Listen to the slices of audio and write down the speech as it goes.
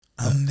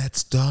I'm that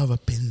star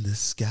up in the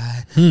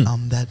sky.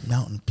 I'm that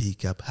mountain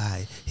peak up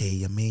high.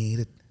 Hey, I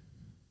made it.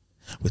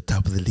 We're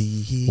top of the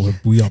league. Well,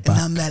 we are back. And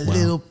I'm that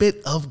little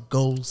bit of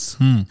goals.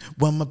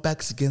 When my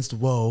back's against the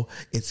wall,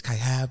 it's Kai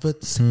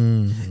Havertz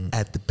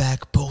at the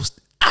back post.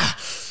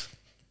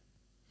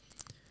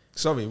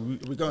 Sorry,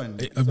 we're going.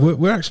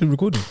 We're actually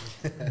recording.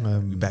 We're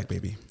back,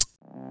 baby.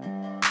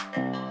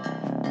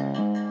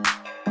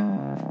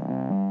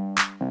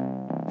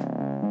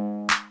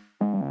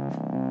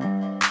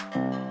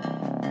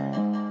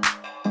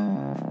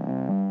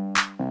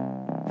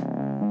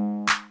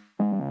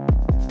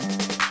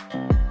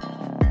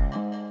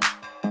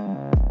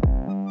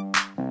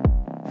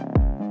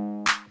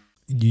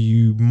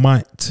 You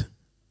might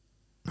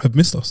have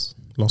missed us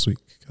last week,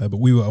 but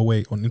we were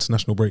away on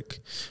international break.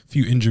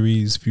 Few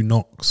injuries, few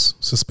knocks,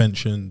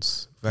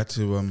 suspensions,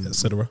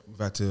 etc. We've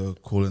had to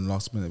call in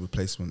last minute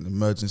replacement,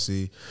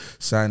 emergency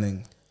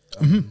signing.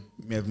 You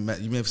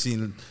may have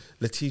seen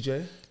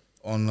Letije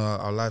on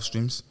our live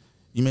streams.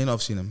 You may not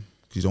have seen him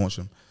because you don't watch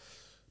him,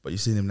 but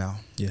you've seen him now.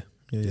 Yeah,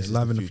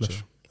 live in the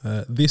flesh.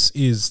 This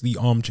is the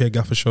Armchair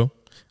Gaffer Show.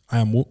 I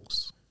am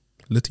Walks,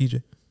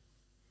 Letije,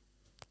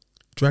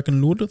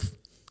 Dragon Lordeth.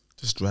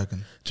 Just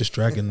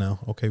Dragon now.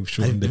 Okay, we've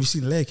shortened it. Have you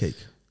seen Layer Cake?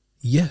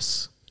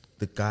 Yes.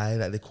 The guy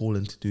that they call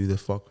in to do the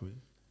fuckery.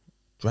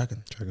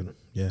 Dragon.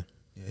 Yeah.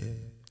 Yeah.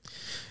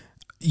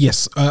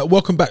 Yes.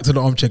 Welcome back to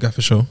the Armchair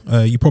Gaffer Show.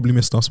 You probably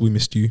missed us. We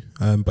missed you.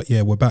 But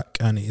yeah, we're back,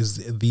 and it is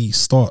the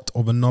start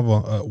of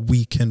another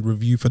weekend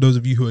review. For those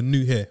of you who are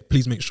new here,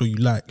 please make sure you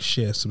like,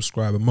 share,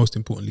 subscribe, and most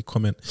importantly,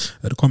 comment.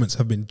 The comments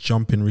have been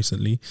jumping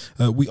recently.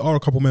 We are a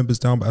couple members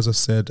down, but as I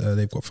said,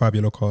 they've got 5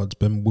 yellow cards.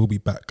 Ben will be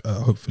back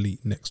hopefully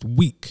next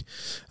week.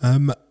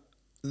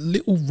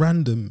 Little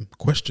random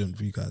question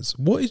for you guys.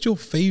 What is your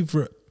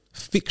favourite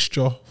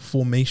fixture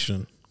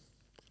formation?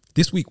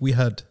 This week we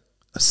had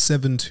a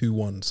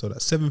 7-2-1, so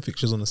that's 7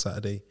 fixtures on the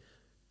Saturday,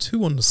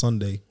 2 on the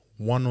Sunday,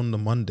 1 on the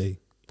Monday.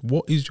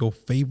 What is your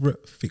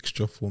favourite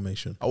fixture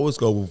formation? I always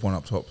go with one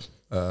up top.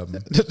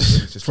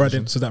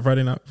 Friday, so that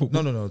Friday night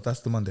football? No, that's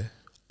the Monday.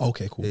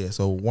 Okay, cool. Yeah,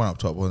 so one up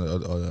top. I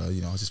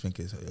was just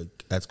thinking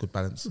that's good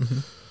balance.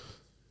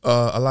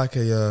 I like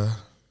a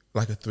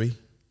 3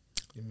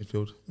 in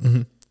midfield.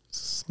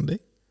 Sunday?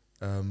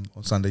 On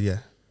Sunday, yeah.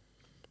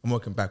 I'm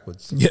working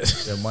backwards.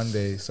 Yes. Yeah,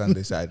 Monday,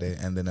 Sunday, Saturday,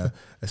 and then a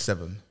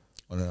 7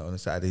 on a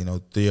Saturday.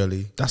 The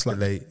early, that's like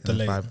the late, and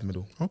the 5 in the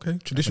middle. Okay,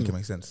 traditional. I think it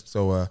makes sense.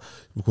 So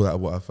we call that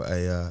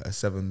a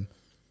 7-3-1.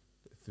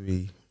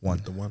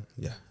 The one.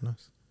 Yeah,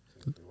 nice.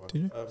 I'll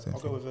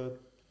go with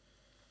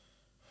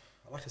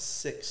I like a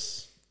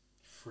 6-3-1.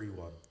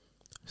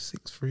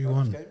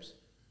 6-3-1. Games?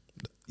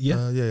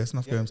 Yeah, it's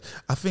enough games.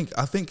 I think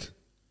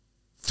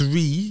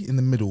 3 in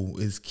the middle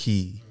is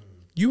key.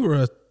 You were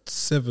a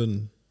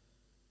 7.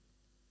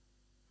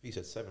 You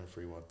said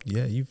 7-3-1.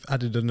 Yeah, you've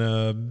added an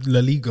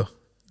La Liga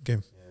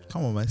game. Yeah.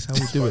 Come on, man, that's how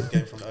we do it.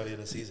 Game from earlier in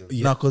the season.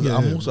 Yeah. No,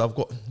 because I've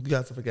got, you guys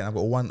have to forget, I've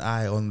got one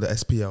eye on the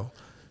SPL,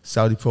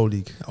 Saudi Pro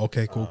League.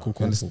 Okay, cool. You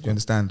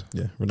understand?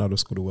 Yeah, Ronaldo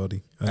scored a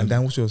worldie. And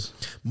Dan, what's yours?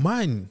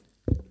 Mine,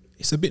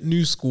 it's a bit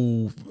new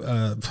school,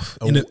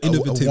 innovative,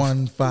 a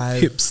 1-5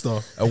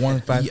 hipster, a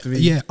 1-5-3.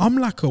 Yeah, I'm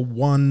like a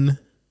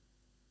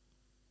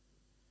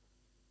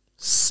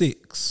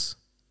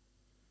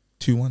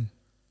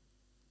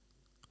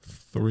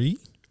 1-6-2-1-3.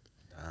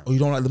 Oh, you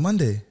don't like the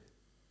Monday?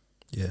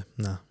 Yeah,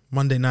 nah.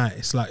 Monday night,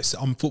 it's like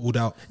I'm footballed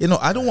out.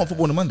 I don't want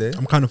football on a Monday.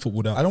 I'm kind of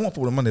footballed out. I don't want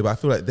football on Monday, but I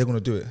feel like they're going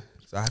to do it.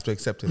 So I have to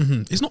accept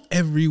it. It's not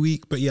every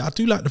week, but yeah, I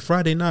do like the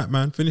Friday night,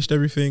 man. Finished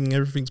everything.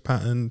 Everything's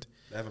patterned.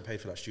 They haven't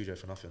paid for that studio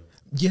for nothing.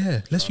 Yeah,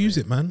 let's use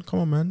it, man. Come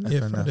on, man. FNF.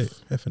 Yeah, Friday.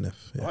 FNF.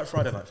 Yeah. I like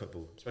Friday night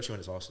football, especially when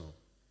it's Arsenal.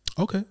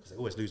 Okay. Because they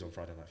always lose on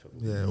Friday night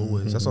football. Yeah,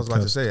 always. That's what I was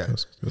about to say. Yeah.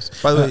 Curse.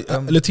 By the way,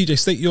 Letije,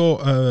 state your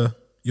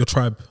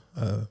tribe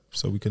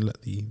so we can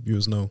let the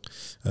viewers know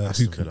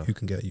who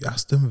can get you.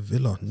 Aston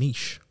Villa,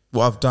 niche.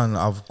 What I've done,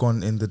 I've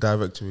gone in the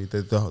directory,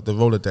 the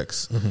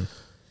Rolodex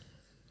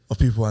of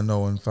people I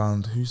know, and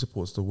found who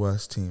supports the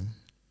worst team.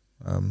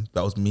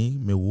 That was me,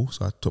 Millwall,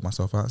 so I took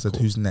myself out. I said,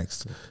 who's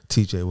next?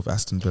 TJ with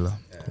Aston Villa.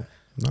 Yeah.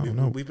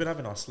 Cool. We've been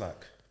having our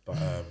slack, but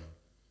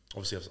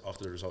obviously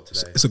after the result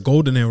today, it's a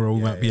golden era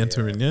we might be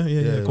entering.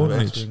 Yeah,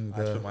 golden age.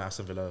 I put my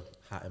Aston Villa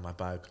hat in my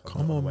bag.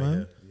 Come on,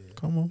 man.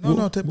 Come on.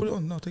 No, put it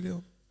on. No, take it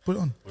off. Put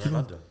it on. We're in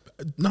London.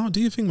 No, do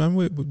you think, man?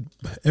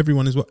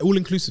 Everyone is all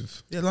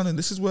inclusive. Yeah, London.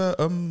 This is where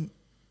the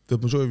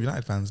majority of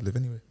United fans live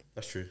anyway.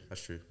 That's true.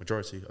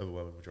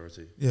 Overwhelming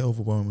majority. Yeah,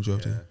 overwhelming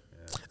majority.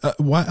 Yeah.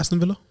 Why Aston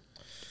Villa?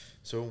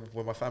 So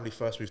when my family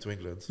first moved to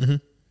England,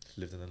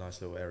 lived in a nice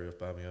little area of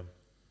Birmingham.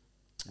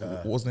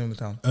 What was the name of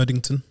the town?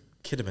 Erdington.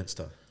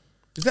 Kidderminster.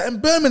 Is that in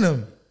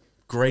Birmingham?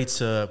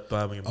 Greater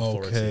Birmingham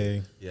Authority.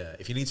 Okay. Yeah.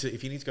 If you need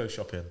to go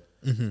shopping,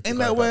 Ain't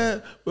that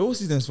where what's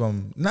his name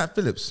from? Nat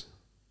Phillips.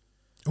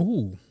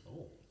 Ooh.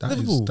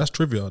 Liverpool. That's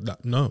trivia.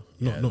 Not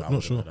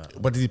sure.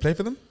 But did he play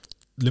for them?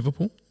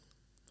 Liverpool?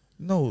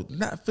 No,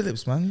 Nat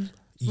Phillips, man.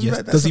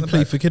 Yes. Does he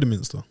play for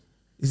Kidderminster?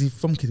 Is he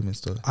from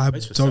Kidderminster? I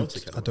Plays for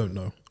Celtic, don't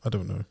know.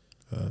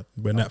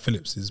 where Nat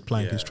Phillips is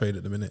playing his trade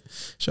at the minute.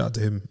 Shout out to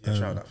him. Yeah,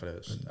 shout out Nat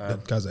Phillips. The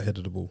guys that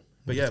headed the ball.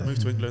 But yeah,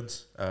 moved to England.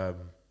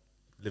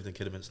 Lived in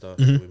Kidderminster.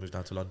 We moved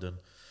down to London,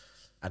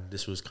 and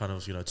this was kind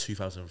of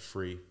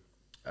 2003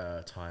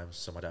 times.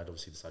 So my dad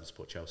obviously decided to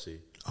support Chelsea.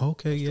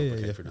 Okay,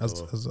 yeah.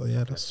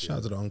 That's Shout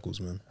out to the uncles,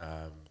 man.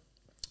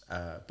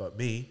 But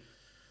me,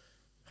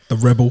 the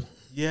rebel.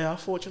 Yeah, I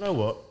thought, you know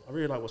what? I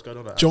really like what's going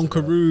on at John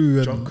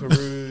Carew. John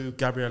Carew,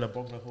 Gabriella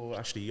Bongnahor,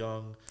 Ashley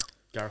Young,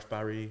 Gareth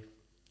Barry,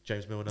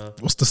 James Milner.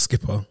 What's the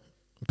skipper?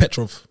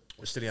 Petrov.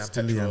 Stilian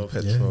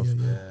Petrov.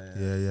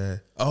 Yeah.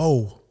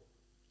 Oh,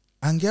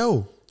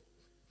 Angel.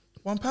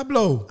 Juan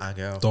Pablo.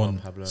 Don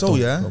Pablo. So,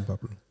 Don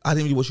Pablo. I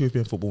didn't really watch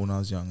European football when I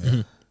was young.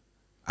 Yeah.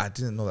 I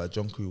didn't know that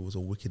John Carew was a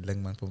wicked leg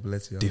man from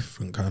Valencia.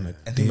 Different kind of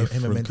and him and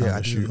Mendy, I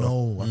didn't shooter.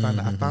 know.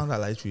 I found that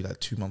literally like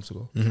 2 months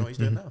ago. You know what he's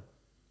doing now?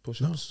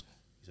 Push-ups.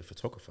 He's a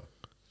photographer.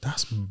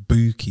 That's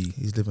booky.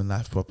 He's living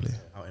life properly.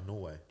 Out in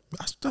Norway.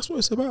 That's what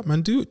it's about,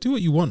 man. Do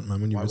what you want,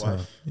 man. When you My retire,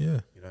 wife, yeah,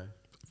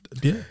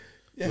 Yeah.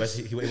 Yes.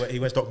 He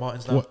wears Doc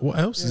Martens now. What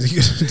else is he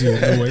going to do?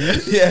 In Norway?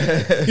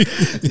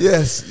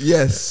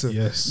 Yes.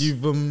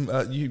 You've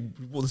you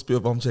brought the spirit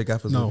of armchair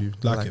gaffers with you.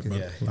 Like it, man.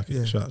 Yeah. Like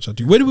it. Shout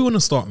out. Where do we want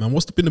to start, man?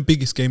 What's been the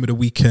biggest game of the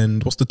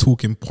weekend? What's the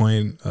talking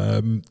point?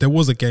 There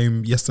was a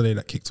game yesterday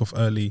that kicked off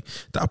early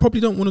that I probably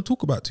don't want to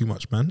talk about too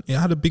much, man. It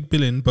had a big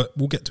billing, but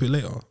we'll get to it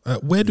later.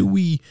 Where do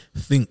we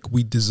think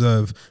we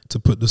deserve to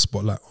put the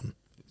spotlight on?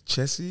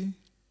 Chessy?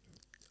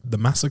 The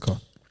massacre.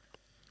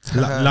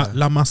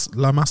 La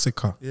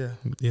massacre. Yeah.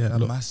 Yeah.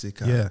 La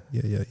massacre. Yeah.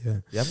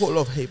 Yeah, I've got a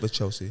lot of hate for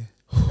Chelsea.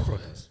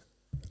 Everyone does.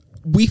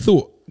 We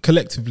thought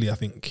collectively, I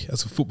think,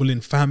 as a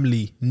footballing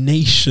family,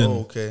 nation,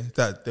 Okay.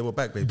 That they were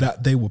back, baby.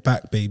 that they were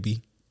back,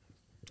 baby.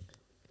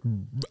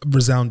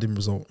 Resounding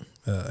result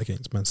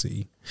against Man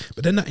City.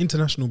 But then that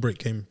international break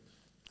came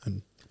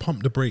and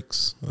pumped the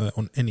brakes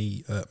on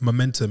any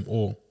momentum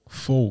or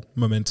full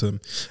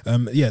momentum.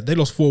 They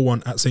lost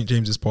 4-1 at St.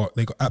 James's Park.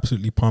 They got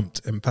absolutely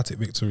pumped. Emphatic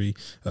victory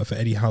for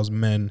Eddie Howe's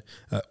men.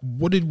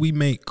 What did we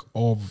make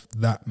of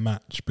that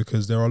match?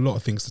 Because there are a lot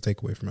of things to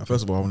take away from it.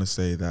 First of all, I want to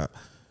say that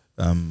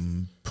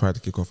prior to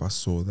kickoff, I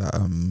saw that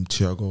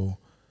Thiago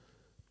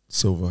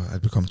Silva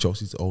had become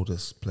Chelsea's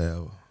oldest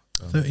player.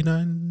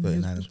 39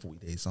 and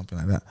 40 days, something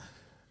like that.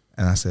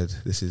 And I said,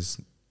 this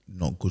is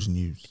not good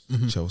news,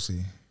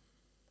 Chelsea.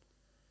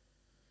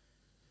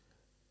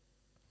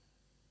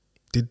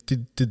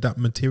 Did that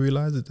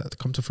materialize? Did that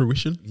come to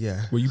fruition?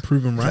 Yeah. Were you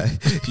proven right?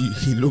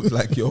 He looked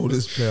like your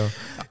oldest player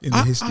in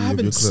the history of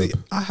your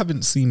club. I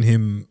haven't seen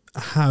him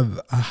have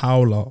a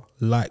howler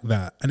like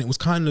that. And it was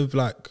kind of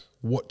like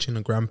watching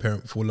a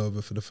grandparent fall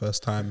over for the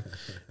first time.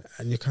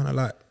 And you're kind of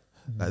like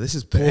this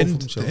is poor from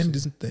Chelsea. The end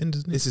isn't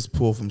it? This is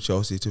poor from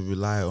Chelsea to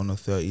rely on a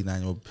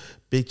 39-year-old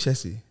big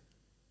Chessy.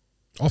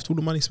 After all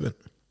the money spent.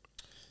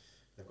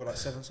 They've got like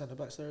 7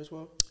 centre-backs there as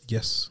well.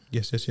 Yes.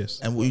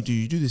 And what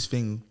you do this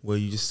thing where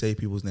you just say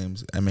people's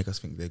names and make us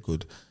think they're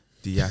good.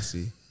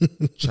 Diassi,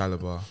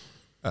 Chalobah,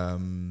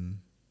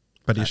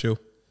 Badiashile.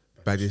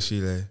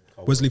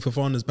 Wesley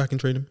Fofana's back in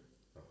training.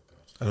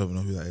 I don't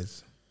know who that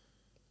is.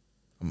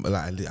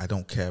 I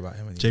don't care about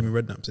him anymore. Jamie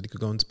Redknapp said he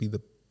could go on to be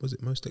the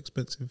most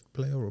expensive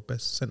player or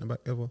best centre back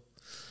ever.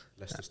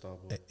 Leicester star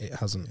boy. It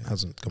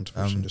hasn't come to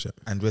fruition just yet.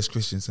 Andres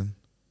Christensen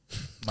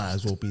might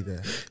as well be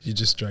there. You're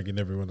just dragging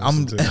everyone else.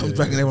 I'm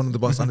dragging everyone on the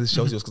bus under this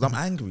Chelsea because I'm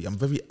angry. I'm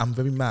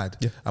very mad.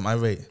 Yeah. I'm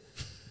irate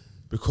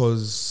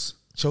because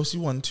Chelsea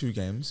won 2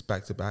 games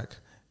back to back.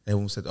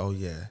 Everyone said, "Oh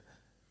yeah,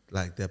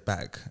 like they're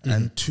back."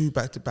 And 2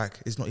 back to back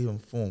is not even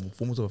form.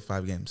 Form was over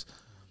 5 games,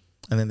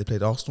 and then they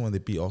played Arsenal and they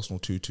beat Arsenal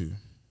 2-2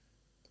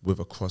 with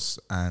a cross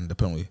and a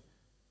penalty.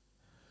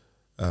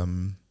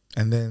 And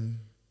then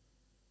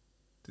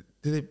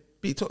did they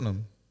beat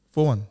Tottenham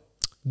 4-1?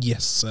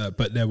 Yes,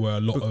 but there were a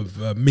lot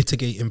of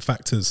mitigating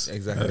factors.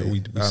 Exactly.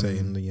 We say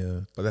in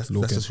the but that's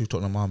just who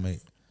Tottenham are,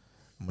 mate.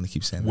 I'm gonna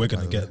keep saying we're that.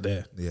 gonna get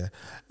there. Yeah,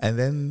 and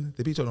then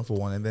they beat Tottenham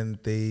 4-1, and then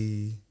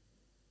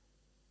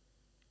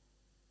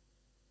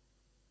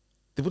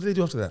what did they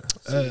do after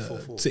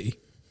that? City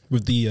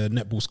with the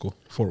netball score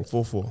 4-4.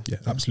 4-4. Yeah,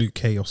 absolute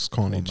chaos,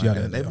 carnage. Oh,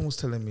 and everyone was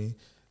telling me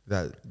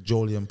that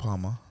Julian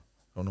Palmer, I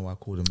don't know why I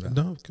called him that.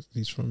 No, because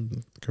he's from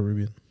the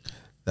Caribbean.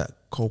 That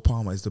Cole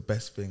Palmer is the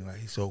best thing. Like,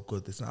 he's so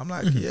good. This, I'm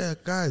like, yeah,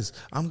 guys,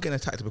 I'm getting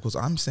attacked because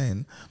I'm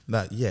saying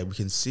that, yeah, we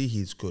can see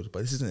he's good, but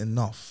this isn't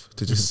enough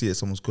to just see that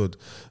someone's good.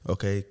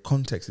 Okay,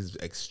 context is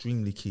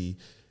extremely key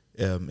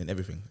in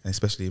everything, and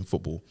especially in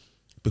football,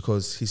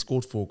 because he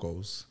scored 4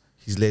 goals.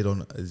 He's laid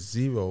on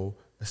 0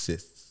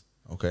 assists.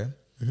 Okay,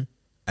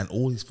 and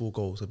all his 4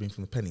 goals have been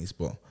from the pennies.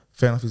 But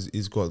fair enough,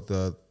 he's got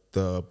the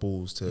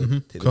balls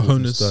to take the ball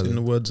from cojones, Sterling. in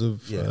the words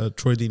of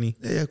Troy Deeney.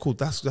 Yeah, cool.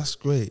 That's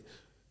great.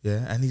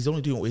 Yeah, and he's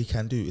only doing what he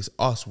can do. It's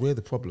us. We're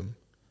the problem.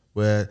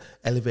 We're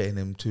elevating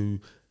him to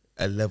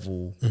a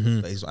level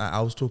that he's.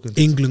 I was talking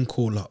to England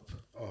call up.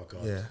 Oh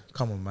God. Yeah,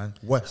 come on, man.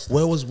 Where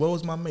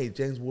was my mate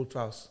James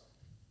Ward-Prowse?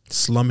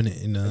 Slumming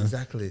it in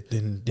Exactly.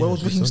 In Where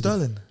was Raheem Sunday.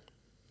 Sterling?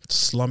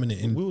 slumming it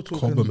in We were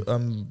talking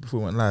Cobham. before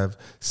we went live,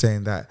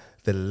 saying that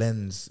the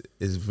lens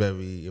is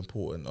very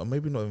important, or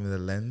maybe not even the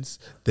lens,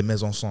 the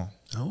mise en scène.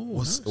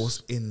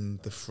 What's in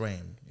the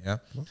frame, yeah?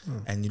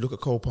 And you look at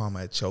Cole Palmer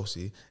at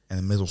Chelsea, and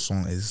the mise en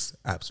scène is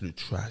absolute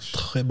trash.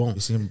 Très bon.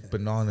 You see him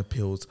banana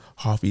peels,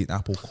 half-eaten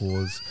apple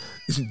cores.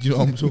 Do you know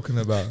what I'm talking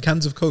about?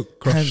 Cans of Coke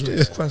crushed.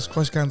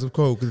 Crushed cans of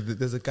Coke.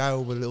 There's a guy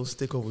with a little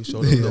stick over his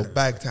shoulder, a little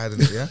bag tied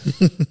in it, yeah?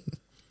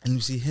 And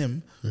you see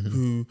him,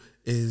 who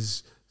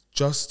is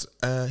just,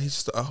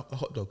 he's just a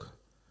hot dog.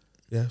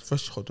 Yeah,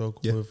 fresh hot dog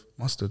with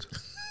mustard.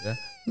 Yeah,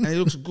 and it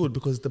looks good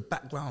because the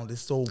background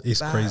is so It's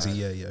bad. crazy,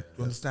 yeah. You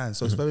understand?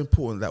 So it's very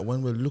important that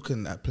when we're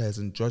looking at players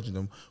and judging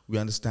them, we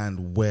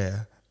understand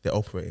where they're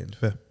operating.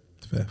 Fair.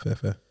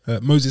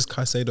 Moses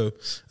Caicedo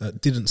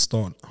didn't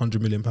start. £100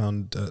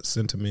 million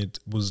centre mid,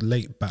 was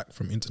late back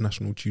from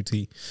international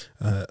duty.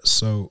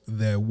 So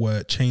there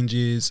were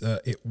changes.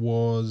 It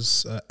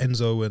was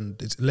Enzo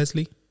and it's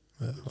Leslie,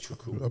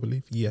 I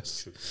believe.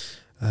 Yes.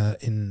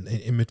 In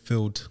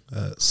midfield,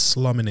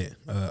 slumming it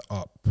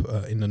up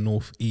in the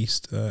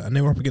northeast, and they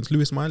were up against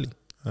Lewis Miley,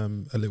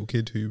 a little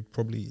kid who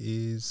probably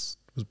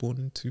was born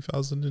in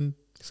 2000 and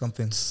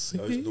something. Those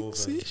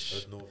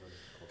northern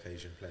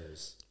Caucasian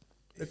players,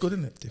 they're good,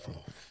 isn't it? Different.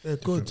 They're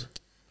good.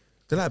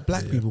 They're like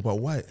black people but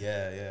white.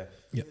 Yeah.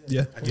 And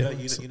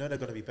you know they're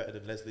going to be better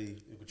than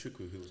Leslie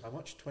Ugochukwu, who was how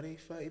much? 20,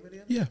 30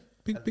 million? Yeah,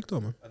 big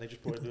time, man. And they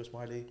just brought in Lewis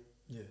Miley.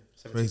 Yeah,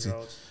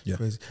 17-year-olds. Yeah,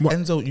 crazy.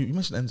 Enzo, you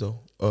mentioned Enzo.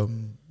 We're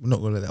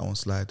not gonna let that one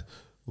slide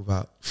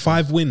without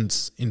 5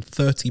 wins in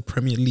 30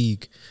 Premier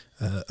League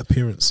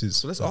appearances.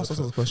 So let's ask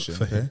ourselves a question.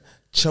 Okay?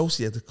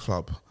 Chelsea as a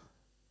club,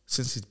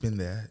 since he's been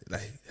there,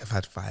 like have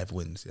had 5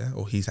 wins, yeah,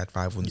 or he's had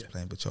 5 wins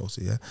playing for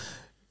Chelsea, yeah.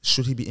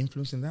 Should he be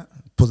influencing that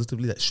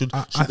positively? That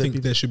I think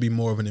there should be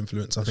more of an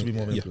influence. I think be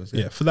more of an influence.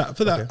 Yeah, for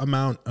that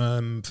amount,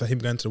 for him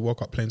going to the World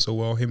Cup playing so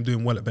well, him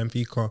doing well at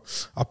Benfica,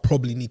 I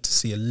probably need to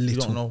see a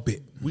little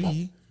bit.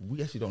 We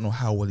actually don't know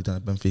how well he done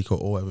at Benfica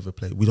or at River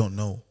Plate. We don't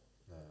know.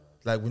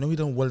 Like we know he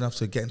done well enough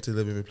to get into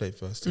the River Plate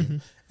first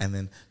team, and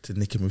then to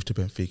nick a move to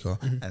Benfica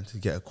and to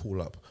get a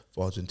call up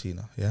for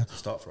Argentina. Yeah, to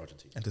start for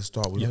Argentina. And to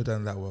start, we know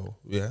done that well.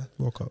 Yeah,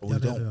 World Cup. But we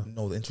don't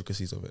know the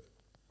intricacies of it.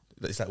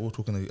 It's like we were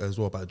talking as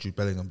well about Jude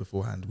Bellingham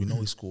beforehand. We know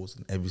he scores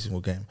in every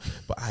single game,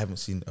 but I haven't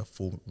seen a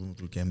full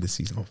game this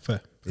season. Oh, fair.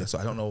 Yeah, so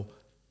I don't know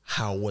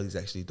how well he's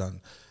actually done.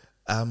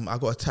 I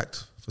got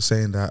attacked for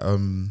saying that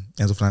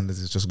Enzo Fernandez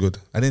is just good.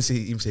 I didn't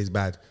even say he's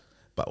bad,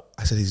 but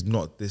I said he's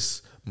not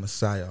this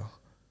messiah.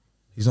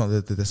 He's not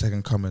the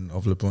second coming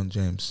of LeBron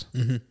James.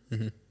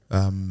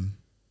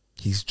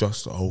 He's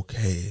just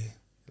okay.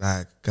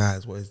 Like,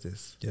 guys, what is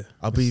this? Yeah,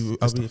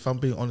 if I'm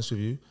being honest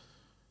with you,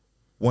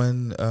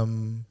 when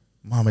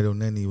Mohamed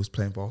El-Neni was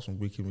playing for Arsenal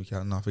week in, week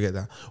out. No, forget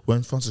that.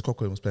 When Francis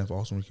Coquelin was playing for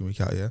Arsenal week in, week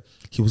out, yeah,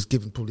 he was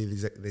given probably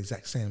the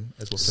exact same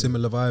as what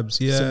similar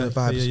vibes,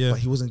 but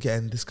he wasn't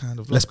getting this kind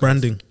of less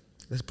branding.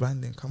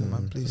 Come on,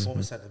 man, please.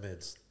 Former centre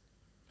mids.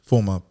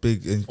 Former,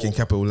 big in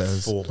capital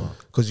letters. Former,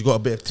 because you got a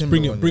bit of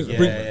timber.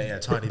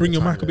 Bring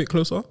your mic a bit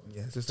closer.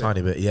 Yeah, just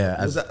tiny bit. Yeah,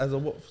 as a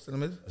what centre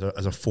mid?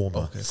 As a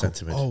former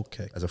centre mid.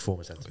 Okay, as a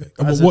former centre mid.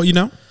 And what are you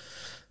now?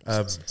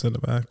 Centre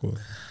back or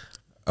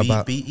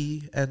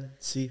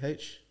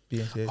BENCH.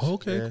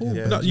 Okay, cool.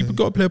 Yeah. No, you've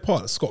got to play a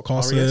part. Scott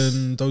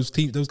Carson, those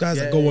guys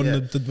that go on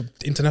the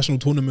international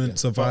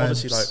tournaments. Of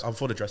obviously, like I'm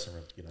for the dressing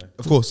room, you know.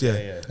 Of course,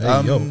 yeah.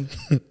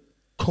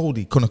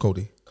 Connor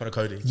Cody.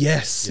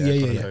 Yes, yeah.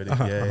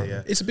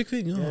 It's a big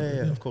thing.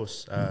 Yeah, of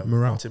course.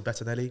 Morale. Martin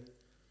Bettinelli,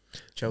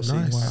 Chelsea.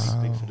 Nice.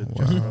 Big for the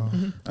dressing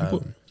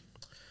room.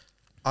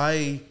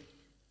 I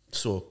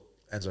saw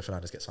Enzo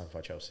Fernandez get signed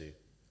by Chelsea,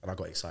 and I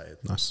got excited.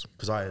 Nice,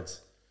 because I had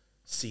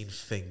seen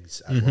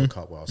things at World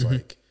Cup where I was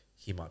like,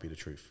 he might be the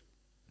truth.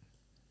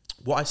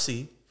 What I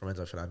see from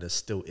Enzo Fernandez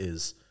still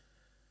is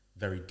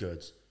very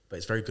good, but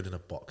it's very good in a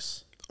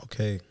box.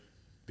 Okay.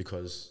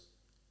 Because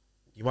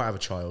you might have a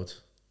child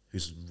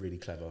who's really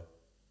clever,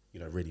 you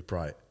know, really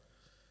bright,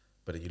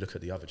 but then you look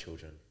at the other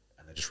children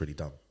and they're just really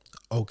dumb.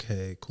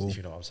 Okay, cool. If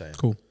you know what I'm saying.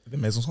 Cool. The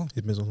mise en scène.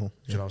 Do you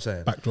know what I'm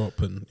saying? Backdrop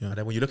and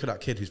then when you look at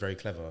that kid who's very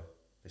clever,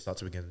 they start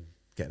to begin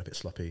getting a bit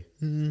sloppy.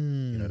 You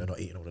know, they're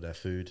not eating all of their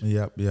food.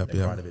 They're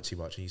crying a bit too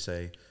much, and you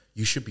say,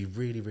 you should be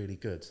really, really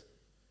good.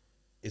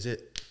 Is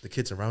it the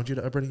kids around you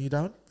that are bringing you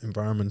down?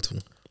 Environmental.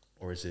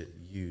 Or is it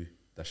you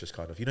that's just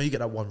kind of, you know, you get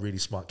that one really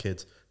smart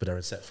kid, but they're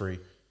in set 3.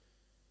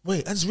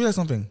 Wait, I just realised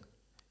something.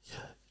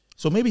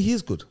 So maybe he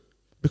is good.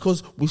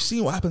 Because we've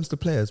seen what happens to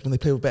players when they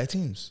play with better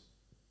teams.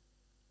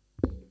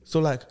 So,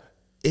 like,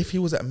 if he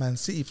was at Man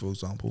City, for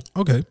example,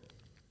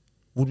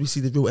 would we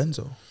see the real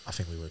Enzo? I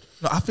think we would.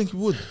 No, I think we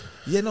would.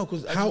 Yeah, no,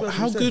 because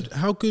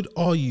how good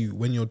are you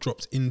when you're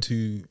dropped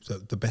into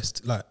the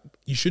best? Like,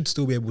 you should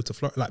still be able to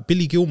flourish. Like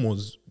Billy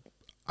Gilmore's,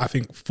 I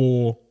think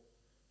for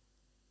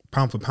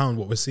pound,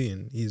 what we're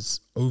seeing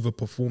is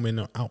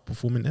overperforming or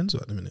outperforming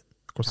Enzo at the minute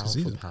across the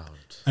season. Pound.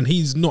 And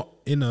he's not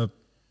in a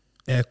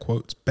air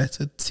quotes,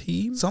 better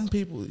team. Some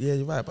people, yeah,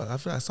 you're right, but I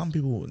feel like some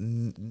people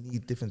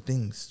need different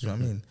things. Do you know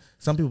what I mean?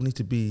 Some people need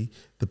to be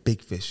the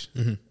big fish,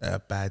 a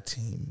bad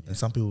team, and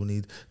some people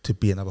need to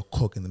be another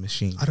cog in the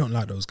machine. I don't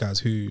like those guys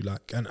who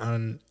like,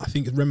 and I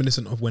think it's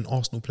reminiscent of when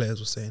Arsenal players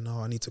were saying,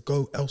 "Oh, I need to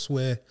go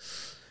elsewhere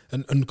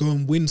and go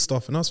and win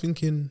stuff." And I was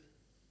thinking,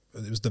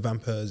 it was the Van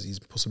Persies,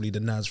 possibly the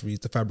Nasris,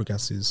 the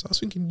Fabregases. I was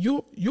thinking,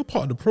 you're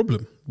part of the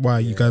problem. Why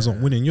you guys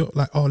aren't winning? You're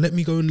like, oh, let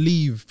me go and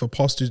leave for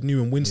pastures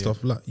new and win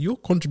stuff. Like, you're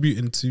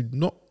contributing to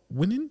not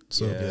winning.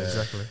 So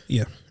exactly.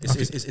 Yeah,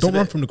 it's don't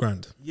run from the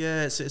ground.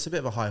 Yeah, it's a bit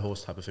of a high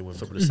horse type of thing when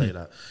footballers say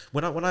that.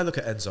 When I look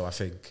at Enzo, I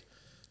think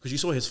because you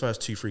saw his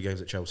first 2-3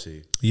 games at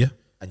Chelsea,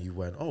 and you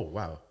went, oh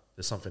wow,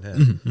 there's something here.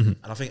 And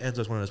I think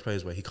Enzo's one of those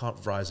players where he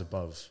can't rise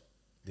above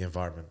the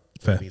environment.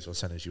 Fair. Means or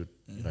centers, you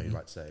would you'd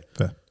like to say.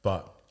 Fair.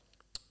 But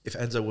if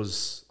Enzo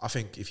was, I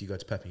think if you go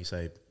to Pep and you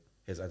say,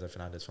 here's Enzo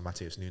Fernandez for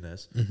Matheus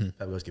Nunes,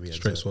 Pep goes, give me Enzo.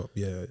 Straight swap,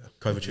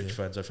 Kovacic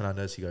for Enzo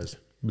Fernandez, he goes,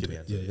 give me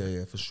Enzo.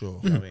 Yeah, for sure.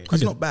 You know what I mean?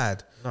 It's not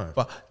bad. No.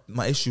 But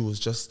my issue was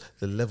just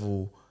the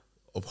level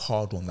of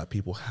hard one that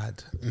people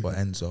had for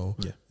Enzo.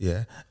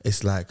 Yeah.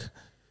 It's like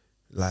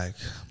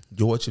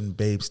you're watching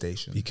Babe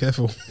Station. Be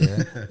careful.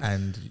 Yeah.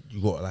 And you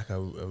got like a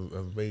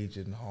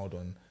raging hard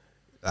on,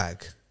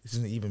 like, this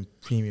isn't even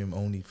premium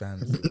only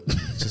fans.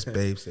 It's just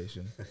Babe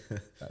Station.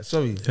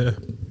 Sorry. Yeah.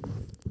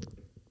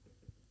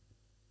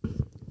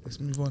 Let's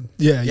move on.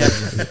 Yeah.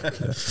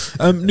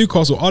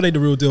 Newcastle, are they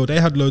the real deal?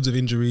 They had loads of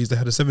injuries. They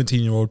had a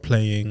 17-year-old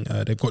playing.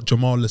 They've got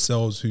Jamal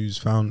Lascelles, who's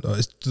found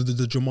it's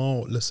the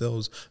Jamal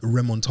Lascelles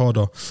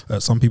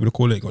remontada. Some people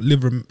call it. Got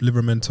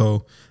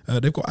Livramento.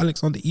 They've got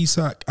Alexander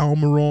Isak,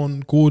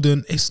 Almiron,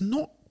 Gordon. It's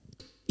not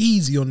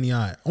easy on the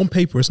eye. On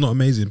paper, it's not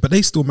amazing, but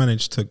they still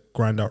managed to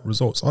grind out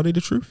results. Are they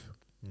the truth?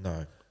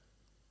 No.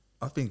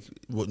 I think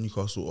what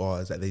Newcastle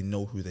are is that they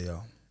know who they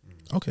are.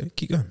 Okay,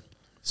 keep going.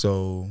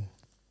 So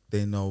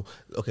they know.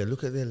 Okay,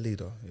 look at their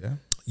leader. Yeah.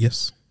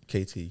 Yes.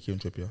 KT, Kieran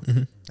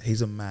Trippier.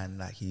 He's a man.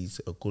 Like he's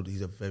a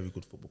very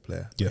good football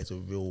player. Yeah. He's a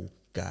real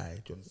guy.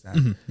 Do you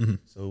understand?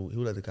 So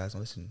he'll let the guys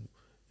know. Listen,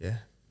 yeah,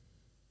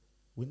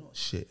 we're not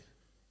shit.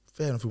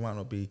 Fair enough. We might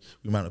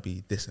not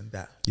be this and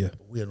that. Yeah.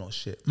 But we are not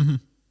shit.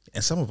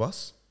 And some of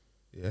us,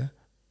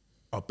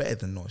 are better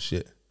than not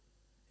shit.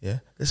 Yeah.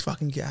 Let's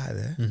fucking get out of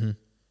there.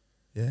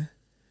 Yeah.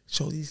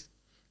 Show these.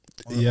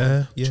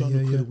 Yeah.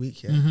 £200 a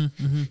week,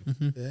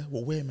 yeah,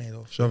 what we're made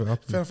of. Shove it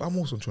up. Fair enough, I'm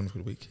also on £200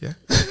 a week, yeah.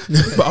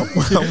 But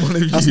I'm one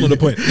of you. That's not the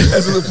point.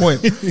 That's not the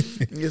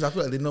point. Yes, I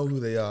feel like they know who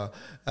they are,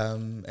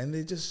 and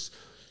they just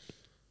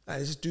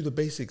do the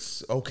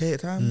basics okay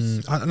at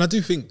times. And I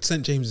do think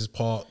St James's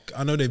Park,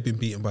 I know they've been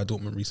beaten by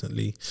Dortmund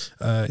recently.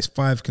 It's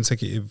 5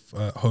 consecutive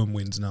home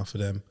wins now for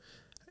them.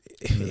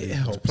 It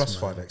helps, plus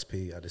 5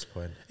 XP at this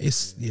point.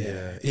 It's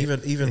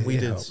Even we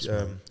did helps,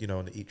 on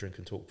the Eat, Drink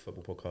and Talk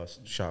football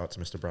podcast. Shout out to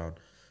Mr. Brown.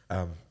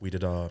 We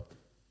did our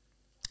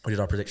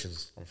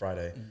predictions on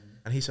Friday,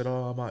 and he said,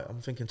 "Oh,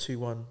 I'm thinking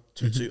 2-1,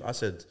 2-2." I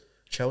said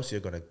Chelsea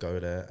are going to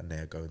go there and they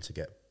are going to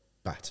get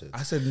battered.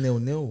 I said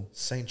 0-0.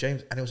 St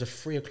James, and it was a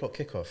 3:00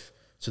 kickoff.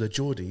 So the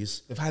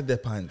Geordies, they've had their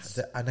pints,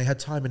 and they had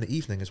time in the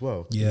evening as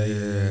well. Yeah.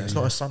 It's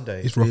not a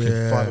Sunday. It's rocking.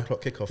 5:00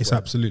 kickoff. It's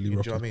absolutely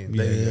rocking. Do you know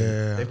what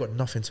I mean? They've got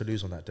nothing to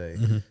lose on that day.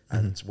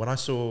 And when I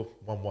saw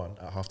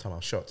 1-1 at halftime, I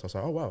was shocked. I was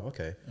like, oh wow,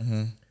 okay.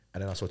 And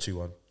then I saw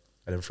 2-1, and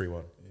then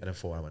 3-1, and then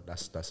 4. I went,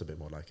 that's a bit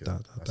more like it.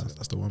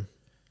 That's the one.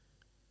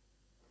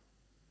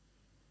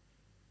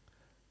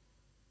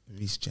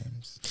 Reece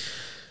James.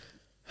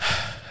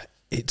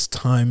 It's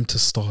time to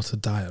start a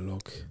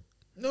dialogue.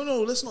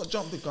 No, let's not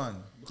jump the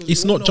gun.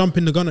 It's not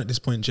jumping the gun at this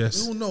point,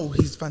 Jess. We all know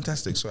he's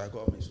fantastic, so I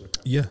got to make sure.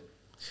 Yeah.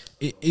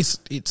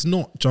 It's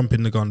not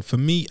jumping the gun. For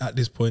me, at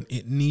this point,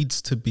 it needs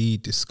to be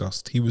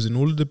discussed. He was in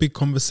all of the big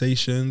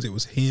conversations. It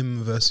was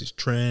him versus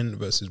Trent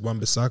versus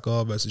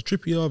Wan-Bissaka versus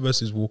Trippier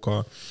versus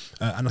Walker.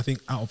 And I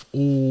think out of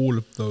all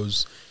of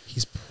those,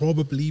 he's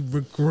probably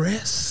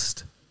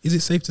regressed. Is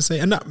it safe to say?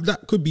 And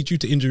that could be due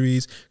to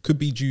injuries, could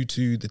be due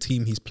to the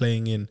team he's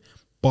playing in.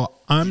 But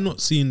I'm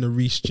not seeing the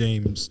Reece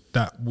James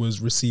that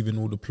was receiving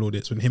all the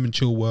plaudits when him and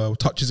Chilwell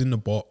touches in the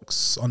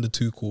box under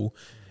Tuchel.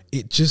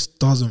 It just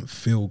doesn't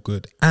feel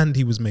good. And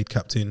he was made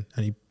captain,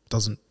 and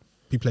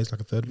he plays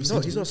like a third. He's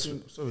not.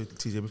 Sorry,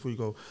 TJ. Before you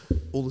go,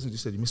 all those things you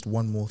said, you missed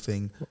one more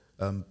thing.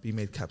 Be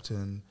made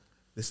captain,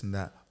 this and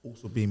that.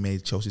 Also, being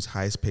made Chelsea's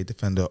highest paid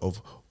defender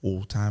of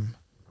all time.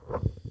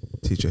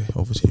 TJ,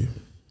 over to you.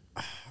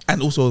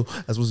 And also,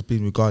 as was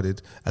being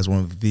regarded as one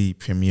of the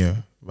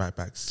premier right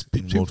backs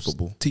in world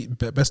football,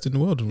 best in the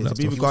world. To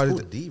be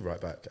regarded the right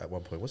back at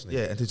one point, wasn't he?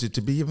 Yeah, and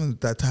to be given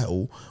that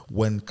title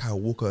when Kyle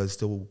Walker is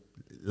still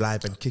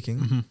live and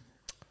kicking,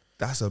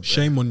 that's a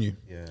shame on you.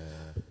 Yeah.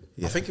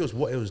 I think it was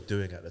what it was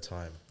doing at the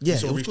time. Yeah, you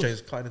saw Reece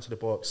James cutting into the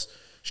box,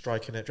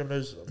 striking it. Do you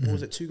remember those? What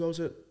was it? 2 goals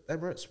at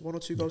Emirates? 1 or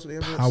 2 goals at the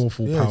Emirates?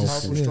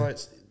 Powerful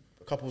strikes.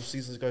 A couple of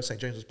seasons ago, St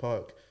James's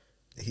Park.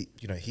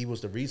 He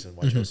was the reason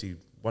why Chelsea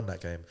won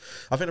that game.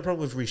 I think the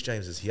problem with Reece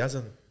James is he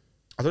hasn't.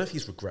 I don't know if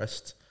he's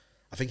regressed.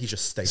 I think he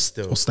just stayed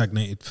still or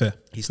stagnated. Fair.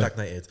 He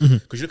stagnated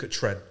because you look at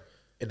Trent.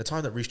 in the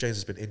time that Reece James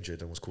has been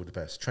injured and was called the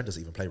best, Trent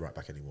doesn't even play right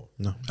back anymore.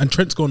 No, and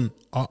Trent's gone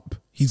up.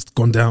 He's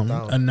gone down,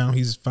 and now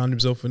he's found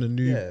himself in a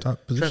new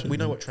type position. Trent, we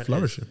know what Trent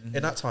flourishing. is.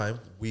 In that time,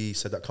 we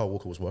said that Kyle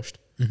Walker was washed,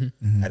 and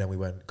then we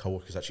went, Kyle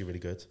Walker's actually really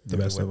good. The then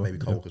best we went, ever.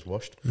 maybe Kyle Walker's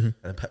washed, and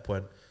then Pep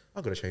went,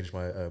 I'm going to change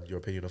my your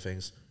opinion of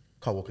things.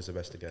 Kyle Walker's the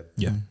best again.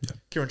 Yeah.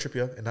 Kieran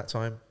Trippier in that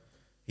time,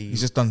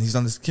 he's done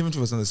this. Kevin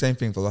Tripper's done the same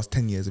thing for the last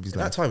 10 years of his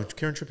life. At that time,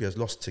 Kieran Trippier has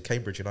lost to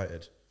Cambridge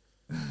United.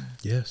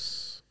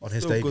 Yes. On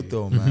his Still debut. good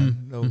though,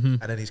 man. And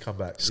then he's come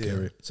back.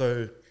 Scary. Yeah.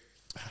 So,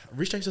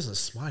 Reece James doesn't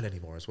smile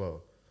anymore as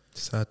well.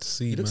 Sad to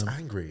see. He looks man.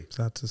 angry.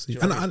 Sad to see. Do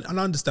you know And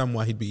I understand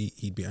why he'd be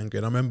angry.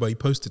 And I remember he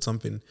posted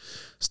something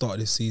start of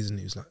this season.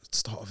 He was like,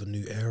 start of a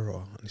new era.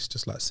 And it's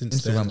just like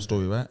since Instagram then.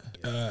 story, right?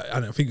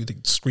 And I think we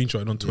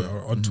screenshot it on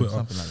Twitter.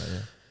 Something like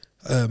that,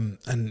 yeah.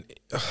 And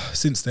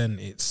since then,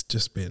 it's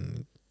just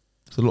been.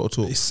 It's a lot of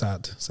talk. It's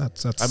sad. Sad.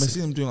 I've been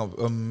seeing him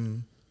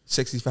doing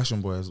sexy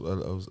fashion boy as well.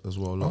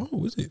 A lot.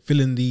 Oh, is it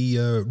filling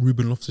the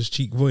Ruben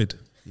Loftus-Cheek void?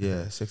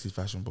 Yeah, sexy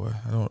fashion boy.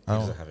 I He don't.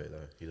 doesn't have it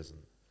though. He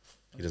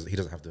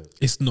doesn't have the.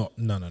 It's not.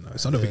 No.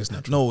 So I don't think it's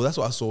natural. No, that's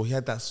what I saw. He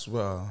had that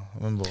sweater.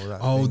 Remember that?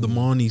 Oh, thing? the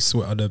Marnie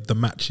sweater, the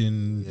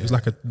matching. It was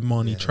like a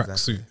Marnie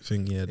tracksuit exactly.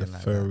 thing. Yeah, the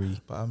like furry.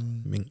 that. But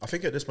mink. I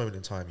think at this moment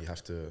in time,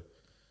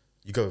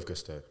 you go with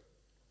gusto.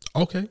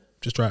 Okay,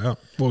 just try it out.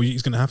 Well,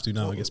 he's going to have to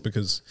now, I guess,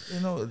 because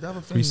the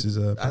other thing Greece is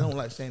I don't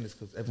like saying this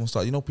because everyone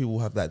starts. People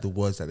have like the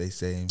words that they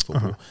say in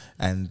football,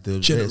 and the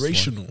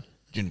generational,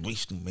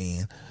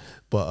 man.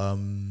 But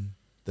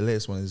the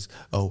latest one is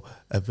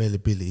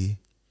availability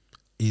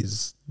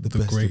is the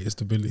best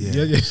greatest ability.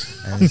 Yeah.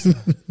 and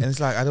it's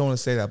like I don't want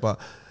to say that, but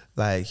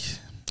like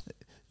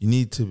I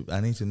need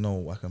to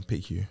know I can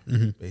pick you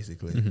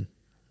basically.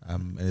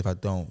 And if I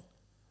don't,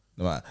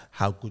 no matter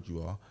how good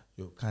you are,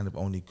 you're kind of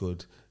only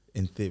good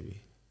in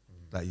theory.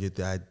 Like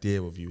the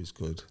idea of you is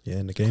good. Yeah,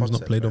 and the game's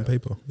not played on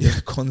paper. Yeah,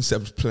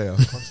 concept player.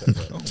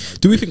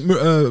 Do we think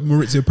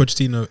Maurizio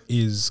Pochettino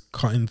is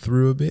cutting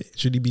through a bit?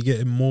 Should he be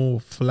getting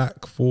more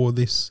flack for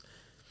this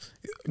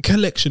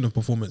collection of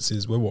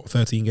performances? We're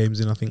 13 games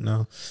in, I think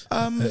now.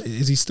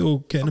 Is he still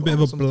getting a bit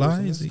of a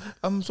blind? Is he?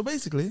 So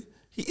basically,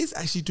 he is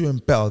actually doing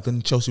better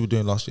than Chelsea were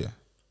doing last year.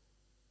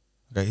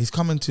 Okay, he's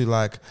coming to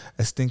like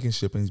a stinking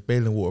ship and he's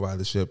bailing water out of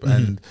the ship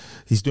and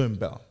he's doing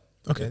better.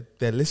 Okay,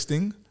 they're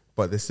listing,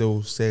 but they're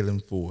still sailing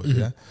forward.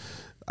 Yeah,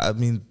 I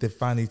mean they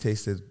finally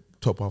tasted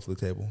top half of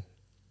the table,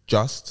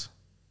 but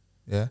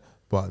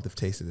they've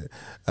tasted it.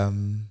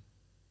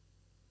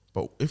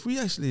 But if we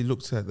actually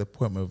looked at the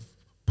appointment of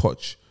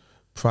Poch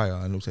prior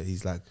and looked at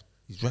his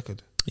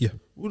record, we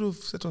would have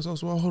said to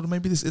ourselves, well, hold on,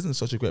 maybe this isn't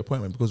such a great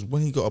appointment, because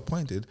when he got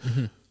appointed,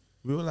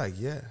 we were like,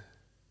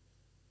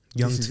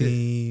 young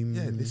team,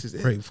 this is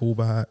great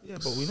fullback. Yeah,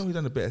 but we know he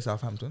done a bit at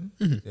Southampton.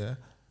 Yeah.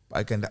 But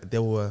again,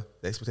 the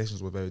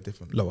expectations were very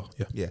different. Lower,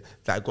 yeah.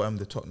 That got him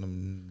the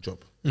Tottenham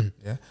job.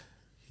 Yeah,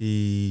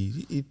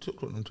 he took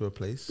Tottenham to a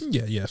place.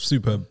 Yeah,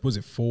 super. Was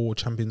it 4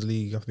 Champions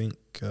League? I think.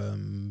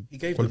 He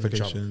gave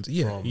qualifications.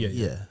 Them the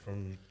jump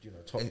From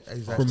top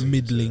exactly. From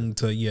middling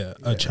to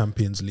a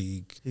Champions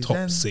League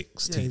top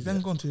 6 team. He's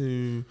then gone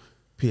to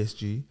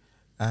PSG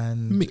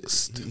and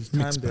mixed. His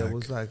time mixed there bag.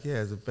 was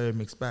it's a very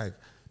mixed bag.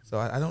 So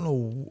I don't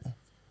know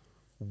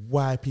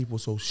why people are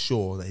so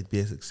sure that he'd be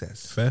a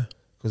success. Fair.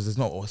 Because there's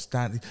not a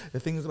stand. The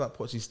thing is about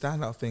Poch, his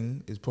standout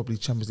thing is probably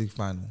Champions League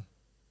final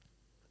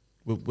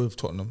with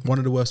Tottenham. One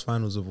of the worst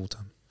finals of all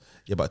time.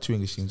 Yeah, but 2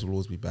 English teams will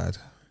always be bad.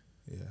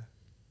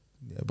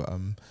 But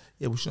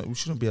we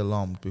shouldn't be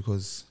alarmed,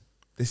 because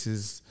this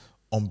is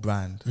on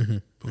brand.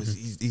 Because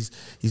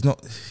he's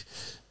not.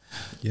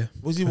 Yeah.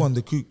 Was he won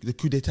the coup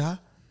d'état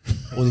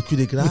or the coup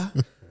de grace?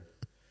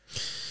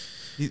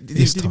 Did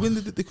he win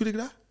the coup de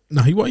grace?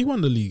 No, he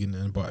won the league in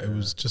there, but it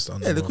was just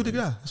under. The coup de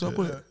grace. That's what I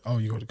call it. Oh,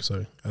 you got it.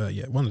 Sorry.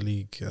 Won the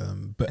league,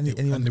 but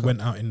and they went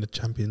out in the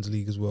Champions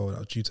League as well. That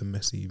was due to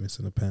Messi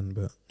missing a pen,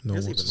 but no one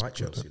doesn't wants even to like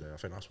squad Chelsea that. though. I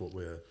think that's what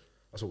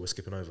we're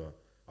skipping over.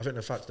 I think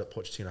the fact that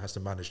Pochettino has to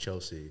manage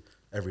Chelsea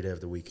every day of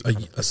the week,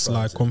 A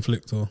slight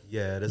conflict, or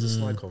there's a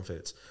slight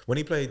conflict. When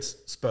he played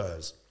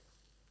Spurs,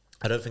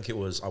 I don't think it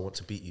was I want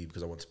to beat you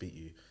because I want to beat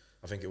you.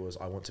 I think it was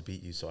I want to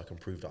beat you so I can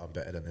prove that I'm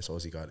better than this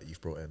Aussie guy that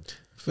you've brought in.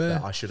 Fair.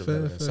 That I should have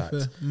never been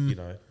sacked. You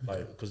know,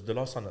 because the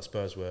last time that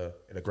Spurs were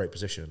in a great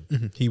position,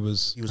 he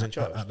was in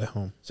charge at their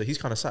home. So he's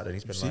kind of sat there and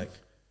he's been like,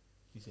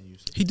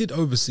 he did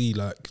oversee,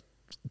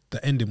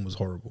 the ending was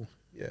horrible.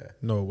 Yeah.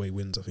 No away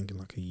wins, I think, in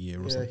a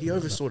year or something. He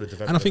oversaw the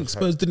development. And I think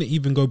Spurs didn't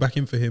even go back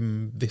in for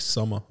him this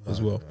summer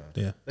as well.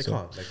 No. Yeah. They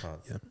can't.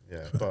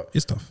 Yeah. But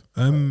it's tough.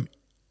 I was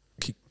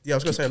going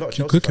to say a lot of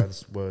Chelsea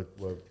fans were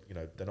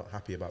they're not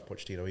happy about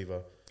Pochettino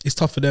either. It's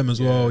tough for them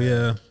as well,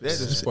 yeah. They're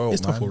spoiled,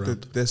 it's tough all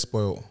around. They're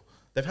spoiled.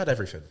 They've had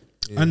everything.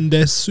 Yeah. And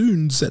they're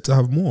soon set to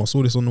have more. I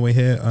saw this on the way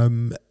here.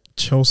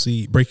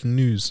 Chelsea, breaking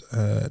news,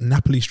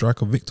 Napoli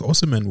striker Victor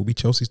Osimhen will be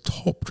Chelsea's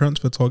top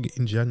transfer target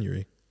in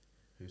January.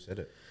 Who said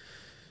it?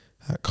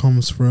 That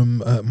comes from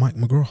Mike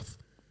McGrath.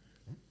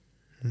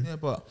 Yeah,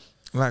 but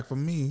for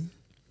me,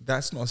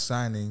 that's not a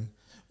signing.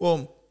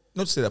 Well,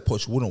 not to say that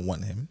Poch wouldn't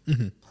want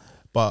him,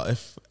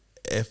 but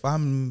if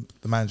I'm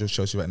the manager of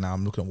Chelsea right now,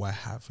 I'm looking at what I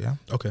have. Yeah.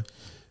 Okay.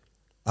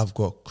 I've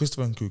got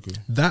Christopher Nkunku.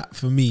 That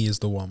for me is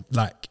the one.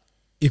 Like,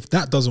 if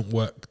that doesn't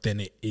work, then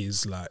it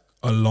is like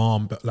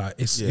alarm. But like,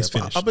 it's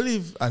finished. I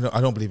believe. I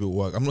don't believe it will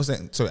work. I'm not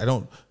saying. Sorry, I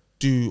don't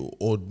do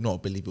or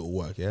not believe it will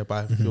work. Yeah,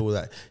 but I feel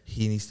that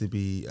he needs to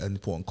be an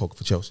important cog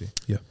for Chelsea.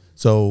 Yeah.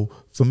 So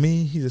for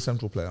me, he's a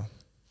central player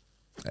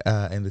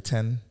in the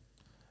 10,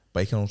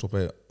 but he can also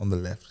play on the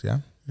left. Yeah.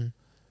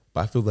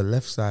 But I feel the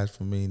left side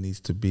for me needs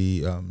to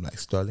be like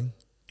Sterling.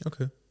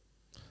 Okay.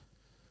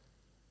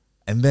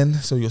 And then,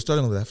 so you're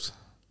Sterling on the left.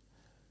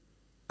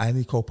 I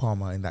need Cole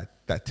Palmer in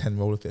that 10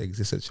 role if it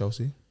exists at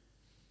Chelsea.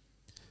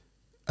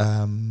 Who's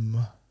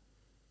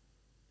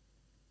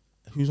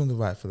on the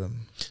right for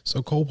them?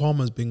 So Cole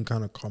Palmer's been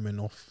kind of coming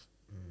off.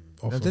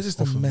 They're just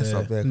a mess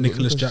up there.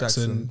 Nicholas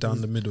Jackson down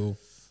the middle.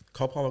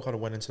 Cole Palmer kind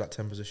of went into that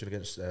 10 position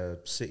against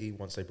City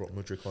once they brought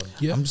Mudryk on.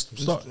 Yeah, and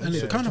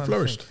it kind of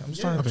flourished. I'm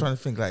just trying to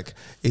think, like,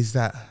 is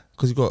that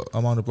because you got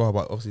Armando Broja,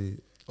 but obviously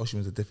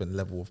Osimhen's a different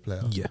level of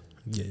player. Yeah.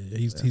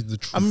 He's the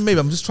truth. I mean, maybe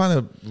I'm just trying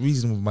to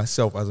reason with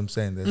myself as I'm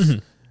saying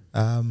this.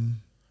 I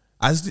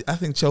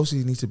think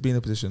Chelsea needs to be in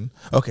a position.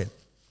 Okay,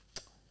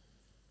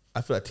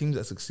 I feel like teams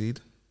that succeed,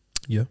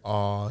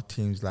 are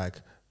teams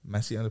like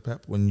Man City under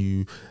Pep.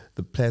 When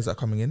the players that are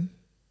coming in,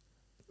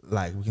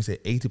 like we can say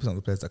 80% of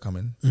the players that come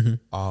in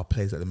are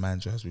players that the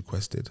manager has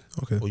requested.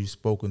 Okay. Or you've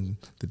spoken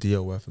the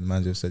deal with and the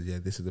manager said, yeah,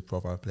 this is the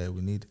profile player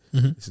we need.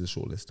 This is the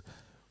shortlist.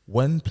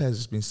 When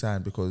players have been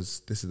signed because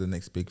this is the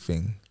next big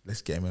thing,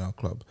 let's get him in our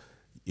club,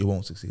 it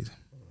won't succeed.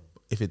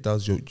 If it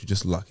does, you're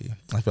just lucky.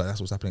 I feel like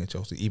that's what's happening at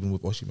Chelsea, even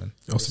with Osimhen.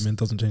 Osimhen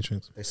doesn't change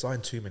things. They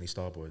signed too many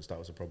star boys. That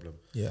was a problem.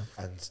 Yeah.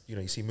 And,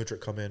 you see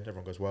Mudryk come in,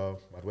 everyone goes, wow.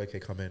 Madueke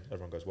come in,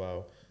 everyone goes,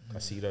 wow.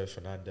 Casido,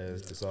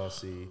 Fernandez,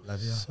 Disasi,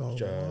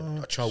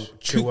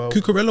 Chilwell.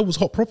 Cucurella was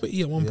hot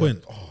property at one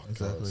point. Oh,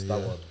 exactly.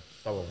 That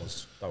one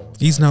was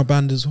He's now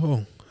banned as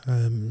well.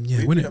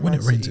 When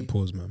it rains, it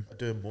pours, man. Are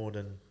doing more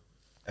than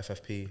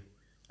FFP,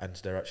 and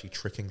they're actually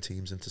tricking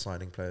teams into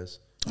signing players.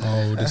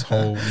 Oh, this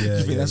whole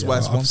you think that's why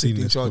it's I've seen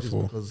this charges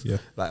before. Because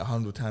like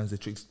 100 times they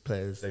tricked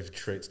players. They've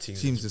tricked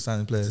teams to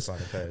sign players.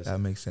 That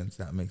makes sense.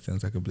 I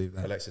can believe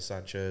that. Alexis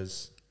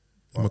Sanchez,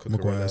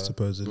 Maguire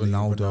supposedly,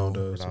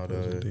 Ronaldo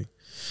supposedly.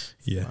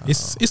 Yeah, wow.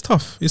 It's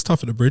tough. It's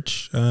tough at the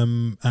bridge,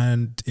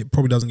 and it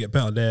probably doesn't get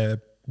better.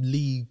 Their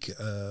league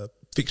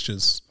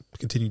fixtures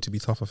continue to be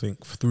tough, I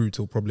think, through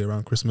till probably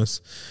around Christmas.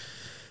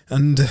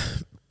 And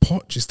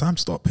Poch, it's time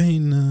to start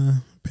paying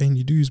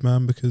your dues,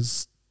 man,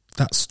 because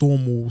that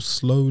storm will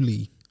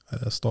slowly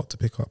start to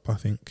pick up, I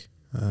think.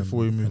 Before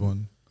we move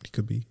on, he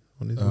could be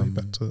on his way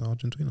back to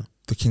Argentina.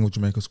 The King of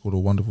Jamaica scored a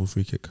wonderful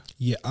free kick.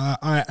 Yeah,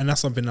 and that's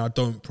something I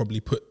don't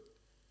probably put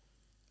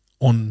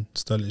on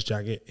Sterling's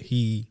jacket.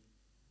 He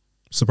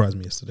surprised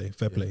me yesterday.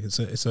 Fair play. It's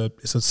a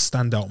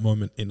standout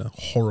moment in a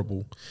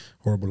horrible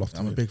afternoon.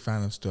 I'm a big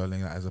fan of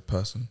Sterling as a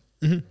person.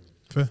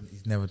 Fair.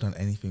 He's never done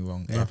anything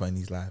wrong ever in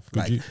his life.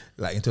 Like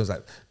in terms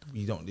of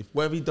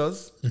whatever he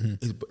does,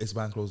 it's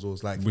behind closed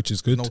doors. Like, which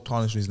is good. No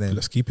tarnish his name.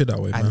 Let's keep it that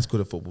way, and he's good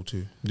at football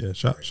too. Yeah,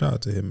 shout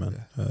out to him,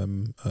 man. Yeah.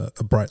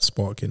 A bright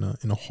spark in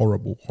a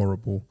horrible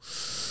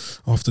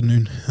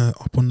afternoon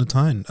up on the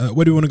Tyne.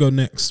 Where do we want to go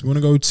next? We want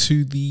to go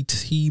to the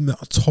team that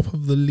are top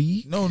of the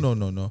league.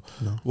 No.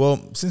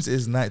 Well, since it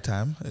is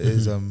nighttime,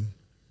 it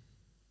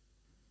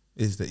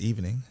is the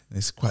evening.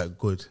 It's quite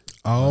good.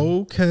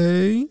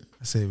 Okay.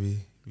 I say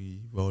we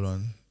roll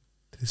on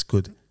this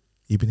good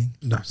evening.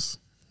 Nice.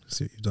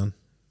 See what you've done.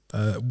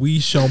 We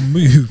shall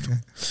move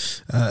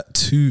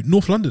to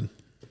North London,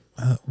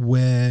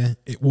 where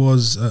it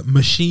was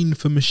machine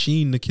for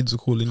machine, the kids are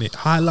calling it.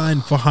 High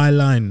line for high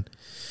line.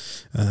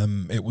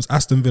 It was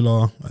Aston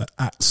Villa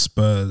at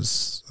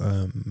Spurs,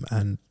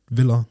 and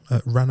Villa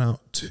ran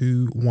out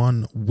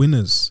 2-1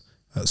 winners.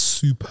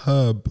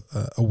 Superb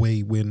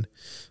away win,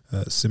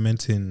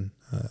 cementing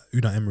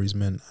Unai Emery's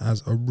men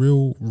as a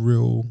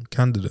real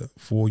candidate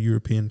for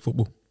European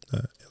football.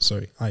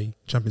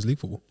 Champions League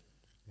football.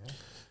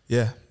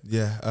 Yeah.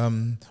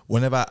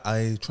 Whenever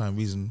I try and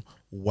reason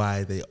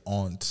why they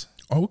aren't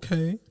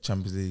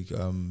Champions League,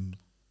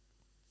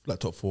 like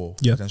top 4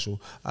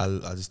 potential, I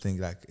just think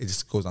like it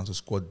just goes down to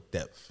squad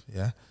depth.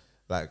 Yeah,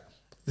 like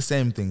the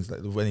same things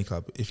like with any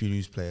club. If you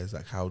lose players,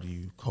 like how do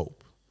you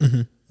cope?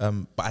 But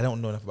I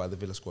don't know enough about the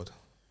Villa squad.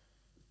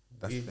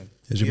 That's the thing.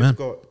 We've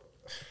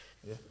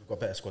got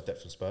better squad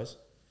depth than Spurs.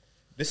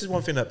 This is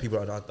one thing that people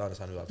don't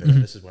understand about Villa.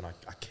 This is when I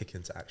kick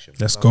into action.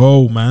 Let's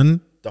go, man.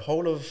 The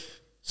whole of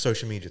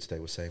social media today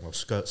was saying, well,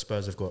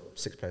 Spurs have got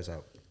 6 players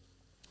out.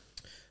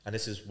 And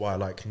this is why I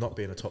like not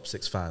being a top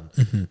 6 fan.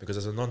 Because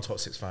as a non-top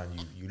 6 fan,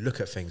 you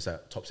look at things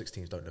that top 6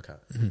 teams don't look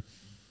at.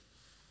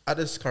 At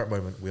this current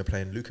moment, we are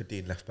playing Luca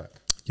Dean left back.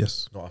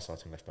 Yes. Not our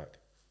starting left back.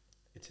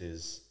 It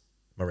is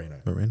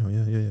Moreno,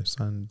 yeah.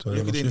 And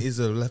Luca Dean is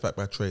a left back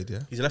by trade, yeah.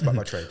 He's a left back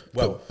by trade.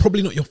 Well, but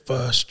probably not your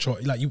first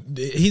choice. Like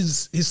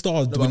his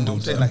stars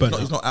dwindled.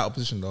 He's not out of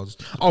position though.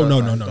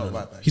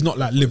 No. He's not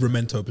like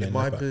Livramento playing. In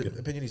my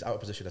opinion, he's out of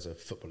position as a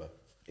footballer.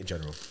 in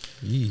general.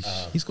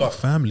 He's got a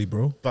family,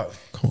 bro. But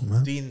come on,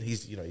 man. Dean,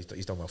 he's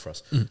done well for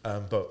us.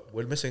 But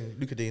we're missing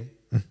Luca Dean.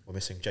 We're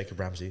missing Jacob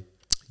Ramsey.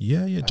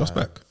 Yeah, just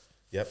back.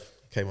 Yep,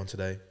 came on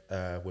today.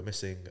 We're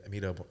missing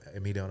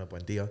Emiliano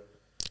Buendia.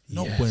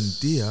 Not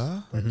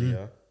Buendia.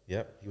 Buendia.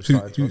 Yep, he was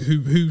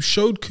who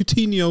showed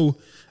Coutinho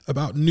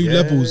about new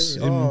levels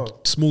in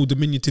small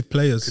diminutive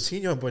players.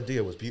 Coutinho and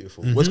Buendia was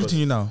beautiful. Where's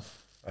Coutinho now?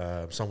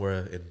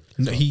 Somewhere in.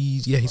 No,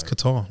 he's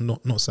Qatar,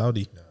 not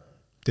Saudi. No.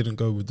 Didn't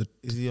go with the.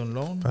 Is he on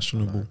loan?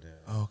 Fashionable.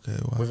 Oh, okay,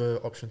 wow. With an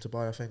option to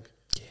buy, I think.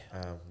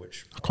 Yeah.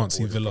 Which I can't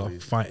see Villa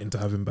fighting to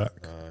have him back.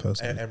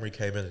 Personally, Emery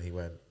came in and he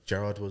went.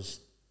 Gerrard was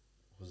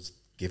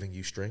giving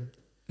you string.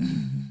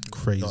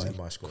 Crazy. Not in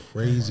my squad.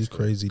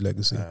 Crazy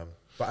legacy.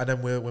 And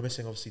then we're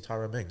missing obviously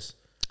Tyrone Mings.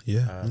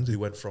 Yeah, who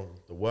went from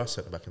the worst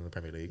centre back in the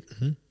Premier League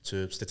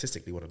to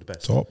statistically one of the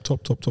best.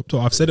 Top.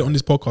 I've said it on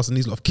this podcast, and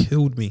these lot have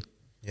killed me.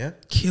 Yeah,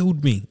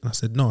 killed me. And I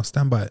said, no,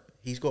 stand by it.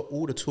 He's got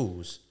all the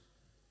tools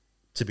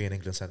to be an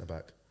England centre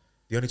back.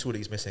 The only tool that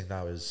he's missing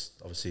now is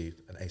obviously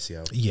an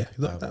ACL. Yeah,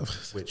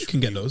 which you can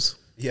get those.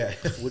 Yeah,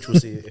 which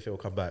we'll see if it will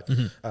come back.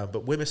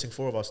 But we're missing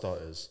 4 of our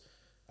starters.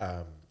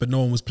 But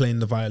no one was playing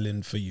the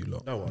violin for you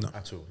lot. No one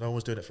at all. No one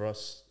was doing it for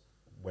us.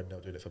 When they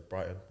were doing it for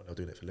Brighton, when they were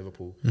doing it for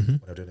Liverpool, when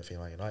they were doing it for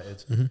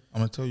United. I'm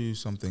going to tell you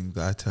something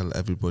that I tell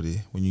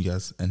everybody when you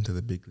guys enter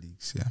the big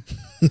leagues,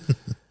 yeah?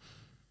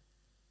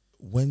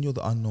 When you're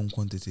the unknown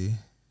quantity,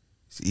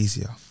 it's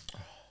easier.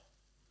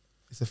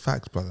 It's a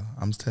fact, brother.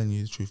 I'm just telling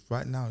you the truth.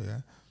 Right now,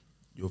 yeah,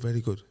 you're very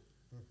good,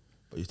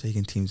 but you're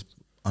taking teams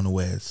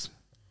unawares.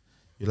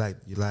 You're like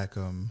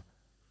the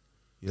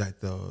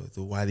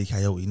Wile E.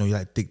 Coyote, you're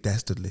like Dick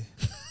Dastardly.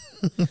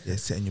 Yeah,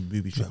 setting your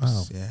booby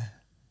traps, yeah.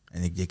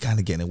 And you're kind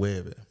of getting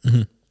away with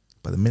it.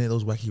 But the minute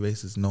those wacky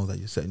racers know that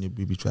you're setting your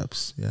booby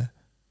traps, yeah,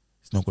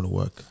 it's not going to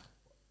work.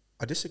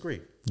 I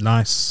disagree.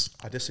 Nice.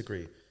 I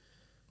disagree.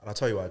 And I'll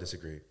tell you why I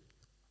disagree.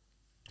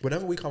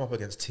 Whenever we come up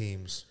against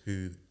teams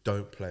who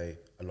don't play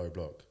a low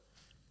block,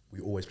 we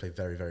always play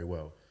very, very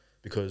well.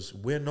 Because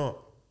we're not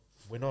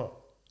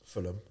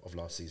Fulham of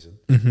last season.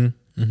 We're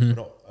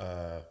not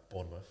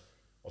Bournemouth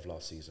of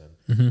last season.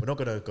 We're not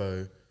going to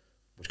go,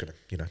 we're going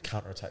to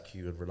counter-attack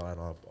you and rely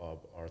on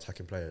our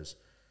attacking players.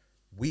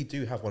 We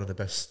do have one of the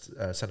best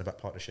centre-back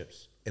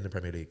partnerships in the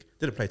Premier League.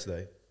 Didn't play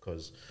today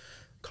because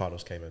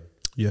Carlos came in.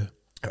 Yeah.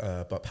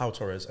 But Pau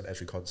Torres and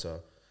Ezri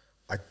Konsa,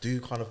 I do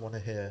kind of want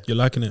to hear... You're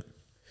liking it?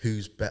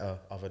 Who's better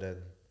other than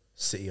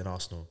City and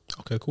Arsenal?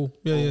 Okay, cool.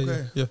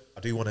 Yeah. I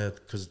do want to...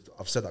 Because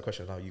I've said that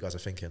question now, you guys are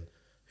thinking,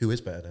 who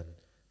is better than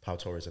Pau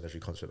Torres and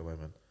Ezri Konsa at the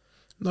moment?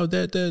 No,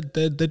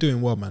 they're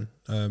doing well, man.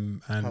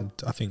 And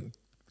I think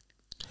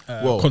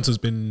Konsa's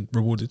been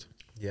rewarded.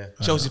 Yeah.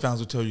 Chelsea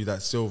fans will tell you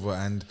that Silva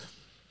and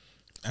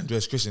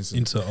Andreas Christensen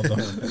into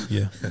other,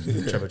 yeah,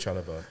 Trevor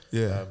Chalobah.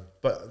 Yeah,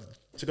 but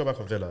to go back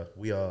on Villa,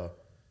 we are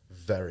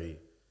very,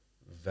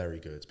 very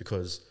good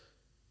because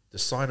the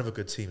sign of a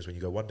good team is when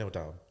you go 1-0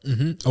 down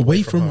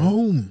away from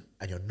home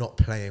and you're not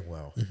playing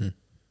well, and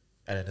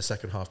in the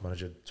second half,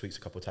 manager tweaks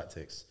a couple of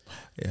tactics.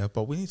 Yeah,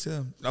 but we need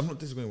to. I'm not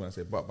disagreeing when I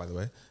say "but." By the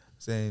way,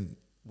 saying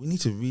we need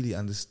to really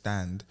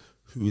understand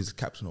who is the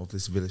captain of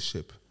this Villa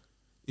ship.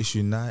 It's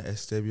Unai,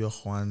 Eusebio,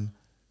 Juan,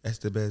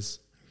 Estevez,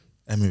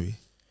 Emery.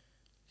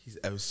 He's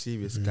a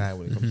serious guy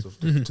when it comes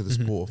to the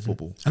sport of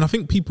football. And I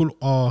think people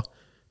are,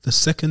 the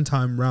second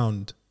time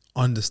round,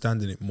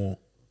 understanding it more.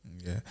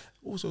 Yeah.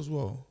 Also as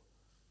well,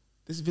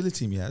 this Villa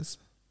team he has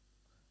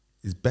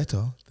is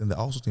better than the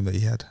Arsenal team that he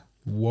had.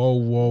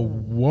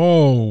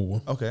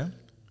 Whoa. Okay.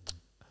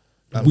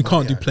 We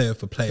can't do player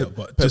for player,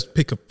 but just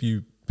pick a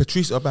few.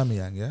 Patrice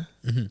Aubameyang, yeah?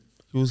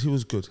 He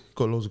was good. He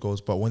got loads of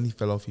goals, but when he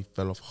fell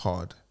off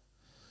hard.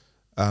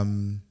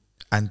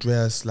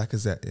 Andreas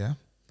Lacazette, yeah?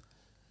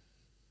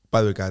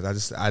 By the way,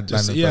 guys, I learned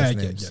the first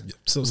names. Yeah.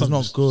 So he's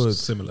not good.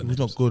 Similar. He's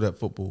not good at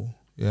football.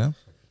 Yeah.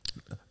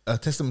 A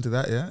testament to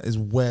that, yeah, is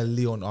where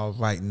Leon are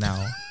right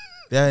now.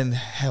 They're in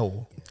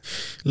hell.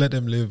 Let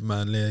them live,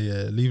 man.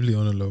 Yeah. Leave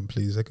Leon alone,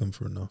 please. They come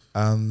for enough.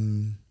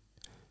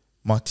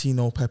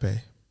 Martino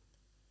Pepe.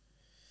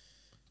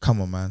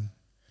 Come on, man.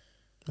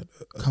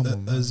 Come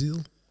on, man.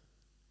 Ozil.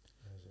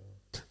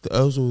 The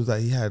Ozil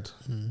that he had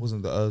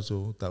wasn't the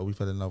Ozil that we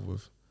fell in love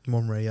with.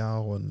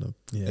 Monreal and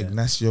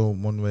Ignacio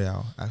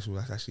Monreal. Actually,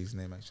 that's actually his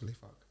name. Actually,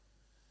 fuck.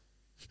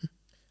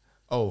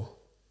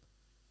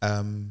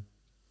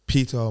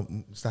 Peter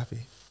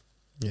Mustafi.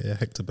 Yeah,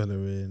 Hector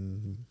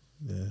Bellerin.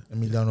 Yeah,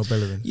 Emiliano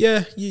Bellerin.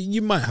 Yeah,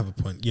 you might have a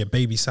point. Yeah,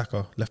 baby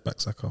Saka, left back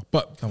Saka.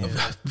 But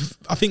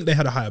I think they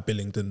had a higher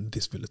billing than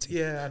this Villa team.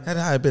 Yeah, had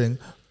a higher billing,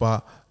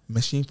 but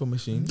machine for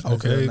machine.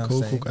 Okay,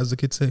 cool. As the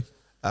kids say.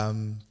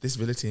 This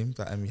Villa team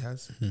that Emmy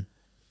has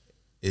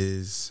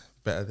is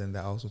better than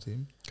that Arsenal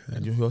team. Okay.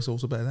 And you know who else is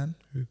also better than?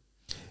 Who?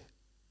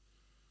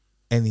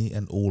 Any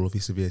and all of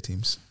his severe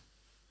teams.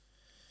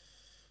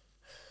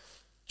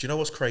 Do you know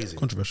what's crazy?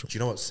 Controversial. Do you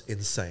know what's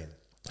insane?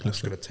 I'm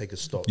just going to take a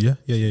stop. Yeah.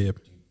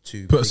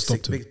 To put a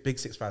stop to Big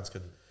Six fans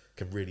can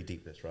really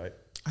deep this, right?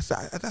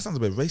 That sounds a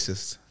bit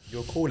racist.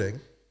 You're calling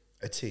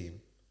a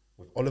team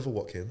with Oliver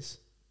Watkins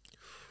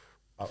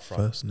up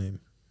front. First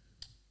name.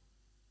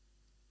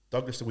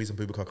 Douglas Luiz and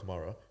Boubacar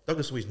Kamara.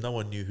 Douglas Luiz, no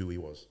one knew who he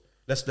was.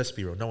 Let's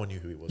be real, no one knew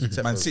who he was.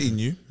 Except Man City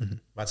knew.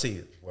 Man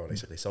City, well, they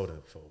said they sold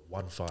him for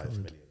 1.5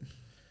 million.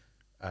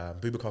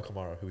 Boubacar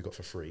Kamara, who we got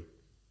for free.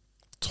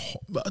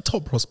 A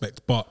top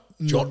prospect, but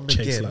John not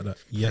chased McGinn like that.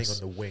 playing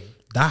Yes, on the wing.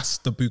 that's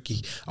the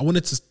Buki. I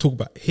wanted to talk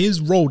about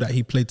his role that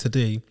he played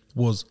today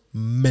was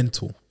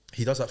mental.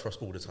 He does that for us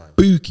all the time.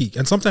 Buki,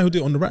 and sometimes he'll do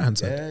it on the right hand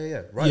side.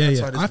 Yeah. Right-hand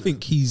side. I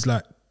think he's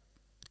like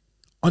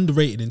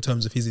underrated in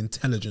terms of his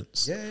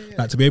intelligence. Yeah.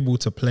 Like to be able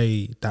to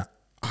play that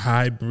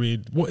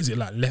hybrid. What is it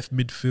like? Left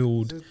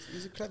midfield.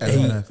 He's a clever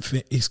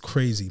guy. It's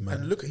crazy,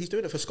 man. And look, he's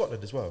doing it for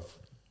Scotland as well.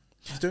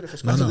 He's doing it for No,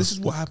 Scotland. so this is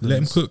what happens. Let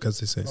him cook, as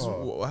they say. This is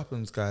what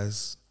happens,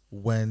 guys,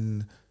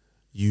 when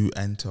you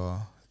enter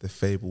the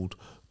fabled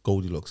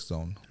Goldilocks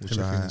zone. Which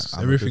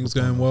Everything's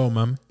going well,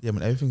 man. Yeah,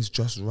 man, everything's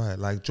just right.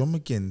 Like John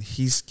McGinn,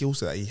 his skill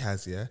set that he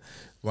has,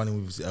 running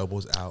with his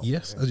elbows out.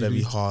 Yes,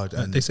 very hard.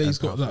 And they say he's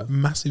got powerful. like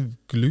massive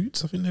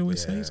glutes. I think they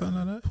always say something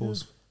like that.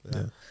 Pause.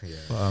 Yeah.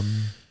 But,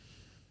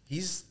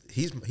 He's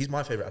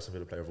my favourite Aston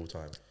Villa player of all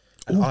time.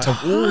 All All time.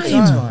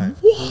 time.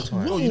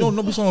 Oh, you know,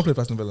 nobody saw him play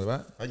for Aston Villa,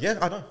 right? Yeah,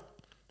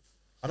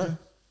 I know.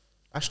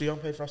 Ashley Young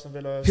played for Aston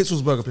Villa.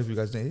 Hitzelsberger played for you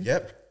guys, didn't he?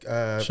 Yep.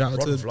 Shout out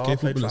Ron to Vlaar gay played for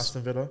footballers.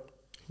 Aston Villa.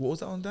 What was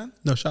that on, Dan?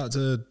 No, shout out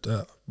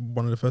to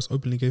one of the first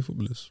openly gay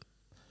footballers.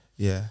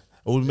 Yeah.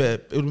 It would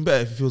have been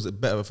better if he feels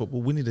better at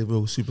football. We need a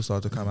real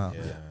superstar to come out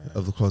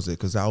of the closet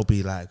because that'll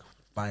be like,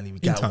 finally, we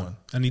In got time. one.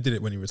 And he did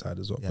it when he retired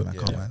as well. Yeah, man,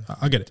 come on.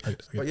 I get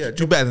it. But yeah,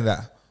 Do better than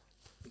that.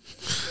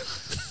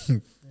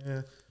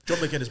 John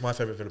McGinn is my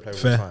favourite Villa player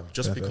Fair. of all time,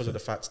 just Fair, because fair, of the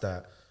fact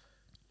that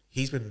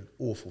he's been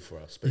awful for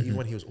us. But even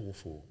when he was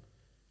awful,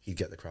 he'd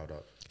get the crowd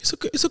up. It's a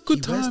good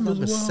He wears time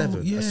number as well.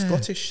 7, Yeah. a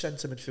Scottish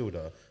centre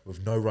midfielder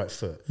with no right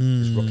foot,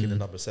 is rocking the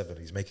number 7.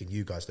 He's making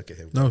you guys look at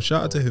him. No,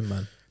 shout out to him,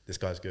 man. This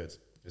guy's good.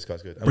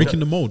 And Breaking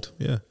the mold.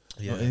 Yeah.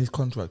 Yeah. In his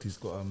contract, he's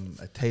got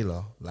a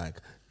tailor.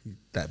 Like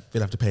that,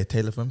 they'll have to pay a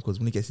tailor for him because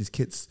when he gets his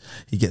kits,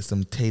 he gets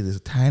some tailors a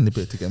tiny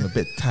bit to get him a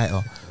bit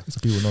tighter, so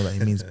people know that he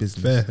means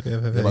business. Fair.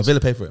 Yeah, but Villa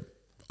pay for it.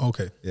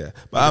 Okay. Yeah,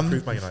 But but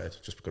prove Man United.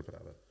 Just because of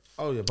that.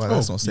 oh yeah, but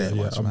that's not saying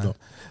yeah, much, I'm man.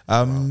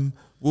 not.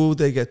 Will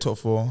they get top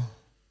 4?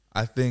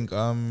 I think.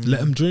 Let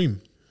them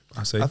dream.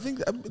 I say. I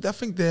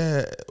think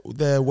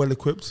they're well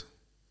equipped.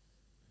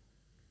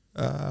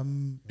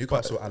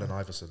 Newcastle, Allen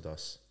Iverson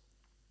does.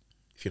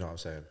 If you know what I'm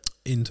saying.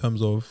 In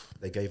terms of.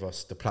 They gave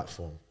us the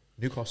platform.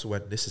 Newcastle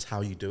went, this is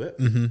how you do it.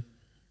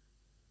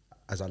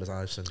 As Allen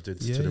Iverson did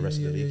to the rest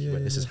of the league. He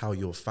went, this is how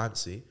you're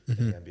fancy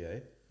in the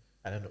NBA.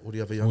 And then all the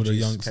other young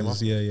G's came up.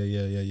 Yeah.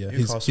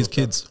 Newcastle His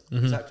kids.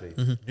 Exactly.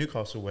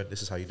 Newcastle went,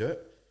 this is how you do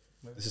it.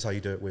 This is how you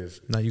do it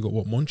with Now you got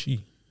what,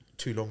 Monchi?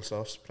 2 long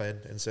staffs playing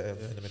in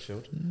the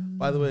midfield.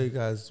 By the way,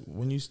 guys,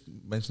 when you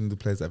mentioned the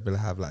players that Villa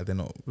have, like they're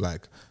not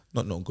like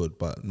not good,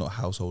 but not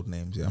household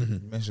names. Yeah, you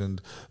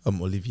mentioned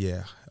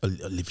Olivier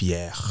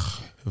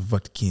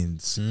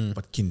Watkins,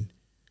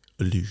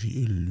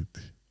 Olivier.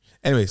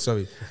 Anyway,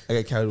 sorry, I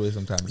get carried away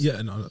sometimes.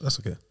 Yeah, no, that's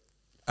okay.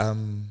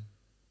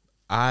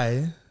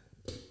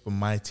 For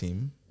my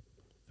team,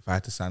 if I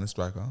had to sign a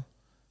striker,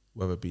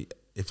 whether it be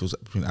if it was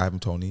between Ivan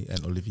Toney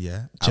and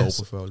Olivier, I would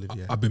prefer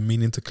Olivier. I've been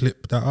meaning to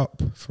clip that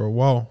up for a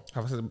while.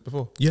 Have I said it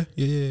before? Yeah.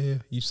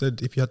 You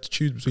said if you had to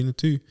choose between the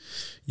two,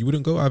 you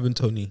wouldn't go Ivan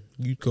Toney.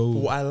 You'd go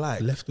What I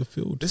like, left of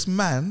field. this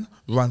man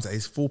runs at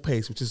his full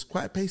pace, which is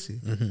quite pacey.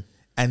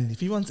 And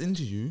if he runs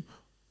into you,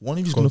 one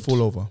of you's going to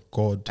fall over.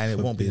 And it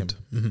won't be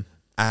him.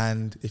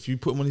 And if you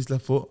put him on his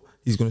left foot,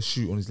 he's going to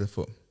shoot on his left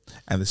foot.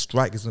 And the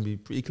strike is going to be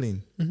pretty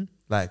clean.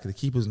 Like the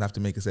keeper's going to have to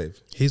make a save.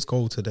 His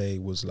goal today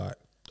was like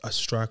a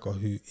striker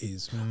who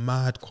is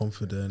mad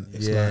confident.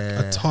 It's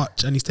like a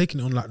touch, and he's taking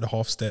it on like the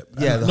half step.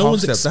 Yeah, and the no half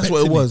one's step. That's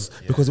what it expecting was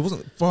because it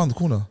wasn't far on the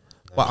corner.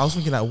 But I was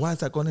thinking like, why has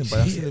that gone in? But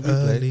I've seen the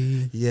replay.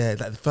 Early. Yeah,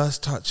 like the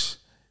first touch,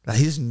 like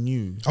he just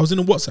knew. I was in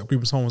a WhatsApp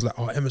group and someone was like,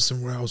 "Oh,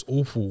 Emerson Royale's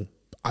awful."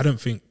 I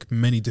don't think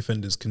many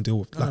defenders can deal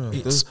with like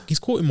he's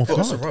caught him off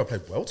Emerson guard. Royal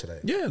played well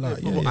today. Yeah, like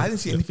I didn't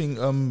see anything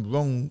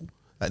wrong.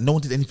 Like no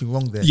one did anything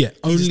wrong there. Yeah,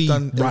 He's only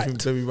done right. everything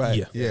very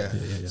right. Yeah.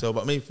 So,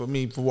 but for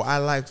me, for what I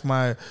like for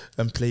my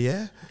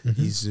player,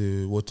 he's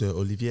what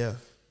Olivier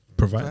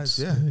provides.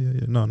 Yeah.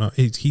 No,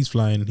 he's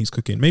flying. He's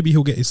cooking. Maybe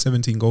he'll get his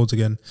 17 goals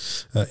again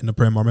in the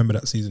Prem. I remember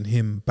that season.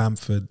 Him,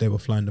 Bamford, they were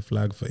flying the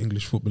flag for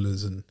English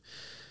footballers, and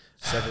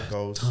 7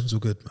 goals. Times were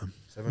good, man.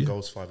 7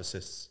 goals, 5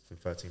 assists from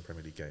 13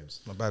 Premier League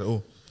games. Not bad at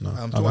all. No,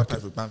 I like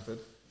it with Bamford.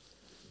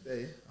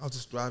 Today, I was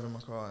just driving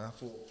my car and I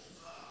thought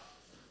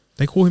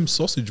they call him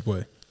Sausage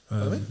Boy.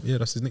 Yeah,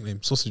 that's his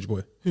nickname, Sausage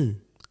Boy. Who?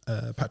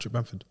 Patrick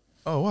Bamford.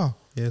 Oh wow.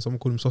 Yeah, someone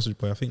called him Sausage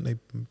Boy. I think did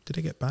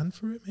they get banned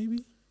for it?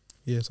 Maybe.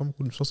 Yeah, someone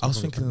called him Sausage Boy. I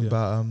was thinking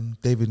about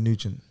David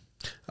Nugent.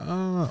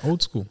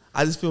 Old school.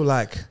 I just feel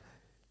like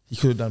he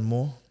could have done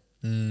more.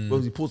 What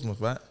was he,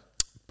 Portsmouth, right?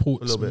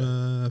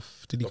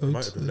 Portsmouth. Did he Got go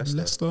promoted to with Leicester.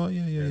 Leicester?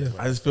 Yeah.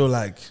 I just feel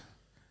like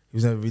he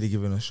was never really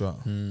given a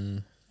shot,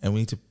 and we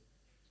need to.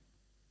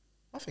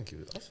 I think he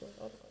was.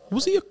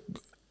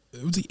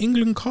 Was he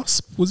England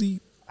cusp? Was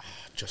he?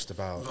 Just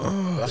about.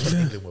 That's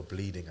when England were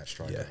bleeding at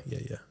striker.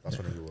 Yeah. That's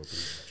when England were bleeding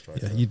at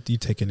striker. Yeah, you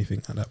take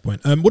anything at that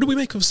point. What do we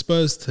make of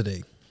Spurs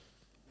today?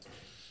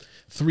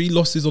 3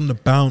 losses on the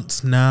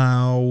bounce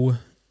now.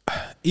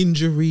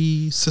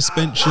 Injury,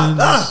 suspensions.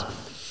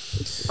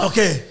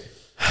 Okay.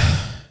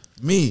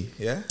 Me,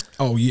 yeah?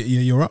 Oh, yeah,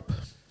 you're up.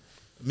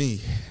 Me.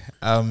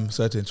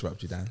 Sorry to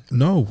interrupt you, Dan.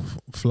 No,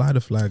 fly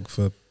the flag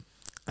for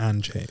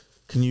Ange.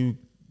 Can you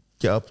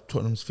get up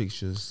Tottenham's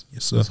fixtures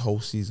Yes, this sir. whole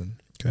season?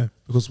 Okay.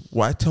 Because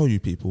what I tell you,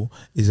 people,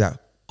 is that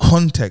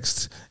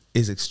context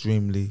is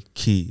extremely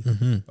key.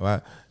 All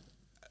right?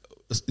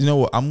 You know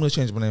what? I'm going to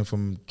change my name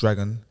from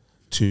Dragon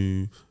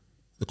to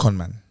the Con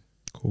Man.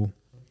 Cool.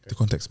 The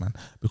context man.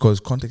 Because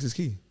context is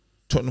key.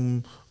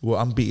 Tottenham were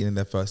unbeaten in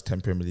their first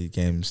 10 Premier League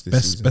games this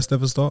season. Best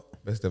ever start?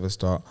 Best ever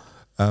start.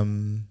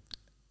 One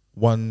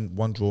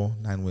draw,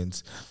 9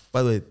 wins.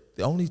 By the way,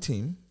 the only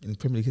team in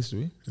Premier League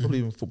history, probably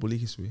even Football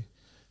League history,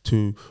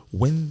 to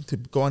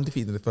go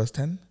undefeated in the first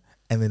 10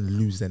 and then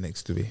lose their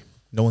next 3.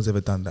 No one's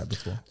ever done that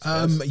before.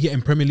 Yeah,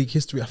 in Premier League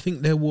history, I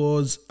think there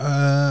was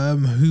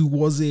who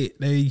was it?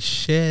 They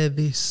share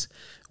this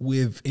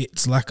with.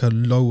 It's like a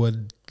lower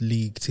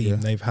league team. Yeah.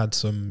 They've had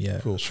some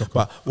Cool. shocker.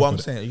 But what I'm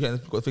saying, you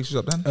got the fixtures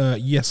up, Dan?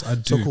 Yes, I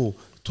do. So cool.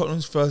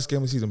 Tottenham's first game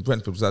of the season,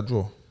 Brentford, was that a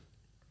draw?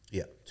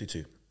 Yeah,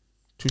 2-2.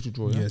 2-2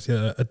 draw, yeah? Yes,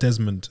 yeah, a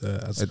Desmond.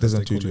 As A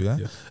Desmond they call 2-2,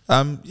 it,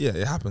 yeah?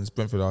 Yeah, it happens.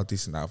 Brentford are a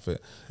decent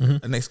outfit.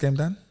 Next game,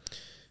 Dan?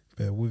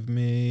 Bear with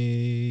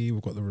me.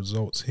 We've got the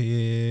results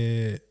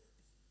here.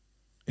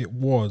 It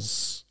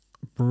was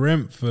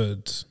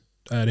Brentford.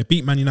 They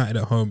beat Man United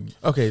at home.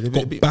 Okay,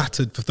 Got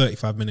battered for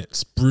 35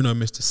 minutes. Bruno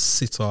missed a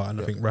sitter, and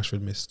I think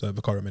Rashford missed.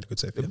 Vicario made a good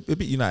save. Yeah. They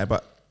beat United,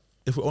 but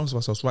if we're honest with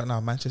ourselves, right now,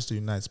 Manchester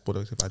United's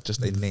productive at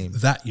just a name.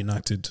 That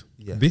United.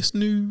 Yeah. This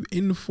new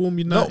inform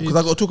No, United. because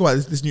I've got to talk about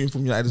this new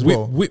inform United as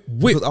well.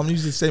 Because I'm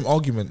using the same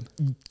argument.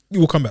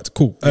 We'll come back to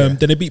cool. Then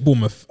they beat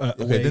Bournemouth away,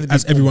 then they beat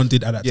as everyone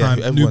did at that Yeah, time.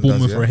 New everyone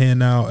Bournemouth does, are here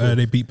now.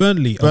 They beat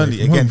Burnley Burnley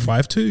away from again. home 5-2.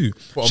 Bottom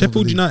of the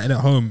Sheffield league. United at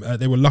home.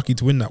 They were lucky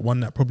to win that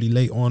one. That probably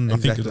late on. I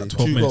think it was like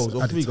 12 2 minutes goals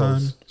or at 3 the time.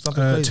 goals.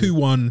 Something crazy.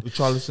 2-1. With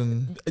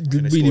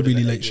Charlison.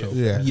 Really late show.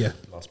 Yeah.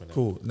 Last minute.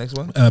 Cool. Next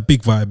one.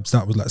 Big vibes.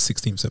 That was like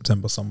 16th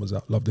September. Sun was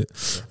out. Loved it.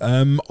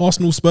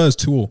 Arsenal Spurs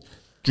 2-2.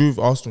 Drew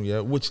Arsenal, yeah,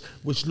 which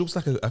looks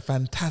like a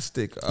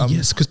fantastic.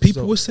 Yes, because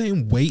people were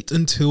saying wait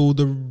until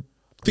the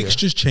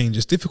fixtures change.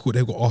 It's difficult.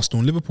 They've got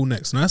Arsenal and Liverpool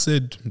next, and I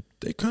said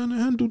they kind of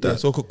handled that. Yeah,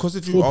 so because they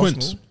drew 4 Arsenal,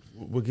 points.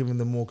 we're giving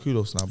them more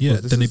kudos now. Yeah,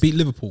 then they beat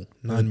Liverpool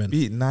 9 men.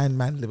 Beat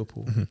 9-man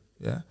Liverpool.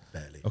 Yeah,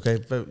 Barely. okay.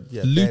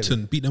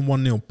 Luton beat them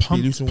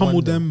 1-0. Luton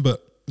Pummeled 1-0. them,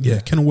 but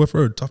Kenilworth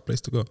Road, tough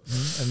place to go.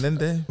 And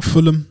then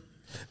Fulham,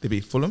 they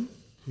beat Fulham,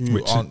 who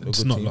which aren't a it's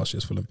good not team. last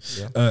year's Fulham.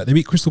 Yeah. They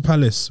beat Crystal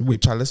Palace,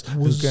 which Palace, who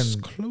was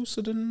again,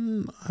 closer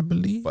than I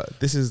believe. but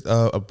this is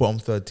a bottom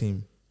third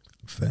team.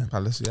 Fair.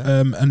 Palace, yeah.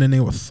 And then they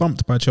were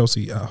thumped by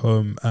Chelsea at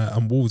home,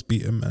 and Wolves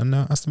beat them, and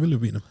now Aston Villa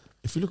beat them.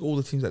 If you look at all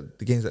the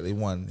games that they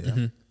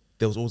won,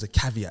 there was always a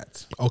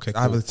caveat. Okay,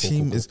 Either the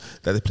team is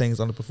that they're playing is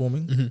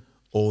underperforming,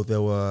 or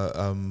there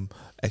were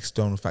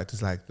external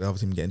factors like the other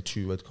team getting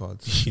 2 red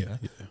cards. Yeah.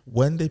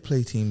 When they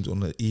play teams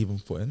on an even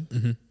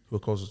footing, who are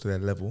closer to their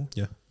level,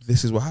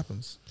 this is what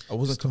happens. I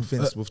wasn't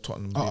convinced with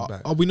Tottenham being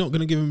back. Are we not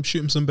going to shoot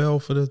him some bell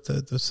for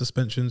the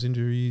suspensions,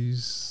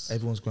 injuries?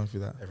 Everyone's going through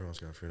that. Everyone's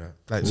going through that.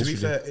 Like, to be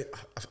fair,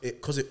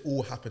 because it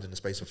all happened in the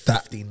space of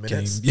 15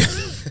 minutes. Game,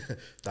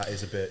 that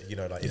is a bit,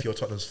 if you're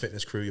Tottenham's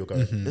fitness crew, you're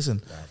going.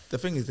 Listen, the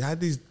thing is, they had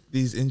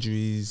these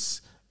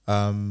injuries,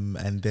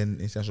 and then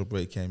international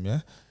break came,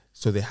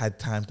 so they had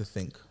time to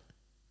think.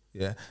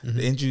 The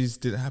injuries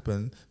didn't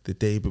happen the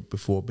day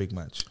before a big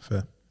match.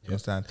 Fair. You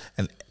understand?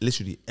 And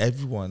literally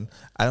everyone,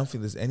 I don't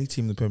think there's any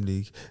team in the Premier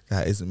League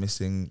that isn't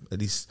missing at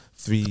least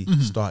 3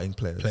 starting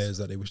players. Players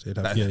that they wish they'd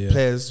have. Like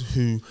players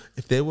who,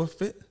 if they were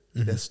fit,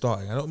 they're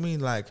starting. I don't mean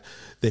like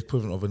the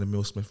equivalent of an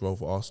Emile Smith role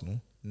for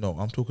Arsenal. No,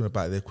 I'm talking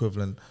about the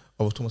equivalent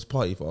of a Thomas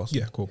Partey for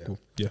Arsenal. Yeah, cool.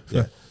 Yeah,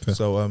 Yeah. fair.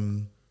 So,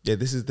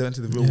 this is into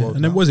the real world.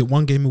 And then now. was it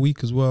 1 game a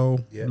week as well?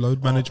 Yeah.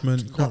 Load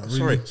management. You can't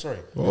really. Sorry.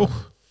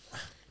 Oh,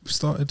 we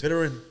started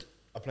Villa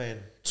are playing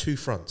 2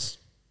 fronts.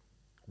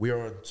 We are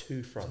on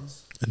 2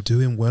 fronts. and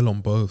doing well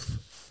on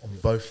both. On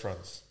both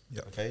fronts.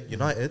 Yeah. Okay.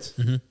 United,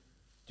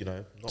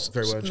 not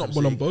very well. in Not Champions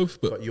well on League,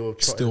 both, but you're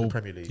trotting still in the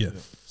Premier League. yeah.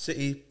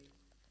 City,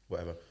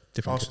 whatever.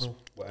 Different Arsenal,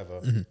 whatever.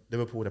 Mm-hmm.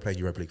 Liverpool, they're playing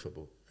Europa League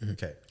football.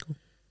 Okay. Cool.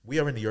 We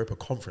are in the Europa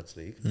Conference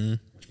League,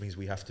 which means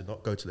we have to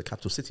not go to the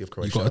capital city of You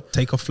Croatia. got to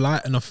take a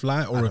flight and a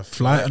flight, or And a a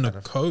flight flight and a and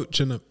a coach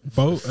and a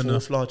boat and a.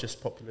 4th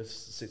largest populous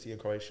city in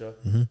Croatia.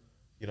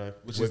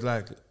 which is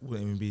like,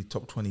 wouldn't even be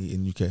top 20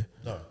 in UK.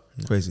 No.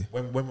 Crazy.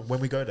 When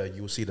we go there,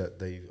 you will see that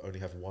they only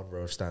have 1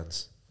 row of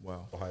stands.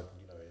 Wow. Behind,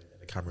 in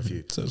the camera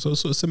view. So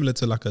sort of similar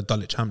to like a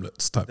Dulwich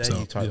Hamlets type There you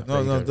setup. type-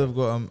 Yeah. No, they've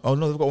got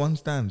they've got 1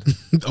 stand.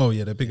 Oh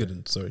yeah, they're bigger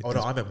than sorry. Oh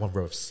no, I meant 1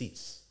 row of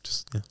seats.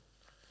 Just yeah.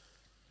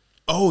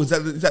 Oh, is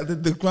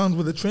that the ground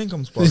where the train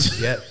comes past?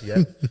 Yeah.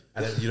 And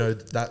then, you know,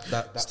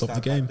 that Stop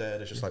the game.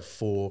 there's just like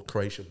 4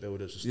 Croatian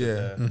builders just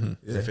Yeah. there.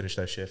 They finish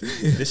their shift.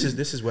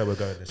 This is where we're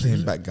going this Playing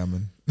season.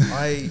 backgammon.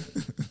 I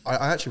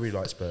actually really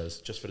like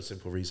Spurs, just for the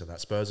simple reason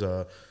that Spurs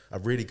are a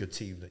really good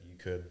team that you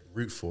can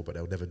root for, but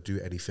they'll never do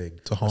anything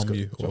To harm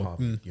you. To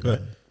harm you know?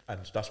 And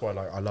that's why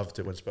I loved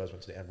it when Spurs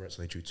went to the Emirates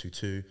and they drew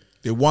 2-2.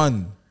 They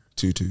won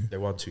 2-2. They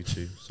won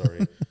 2-2,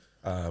 sorry.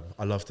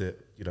 I loved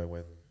it, you know,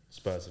 when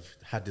Spurs have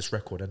had this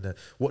record. And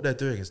what they're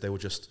doing is they were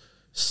just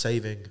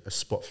saving a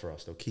spot for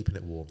us. They were keeping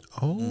it warm.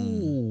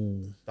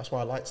 Oh. That's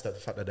why I liked the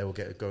fact that they were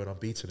going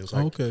unbeaten. It was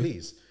like,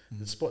 please,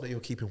 the spot that you're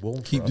keeping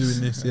warm Keep for us.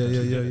 doing this.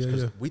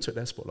 Yeah. We took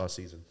their spot last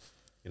season,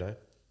 you know.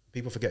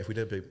 People forget if we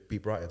didn't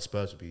beat Brighton,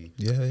 Spurs would be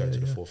going to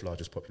the 4th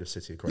largest populous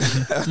city in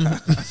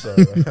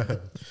Croatia.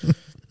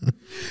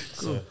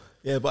 Cool.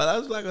 Yeah, but I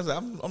was like I said,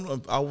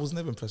 I was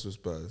never impressed with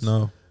Spurs.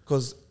 No,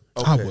 because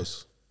I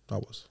was.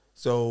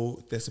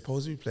 So they're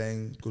supposed to be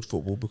playing good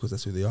football because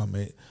that's who they are,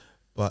 mate.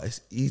 But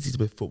it's easy to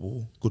play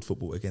good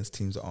football against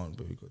teams that aren't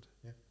very good.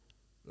 Yeah.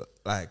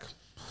 Like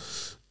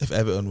if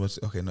Everton was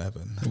not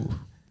Everton. Ooh.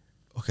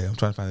 Okay, I'm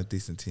trying to find a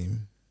decent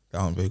team that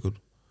aren't very good.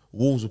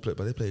 Wolves will play,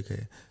 but they play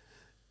okay.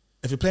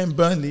 If you're playing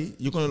Burnley,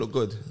 you're gonna look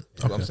good.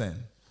 That's what I'm saying.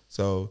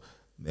 So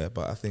yeah,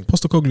 but I think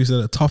Postecoglou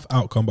said a tough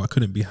outcome, but I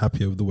couldn't be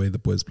happier with the way the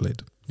boys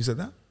played. You said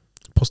that?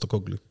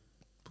 Postecoglou.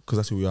 Because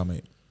that's who we are,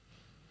 mate.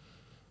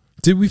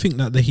 Did we think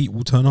that the heat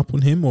will turn up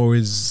on him, or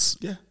is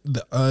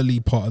the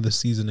early part of the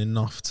season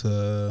enough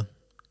to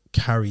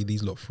carry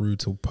these lot through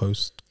till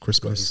post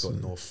Christmas? He's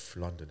got North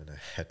London in a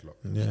headlock.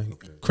 Yeah,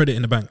 credit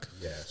in the bank.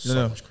 Yeah,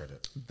 so much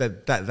credit.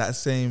 That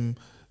same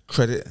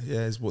credit,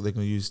 is what they're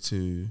going to use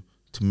to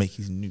make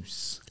his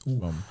noose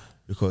from,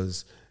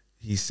 because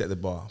he set the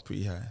bar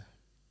pretty high.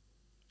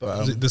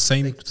 But is it the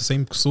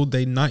same sword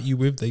they knight you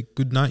with? They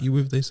good knight you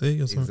with? They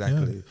say or something?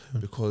 Exactly,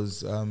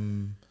 because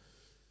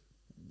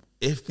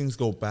if things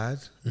go bad,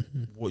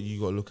 what you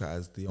got to look at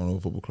as the owner of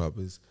a football club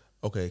is,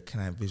 okay, can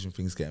I envision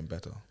things getting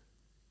better?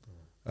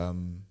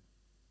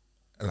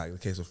 Like the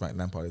case of Frank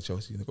Lampard at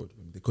Chelsea, they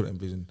couldn't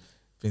envision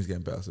things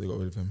getting better, so they got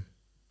rid of him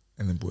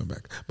and then brought him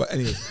back. But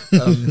anyway,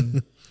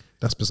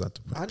 that's beside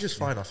the point. Ange is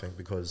fine, I think,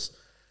 because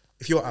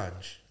if you're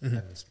Ange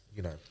and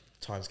you know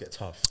times get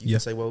tough, you can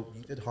say, well,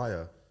 you did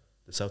hire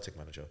the Celtic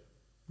manager.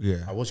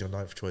 Yeah, I was your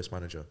 9th choice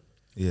manager.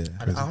 Yeah,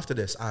 and after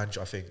this, Ange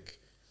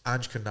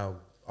can now,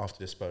 after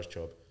this Spurs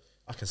job,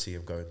 I can see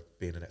him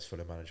being the next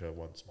Fulham manager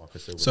once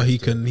Marcus Silva. So he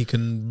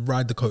can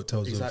ride the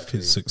coattails of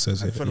his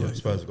success. And Fulham and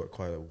Spurs have got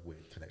quite a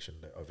weird connection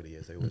over the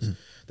years. They always,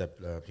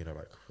 you know,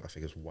 like I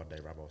think it's one day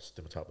Ramos,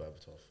 Dimitar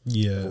Berbatov.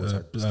 Yeah,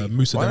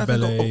 Moussa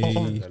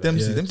Dembele,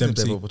 Dempsey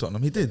played over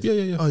Tottenham. He did.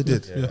 Yeah. Oh, he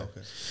did. Yeah.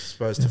 Okay.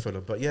 Spurs to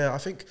Fulham, but yeah, I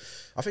think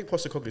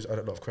Postecoglou's earned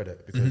a lot of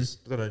credit because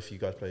I don't know if you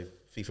guys play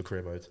FIFA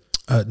career mode.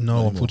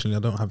 No, unfortunately,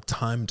 I don't have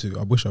time to.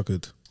 I wish I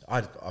could.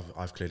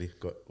 I've clearly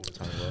got all the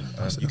time in the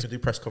world. You can do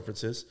press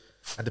conferences,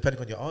 and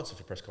depending on your answer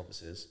for press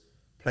conferences,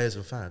 players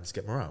and fans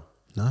get morale.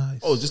 Nice.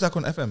 Oh, just like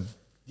on FM.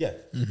 Yeah.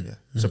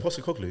 So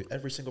Postecoglou,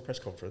 every single press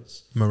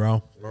conference,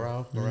 morale.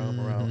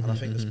 And I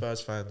think the Spurs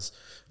fans,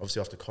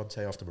 obviously after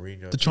Conte, after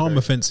Mourinho, the charm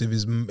offensive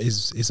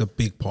is a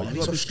big part.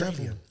 He's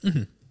Australian.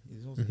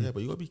 Yeah,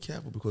 but you got to be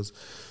careful because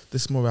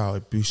this morale,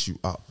 it boosts you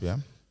up. Yeah.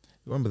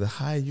 Remember, the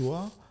higher you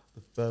are,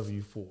 the further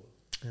you fall.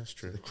 Yeah, that's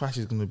true. The crash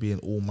is going to be an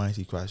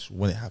almighty crash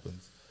when it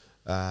happens.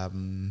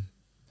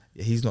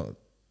 He's not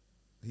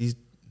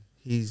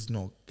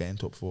getting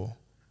top 4.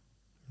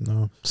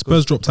 No,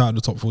 Spurs dropped out of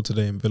the top 4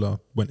 today, and Villa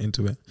went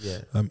into it. Yeah.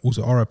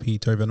 Also,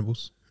 RIP Terry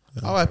Venables.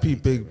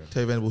 RIP Big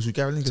Terry Venables, who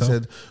Gary Lineker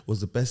said was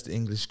the best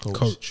English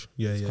coach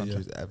this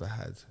country's ever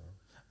had.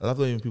 I love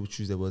the way when people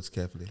choose their words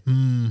carefully.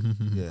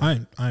 Yeah.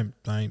 I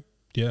ain't.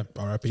 Yeah,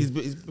 RIP. He's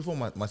before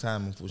my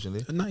time,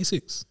 unfortunately.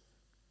 96,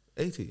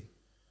 80.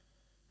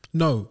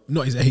 No,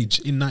 not his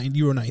age. In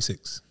Euro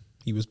 96,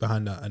 he was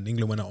behind that, and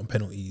England went out on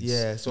penalties.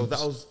 Yeah, so that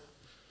was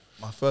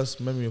my first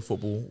memory of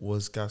football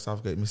was Gareth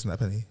Southgate missing that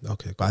penny.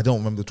 Okay, but I don't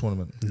remember the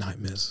tournament.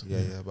 Nightmares.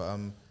 Yeah. But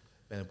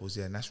Venables,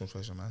 national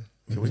treasure, man.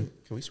 Can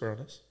we swear on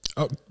this?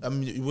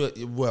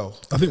 Well,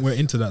 I think we're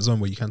into that zone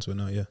where you can swear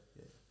now. Yeah.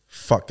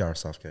 Fuck Gareth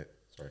Southgate.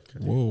 Sorry.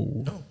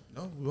 Whoa.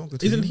 No, we won't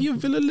continue. Isn't he a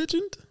Villa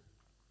legend?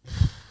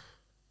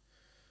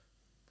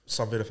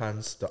 Some Villa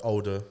fans, the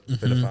older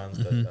Villa fans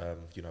that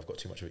have got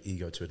too much of an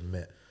ego to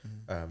admit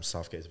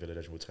Southgate's a Villa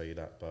legend will tell you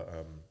that.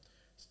 But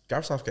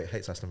Gareth Southgate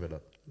hates Aston Villa.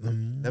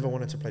 Never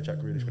wanted to play Jack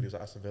Grealish when he was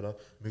at Aston Villa.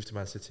 Moved to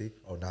Man City.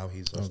 Oh, now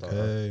he's a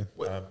starter.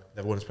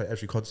 Never wanted to play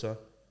Ezri Konsa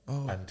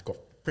and got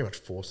pretty much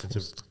forced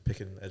into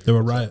picking Ezri There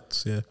were Konsa.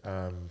 riots, yeah.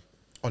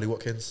 Ollie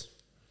Watkins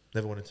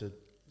never wanted to.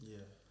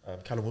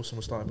 Callum Wilson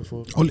was starting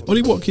before.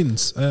 Ollie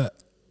Watkins.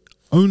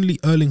 Only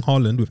Erling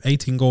Haaland with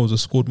 18 goals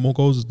has scored more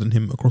goals than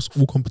him across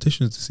all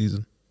competitions this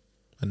season.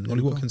 And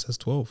Ollie Watkins has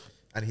 12.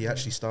 And he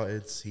actually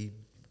started, he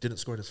didn't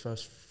score in his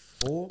first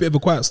 4. Bit of a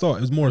quiet start.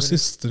 It was more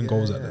assists than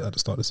goals at the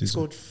start of the season.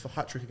 He scored a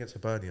hat-trick against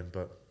Hibernian,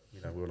 but, we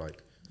were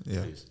like,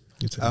 please.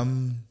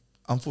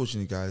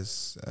 Unfortunately,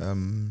 guys,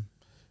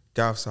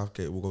 Gareth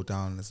Southgate will go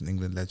down as an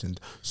England legend.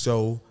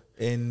 So,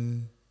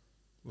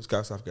 was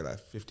Gareth Southgate like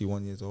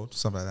 51 years old,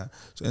 something like that.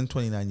 So in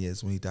 29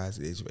 years, when he dies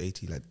at the age of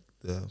 80, like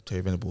the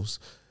Terry Venables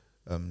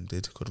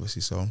did, God rest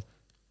his soul.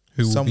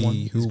 Who will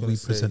be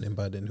presenting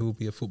by then? Who will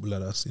be a footballer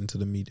that's into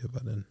the media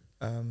by then?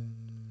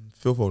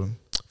 Phil Foden.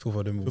 Phil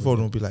Foden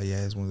will be like,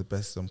 yeah, he's one of the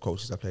best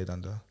coaches I played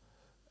under.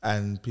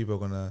 And people are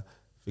going to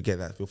forget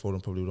that Phil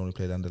Foden probably only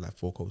played under like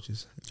 4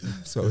 coaches.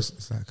 So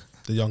it's like...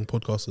 The young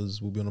podcasters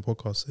will be on a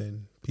podcast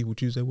saying people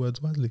choose their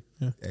words wisely.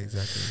 Yeah,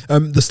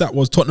 exactly. The stat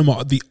was Tottenham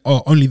are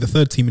only the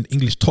 3rd team in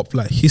English top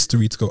flight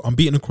history to go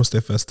unbeaten across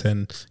their first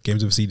 10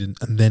 games of the season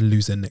and then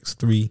lose their next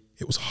 3.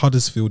 It was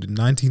Huddersfield in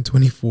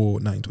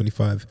 1924,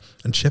 1925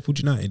 and Sheffield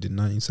United in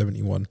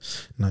 1971,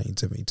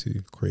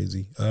 1972.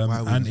 Crazy.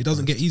 And it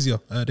doesn't get easier.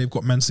 They've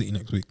got Man City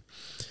next week.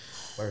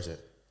 Where is it?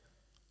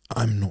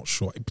 I'm not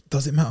sure.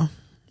 Does it matter?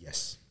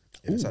 Yes.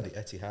 If it's at the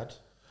Etihad.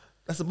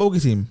 That's a bogey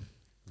team.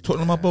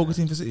 Tottenham are bogey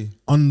team for City.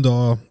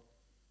 Under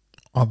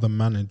other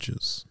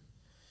managers.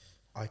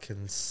 I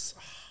can... This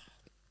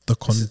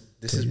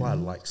is why I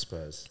like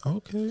Spurs.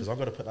 Okay. Because I'm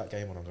going to put that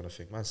game on, I'm going to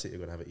think, Man City are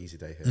going to have an easy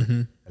day here.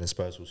 And then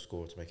Spurs will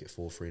score to make it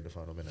 4-3 in the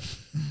final minute.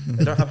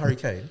 They don't have Harry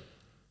Kane,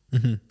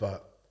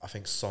 but I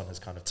think Son has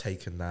kind of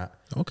taken that...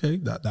 Okay,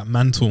 that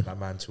mantle. That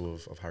mantle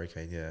of Harry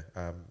Kane, yeah.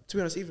 To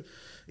be honest, even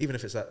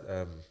if it's at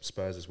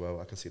Spurs as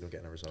well, I can see them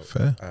getting a result.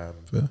 Fair.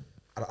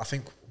 And I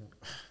think...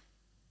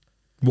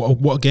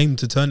 What a game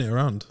to turn it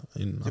around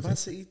in. Did Man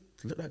City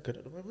look that good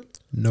at the moment?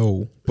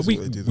 No, but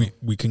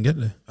we can get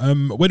there.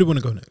 Where do we want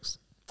to go next?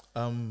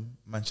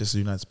 Manchester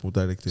United Sport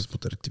Directive.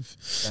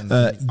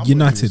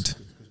 United.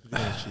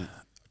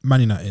 Man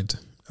United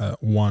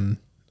won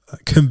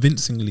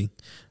convincingly.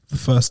 The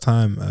first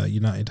time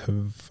United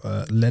have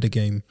led a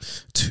game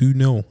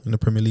 2-0 in the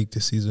Premier League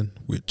this season,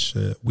 which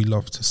we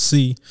love to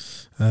see.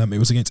 It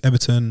was against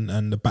Everton,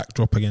 and the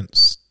backdrop of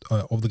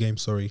the game,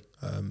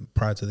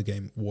 prior to the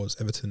game was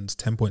Everton's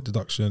 10-point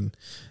deduction.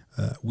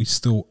 We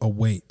still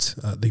await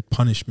the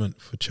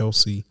punishment for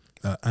Chelsea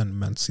and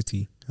Man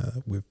City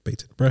with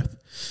bated breath.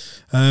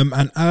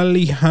 And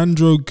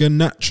Alejandro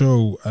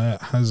Garnacho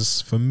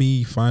has, for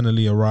me,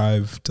 finally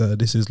arrived.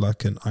 This is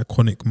like an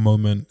iconic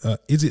moment.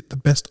 Is it the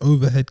best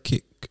overhead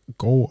kick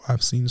goal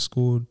I've seen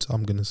scored?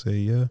 I'm going to say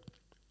yeah.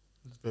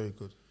 It's very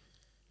good.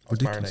 I was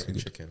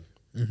marinating chicken.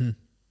 And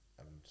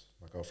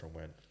my girlfriend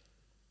went,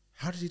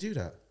 how did he do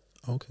that?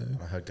 Okay.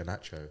 And I heard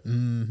Garnacho.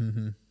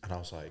 And I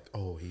was like,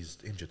 oh, he's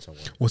injured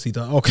someone. What's he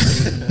done? Okay.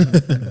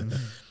 And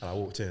I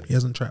walked in. He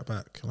hasn't tracked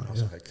back. And I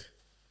was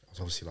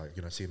obviously like,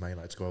 seeing Man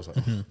United score, I was like,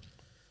 oh.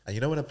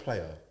 And when a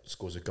player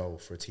scores a goal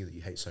for a team that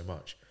you hate so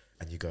much,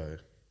 and you go,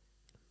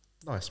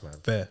 nice, man.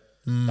 Fair.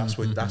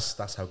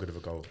 That's how good of a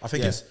goal. I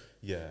think it's,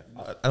 I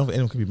don't think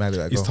anyone can be mad at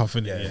that goal. It's tough,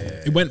 isn't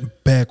it? It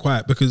went bare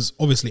quiet because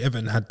obviously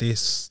Everton had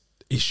this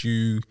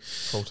issue,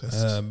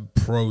 protest,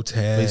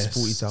 raised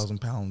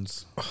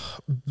 £40,000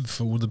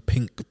 for all the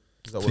pink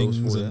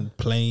things and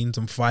planes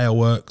and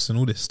fireworks and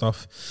all this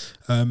stuff.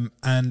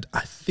 And I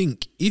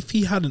think if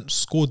he hadn't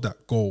scored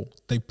that goal,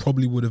 they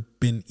probably would have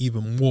been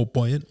even more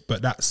buoyant.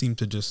 But that seemed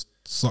to just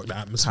suck the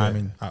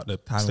atmosphere out the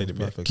stadium.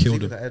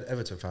 Killed him. The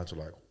Everton fans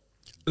were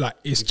like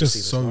it's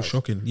just so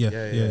shocking. Yeah.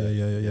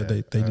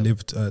 They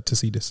lived to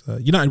see this.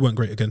 United weren't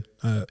great again,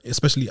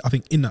 especially I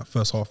think in that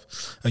first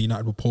half.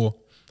 United were poor.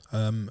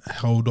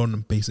 Held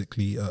on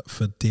basically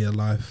for dear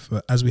life,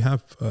 as we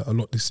have a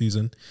lot this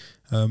season.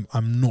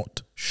 I'm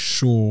not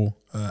sure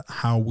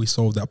how we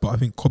solved that, but I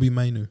think Kobe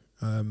Mainu,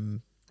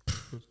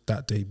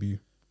 that debut.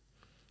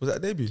 Was that a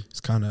debut?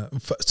 It's kind of,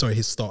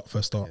 his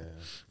first start.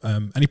 Yeah.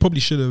 And he probably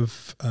should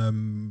have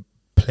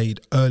played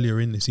earlier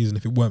in the season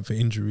if it weren't for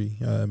injury.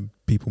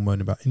 People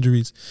moan about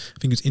injuries. I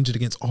think he was injured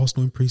against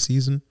Arsenal in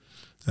pre-season.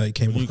 He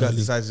came off you guys early.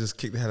 decided to just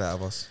kick the hell out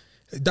of us.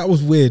 That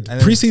was weird.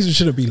 Pre-season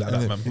shouldn't be like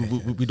that,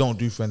 man. We don't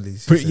do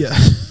friendlies.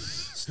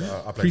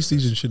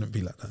 Pre-season shouldn't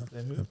be like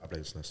that. I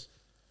blame Snus.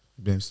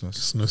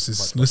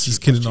 Snus is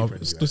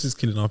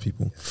killing our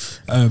people.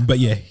 But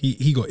yeah,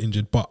 he got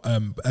injured. But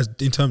as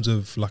in terms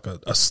of like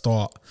a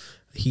start,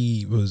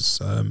 he was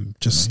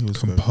just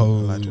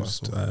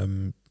composed,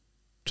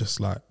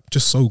 just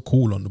so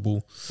cool on the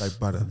ball, like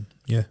butter.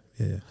 Yeah.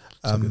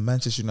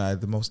 Manchester United,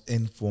 the most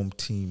informed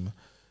team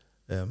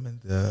in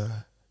the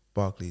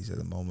Barclays at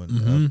the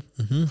moment.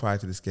 Prior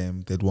to this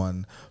game, they'd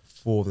won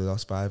 4 of the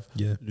last 5,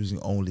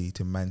 losing only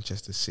to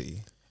Manchester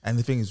City. And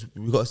the thing is,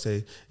 we got to say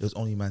it was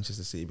only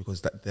Manchester City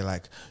because they're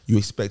like, you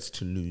expect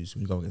to lose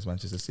when you go against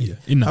Manchester City.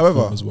 Yeah,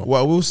 however, as well. What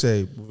I will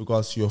say with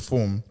regards to your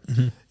form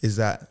is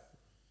that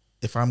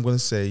if I'm going to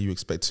say you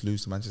expect to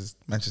lose to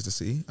Manchester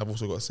City, I've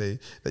also got to say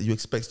that you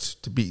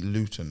expect to beat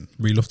Luton.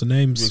 Reel off the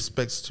names. You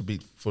expect to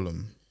beat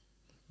Fulham.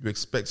 You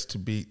expect to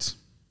beat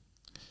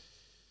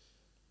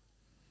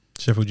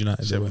Sheffield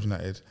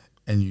United,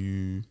 and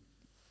you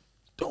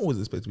don't always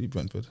expect to beat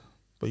Brentford,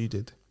 but you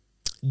did.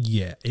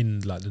 Yeah,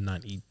 in like the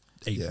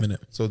 98th minute.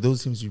 So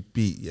those teams you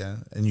beat,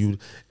 and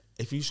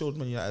if you showed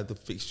Man United the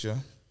fixture,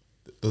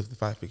 the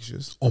 5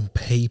 fixtures on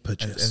paper,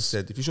 and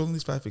said, if you showed them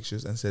these 5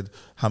 fixtures and said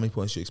how many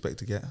points you expect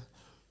to get,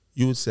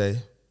 you would say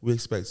we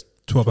expect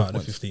 12 out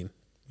of 15.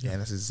 Yeah,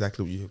 and that's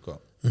exactly what you have got.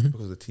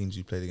 because of the teams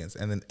you played against.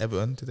 And then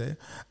Everton today,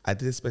 I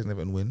did expect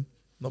Everton win,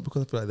 not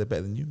because I feel like they're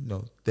better than you.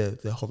 No, they're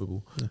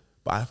horrible. Yeah.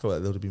 But I felt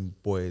like they would have been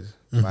buoyed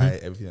by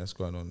everything that's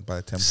going on, by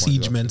the 10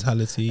 siege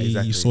mentality.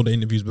 Exactly. You saw the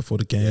interviews before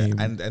the game,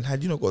 and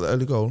had you not got the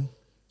early goal,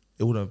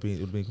 it would have been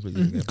completely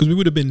different. Because we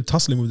would have been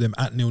tussling with them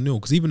at 0-0.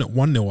 Because even at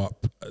 1-0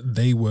 up,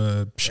 they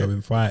were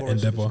showing fight,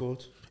 endeavour.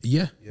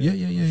 Yeah.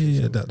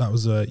 That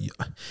was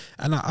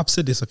and I've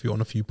said this on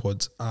a few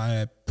pods.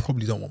 I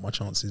probably don't want my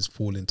chances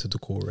falling to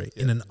Decore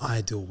in an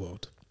ideal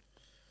world.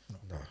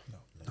 No,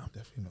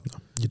 definitely not.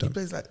 No, you don't. He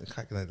plays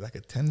like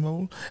a 10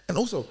 role, and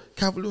also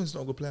Calvert-Lewin's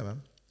not a good player,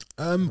 man.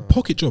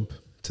 Pocket job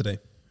today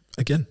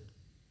again.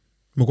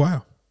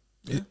 Maguire.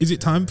 Yeah. Is it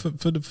time for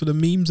the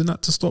memes and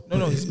that to stop?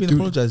 No, he's been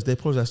apologised. They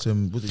apologised to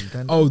him. Was it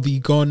Uganda? Oh, the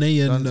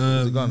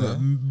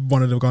Ghanaian,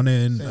 one of the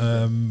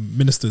Ghanaian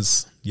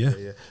ministers. Yeah.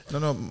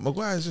 No,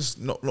 Maguire is just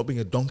not being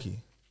a donkey.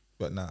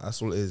 But that's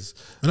all it is.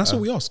 And that's all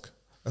we ask.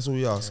 That's all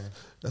we ask.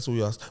 That's all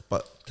we ask.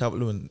 But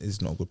Calvert-Lewin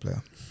is not a good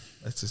player.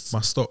 That's just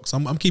my stocks.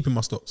 I'm keeping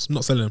my stocks. I'm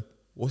not selling them.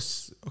 What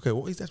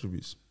are his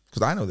attributes?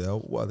 Because I know they are.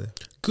 What are they?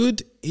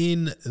 Good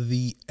in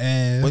the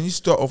air. When you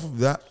start off with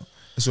that,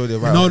 it's already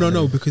right.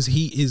 No, because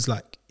he is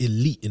like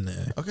elite in the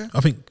air. Okay. I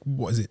think,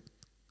 what is it?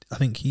 I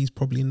think he's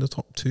probably in the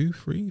top 2,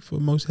 3 for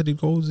most headed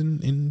goals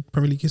in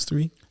Premier League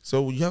history.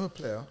 So you have a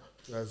player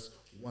who has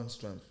one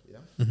strength, yeah?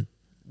 Mm-hmm.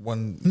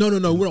 One. No,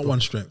 we're not one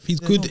strength.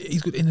 He's good. No.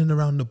 He's good in and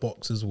around the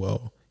box as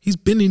well. He's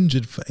been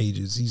injured for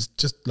ages. He's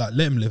just like,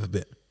 let him live a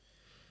bit.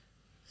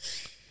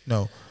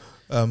 No,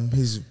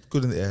 he's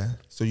good in the air.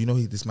 So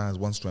this man has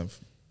one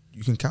strength.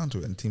 You can counter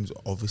it, and teams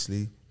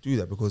obviously do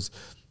that because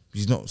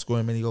he's not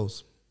scoring many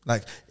goals.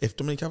 Like, if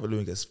Dominic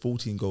Calvert-Lewin gets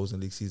 14 goals in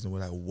the league season,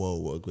 we're like, whoa,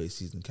 what a great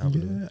season,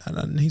 Calvert-Lewin. Yeah,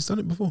 and he's done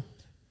it before.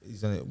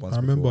 He's done it once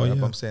before. But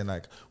I'm saying,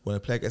 like, when a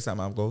player gets that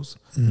amount of goals,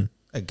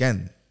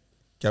 again,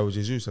 Gabriel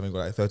Jesus, I think, got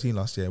like 13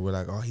 last year. We're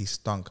like, oh, he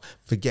stunk.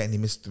 Forgetting he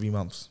missed 3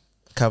 months.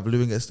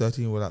 Calvert-Lewin gets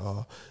 13. We're like,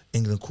 oh,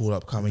 England call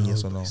up coming,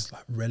 yes or no? It's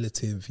like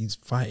relative. He's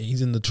fighting.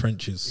 He's in the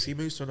trenches. If he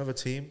moves to another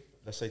team,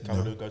 let's say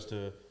Calvert-Lewin goes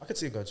to, I could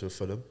see him going to a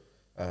Fulham.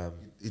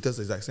 He does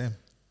the exact same.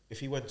 If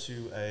he went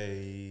to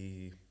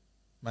a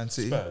Man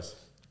City, Spurs,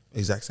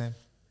 exact same.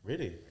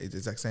 Really? It's the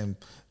exact same.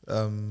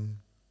 The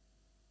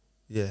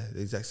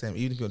exact same.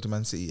 Even if you went to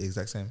Man City,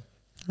 exact same.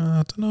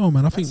 I don't know,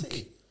 man. I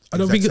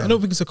don't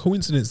think it's a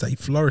coincidence that he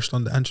flourished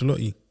under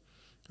Ancelotti.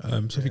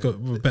 So if you got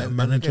a better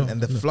manager,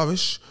 and the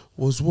flourish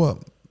was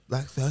what,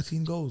 like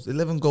 13 goals,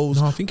 11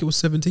 goals. No, I think it was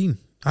 17.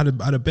 I had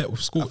a bet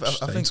with Scorch.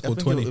 I think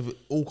 20.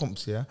 All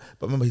comps, yeah.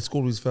 But remember, he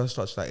scored his first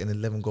touch like in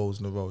 11 goals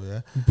in a row,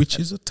 yeah. Which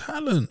is a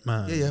talent,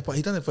 man. Yeah. But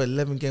he done it for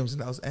 11 games,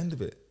 and that was the end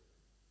of it.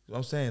 You know what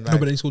I'm saying? Like, no,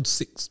 but then he scored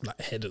 6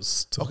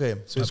 headers. Okay,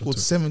 so he scored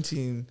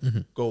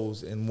 17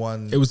 goals in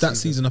one. It was that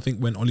season, I think,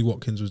 when Ollie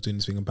Watkins was doing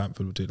this thing and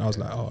Bamford was doing. I was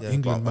like,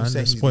 England, man,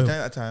 they're spoiled. He's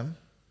done it at that time,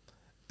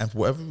 and for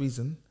whatever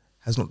reason,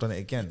 has not done it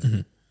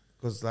again.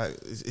 Because like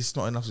it's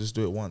not enough to just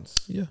do it once.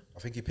 Yeah, I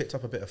think he picked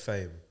up a bit of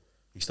fame.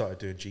 He started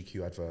doing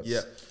GQ adverts.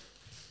 Yeah.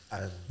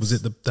 And was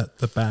it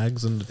the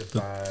bags and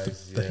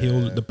the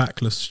heel, the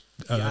backless?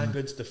 He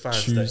angered the fans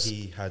shoes that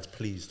he had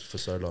pleased for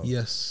so long.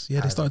 Yes,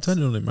 yeah, they started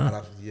turning on him, man.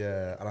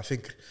 And I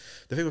think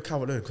the thing with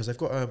Calvert-Lewin, because they've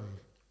got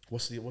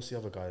what's the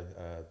other guy,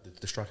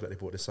 the striker that they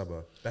bought this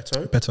summer,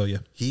 Beto, yeah.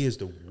 He is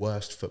the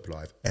worst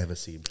footballer I've ever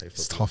seen play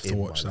football. It's tough to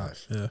watch that.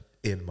 Yeah,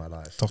 in my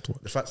life, tough to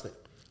watch. The fact that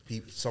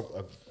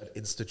an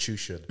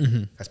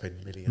institution has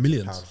paid millions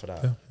of pounds for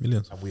that. Yeah,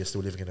 millions. And we are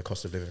still living in a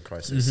cost of living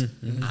crisis.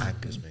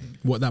 Angers me.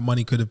 What that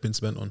money could have been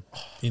spent on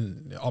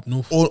in up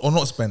north. Or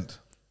not spent.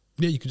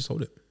 Yeah, you could just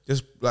hold it.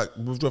 Just like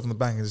withdraw from the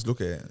bank and just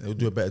look at it. It'll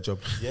do a better job.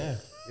 Yeah.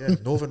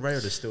 Northern Rail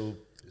is still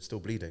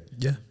bleeding.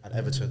 Yeah. And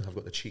Everton have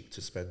got the cheek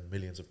to spend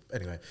millions of...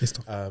 Anyway. It's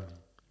tough.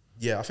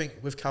 I think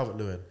with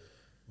Calvert-Lewin,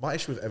 my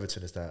issue with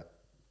Everton is that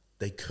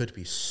they could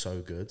be so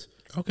good.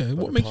 Okay,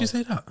 what makes you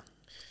say that?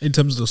 In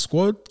terms of the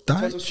squad? In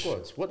terms of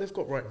squads, what they've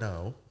got right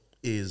now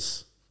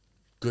is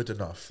good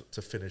enough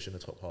to finish in the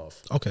top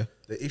half. Okay.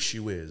 The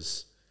issue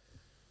is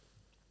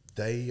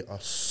they are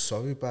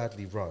so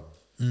badly run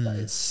that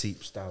it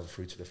seeps down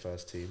through to the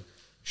first team.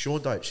 Sean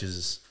Dyche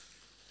is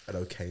an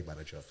okay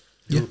manager.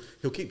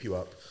 He'll keep you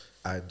up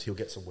and he'll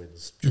get some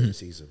wins during the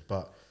season.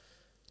 But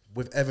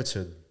with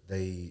Everton,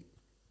 you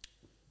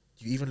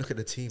even look at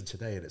the team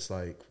today and it's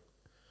like,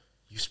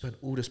 you spent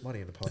all this money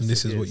in the past. And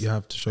this is what you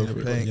have to show for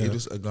it. Playing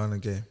Idris Agana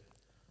game.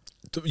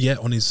 Yeah,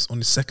 on his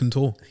second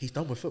tour. He's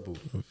done with football.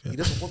 He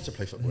doesn't want to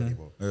play football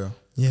anymore.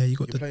 Yeah, you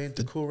got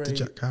the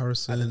Jack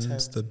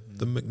Harrisons,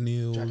 the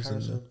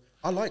McNeils.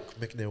 I like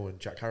McNeil and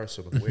Jack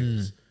Harrison on the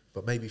wings,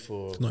 but maybe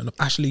for... Not enough.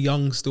 Ashley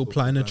Young still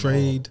playing a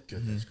trade.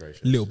 Goodness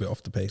gracious. A little bit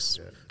off the pace.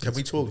 Yeah. Can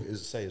we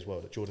say as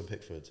well that Jordan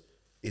Pickford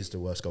is the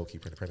worst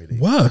goalkeeper in the Premier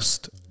League?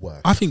 Worst?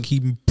 I think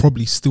he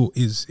probably still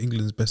is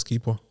England's best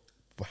keeper.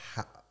 But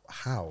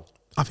how?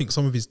 I think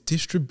some of his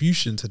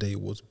distribution today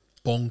was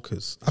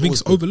bonkers. I think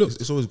it's overlooked.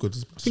 It's always good.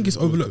 I think it's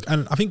overlooked,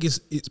 and I think it's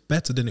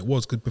better than it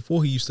was because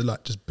before he used to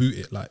like just boot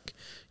it. Like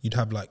you'd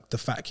have like the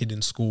fat kid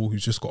in school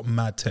who's just got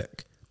mad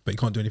tech, but he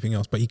can't do anything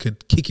else. But he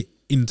could kick it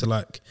into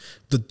like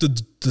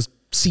the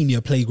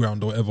senior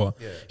playground or whatever.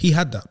 Yeah. He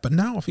had that, but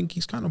now I think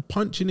he's kind of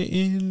punching it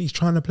in. He's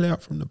trying to play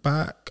out from the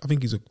back. I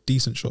think he's a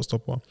decent shot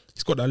stopper.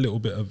 He's got that little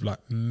bit of like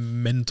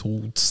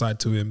mental side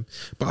to him,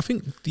 but I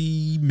think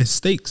the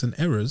mistakes and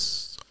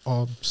errors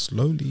are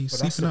slowly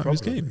seeping out of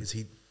his game. Is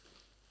he?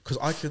 Because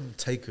I can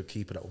take a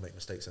keeper that will make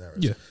mistakes and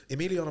errors. Yeah.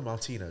 Emiliano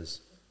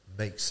Martinez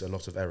makes a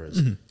lot of errors.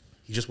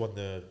 He just won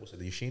the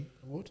Yashin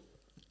Award.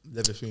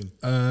 What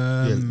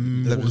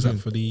was that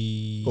for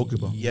the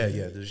goalkeeper? Yeah,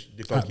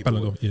 the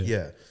goalkeeper.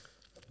 Yeah.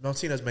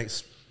 Martinez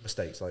makes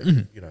mistakes, like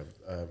we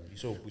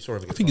saw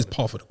him. I think he's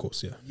par for the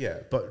course. Yeah,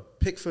 but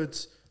Pickford,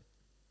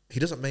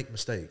 he doesn't make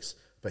mistakes,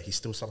 but he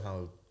still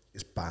somehow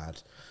is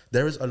bad.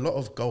 There is a lot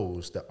of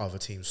goals that other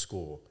teams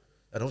score,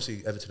 and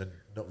obviously Everton are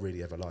not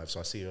really ever live,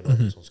 so I see a lot of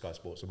this on Sky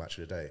Sports or Match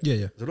of the Day.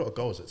 Yeah. There's a lot of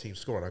goals that teams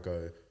score, and I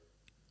go,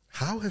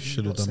 how have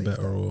Should you have not done saved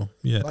better, that? or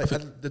Like,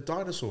 and the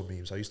dinosaur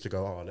memes, I used to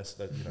go,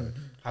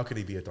 how can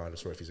he be a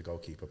dinosaur if he's a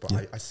goalkeeper? But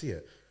I see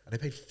it, and they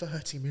paid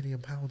 £30 million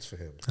for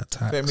him.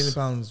 £30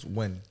 million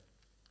when?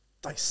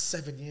 Like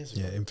 7 years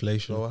ago. Yeah,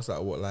 inflation. So that's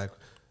like what?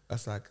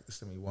 That's like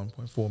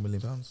 £71.4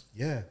 million.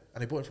 Yeah,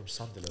 and they bought him from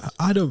Sunderland.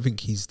 I don't think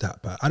he's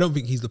that bad. I don't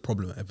think he's the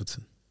problem at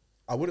Everton.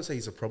 I wouldn't say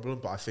he's a problem,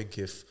 but I think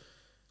if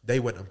they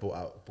went and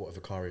bought a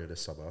Vicario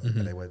this summer,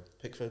 and they went,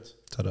 Pickford,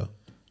 Ta-da.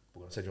 we're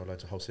going to send you on loan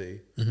to Hull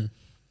City.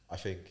 I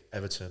think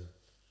Everton,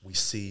 we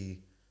see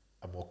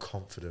a more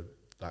confident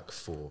back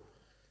four.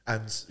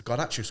 And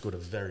Garnacho scored a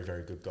very,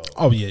 very good goal.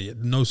 Oh, yeah.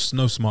 No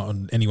smart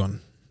on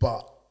anyone.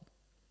 But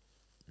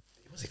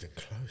it wasn't even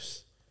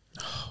close.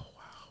 Oh,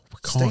 wow.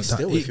 Stay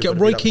still if you're gonna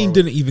Roy be that Keane far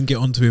didn't even get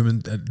onto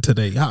him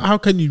today. How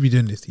can you be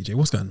doing this, TJ?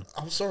 What's going on?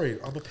 I'm sorry,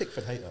 I'm a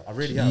Pickford hater. I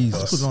really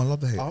Jesus. am. I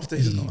love the hate. After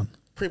He's he not.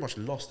 pretty much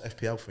lost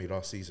FPL for me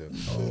last season,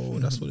 Oh,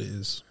 that's what it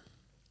is.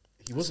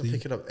 he wasn't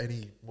picking up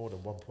any more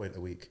than 1 point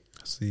a week.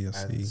 I see.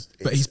 And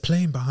But he's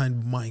playing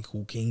behind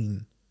Michael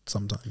Keane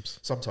sometimes.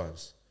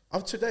 Sometimes.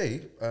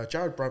 Today,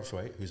 Jared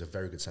Brantwaite, who's a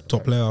very good centre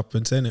Top back. player, I've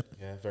been saying it.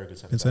 Yeah, very good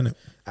centre Been saying back.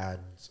 it.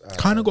 And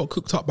Kind of got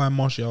cooked up by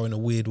Martial in a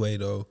weird way,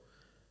 though.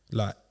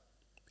 Like,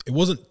 it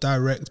wasn't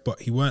direct,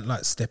 but he weren't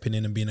like stepping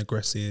in and being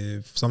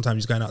aggressive. Sometimes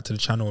he's going out to the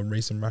channel and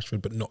racing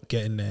Rashford, but not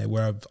getting there.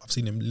 Where I've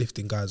seen him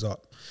lifting guys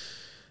up,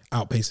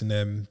 outpacing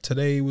them.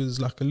 Today was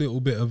like a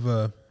little bit of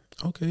a,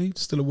 okay,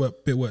 still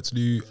bit of work to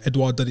do.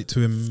 Edouard did it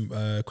to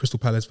him, Crystal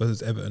Palace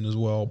versus Everton as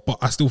well. But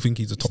I still think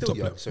he's a top young,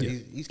 player. so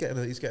he's getting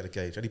a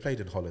gauge, and he played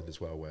in Holland as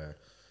well, where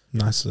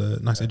Nice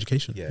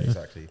education. Yeah,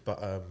 exactly.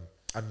 But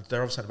and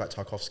they're obviously about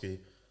Tarkowski.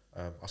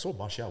 I saw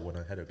Martial win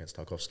a header against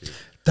Tarkowski.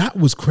 That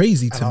was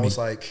crazy to me. I was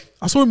like,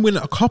 I saw him win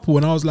a couple,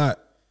 and I was like,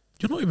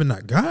 you're not even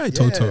that guy,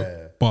 Toto.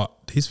 Yeah. But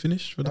his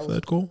finish for the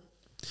third goal.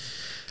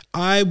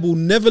 I will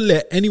never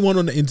let anyone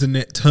on the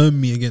internet turn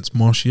me against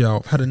Martial.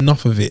 I've had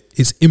enough of it.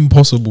 It's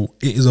impossible.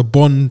 It is a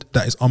bond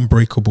that is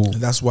unbreakable.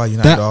 And that's why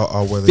United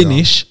are where they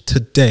finish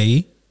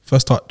today,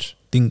 first touch,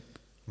 ding.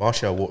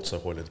 Martial walked so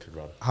Hoyland could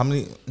run.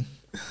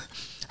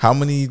 How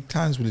many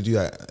times will you do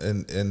that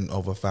in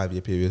over a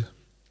 5-year period,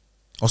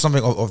 or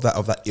something of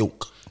that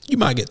ilk? You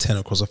might get 10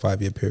 across a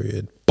 5-year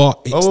period, but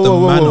it's the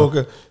manner.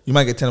 Okay. You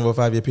might get 10 over a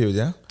 5-year period.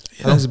 Yeah.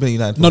 How long has he been at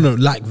United for? No,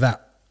 like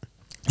that.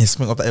 It's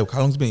something of that ilk.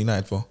 How long has he been at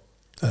United for?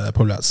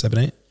 Probably like 7,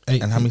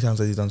 8. And how many times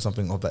has he done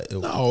something of that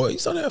ilk? No,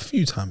 he's done it a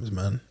few times,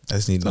 man. I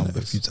just need Done it a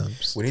numbers. few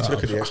times. We need to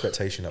look at the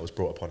expectation that was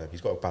brought upon him.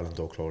 He's got a Ballon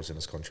d'Or clause in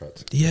his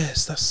contract.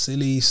 Yes, that's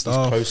silly He's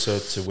stuff. closer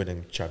to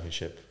winning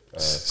championship.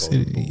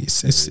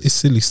 It's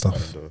silly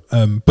stuff.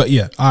 But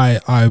yeah,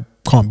 I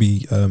can't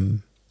be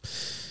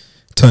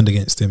turned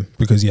against him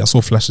because I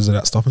saw flashes of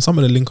that stuff and some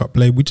of the link up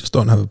play. We just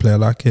don't have a player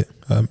like it.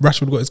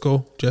 Rashford got his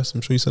goal. Jess,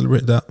 I'm sure you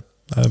celebrated that.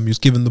 He was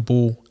given the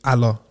ball a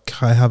la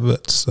Kai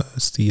Havertz.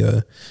 It's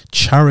the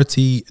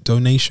charity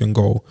donation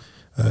goal,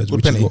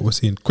 which is what we're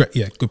seeing. Great,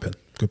 yeah, good pen.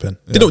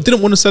 Yeah.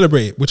 Didn't want to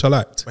celebrate it, which I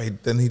liked.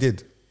 But then he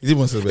did. He did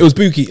want to celebrate. It was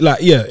booky.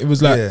 It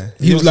was like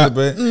he was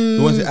like he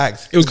wanted to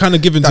act. It was kind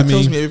of given to me. That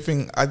tells me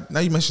everything. Now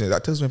you mention it.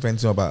 That tells me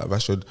everything about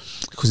Rashford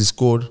because he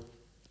scored.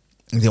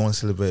 He didn't want to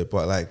celebrate,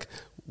 but like,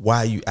 why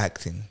are you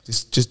acting?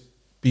 Just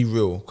be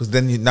real, because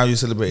then now you're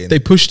celebrating. They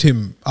pushed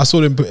him. I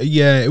saw them.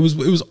 Yeah, it was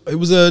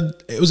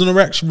an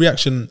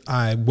reaction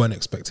I weren't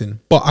expecting,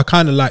 but I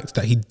kind of liked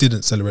that he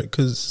didn't celebrate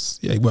because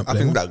he weren't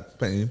playing. I think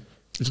that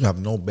it's gonna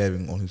have no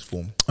bearing on his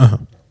form.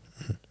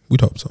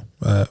 We'd hope so.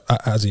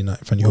 As a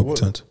United fan, you hope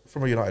it turns.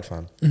 From a United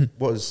fan,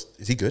 is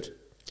he good?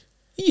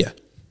 Yeah,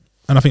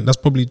 and I think that's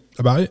probably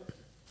about it.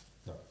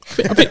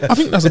 I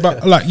think that's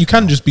about, like, you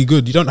can just be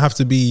good. You don't have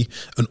to be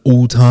an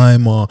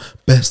all-time or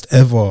best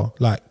ever.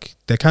 Like,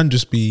 there can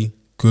just be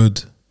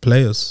good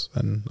players,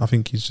 and I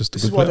think he's just a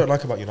this good is what player. I don't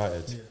like about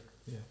United.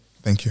 Yeah.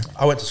 Thank you.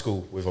 I went to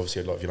school with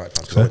obviously a lot of United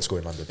fans because I went to school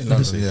in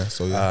London. Yeah.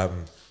 So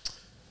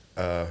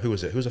who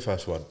was it? Who was the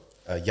first one?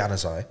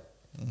 Januzaj.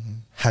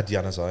 Had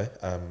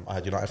Januzaj. I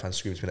had United fans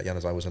screaming to me that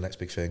Januzaj was the next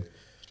big thing.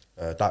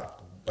 That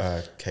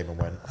came and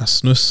went.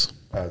 That's Snus.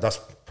 That's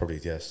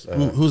probably, yes.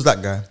 Who's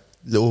that guy?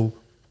 Little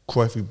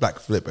Cruyffy black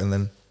flip and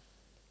then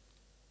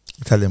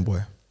Italian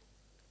boy.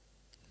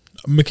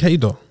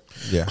 Makeda.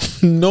 Yeah.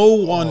 No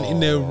one in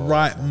their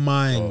right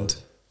mind.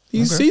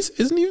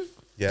 Isn't he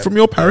from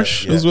your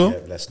parish as well. Yeah,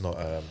 let's not.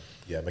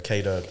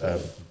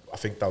 Makeda. I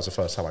think that was the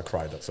first time I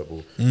cried at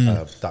football.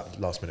 That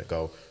last minute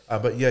goal.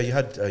 But yeah, you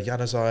had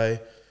Januzaj,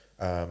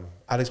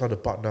 Alexander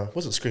Butner.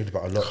 Wasn't screamed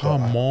about a lot.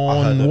 Come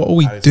on, what are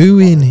we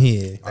doing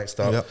here? Next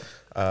up,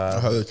 I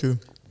heard it too.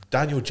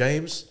 Daniel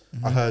James.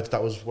 I heard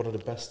that was one of the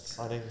best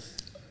signings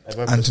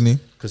ever. Anthony,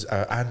 because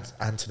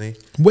Anthony.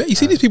 Where you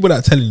see these people that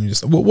are telling you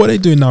this? What are they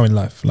doing now in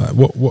life? Like,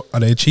 what are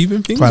they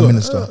achieving things? Prime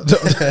Minister.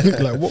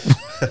 Like what?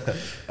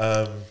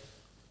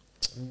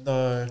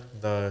 No,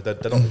 they're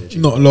not really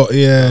achieving. Not a lot.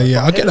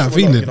 Yeah. I get that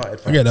feeling.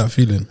 I get that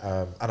feeling.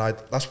 And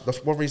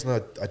that's one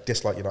reason I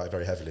dislike United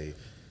very heavily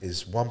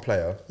is one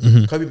player,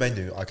 Kobe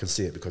Mainoo. I can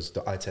see it because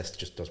the eye test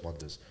just does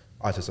wonders.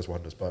 Eye test does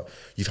wonders. But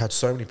you've had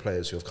so many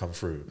players who have come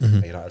through,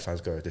 and United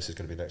fans go, "This is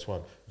going to be the next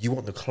one." You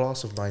want the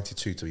class of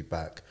 '92 to be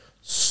back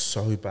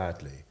so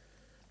badly,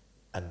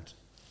 and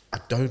I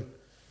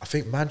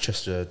think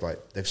Manchester,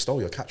 like, they've stole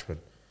your catchment.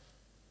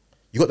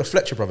 You got the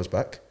Fletcher brothers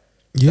back.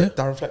 Yeah,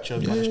 Darren Fletcher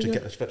managed to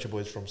get the Fletcher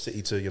boys from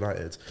City to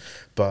United,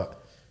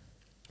 but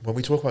when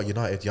we talk about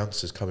United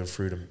youngsters coming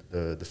through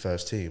the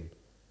first team,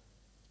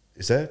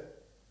 is there,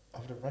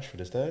 other than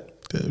Rashford, is there?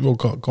 Well,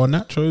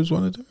 Garnacho is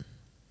one of them.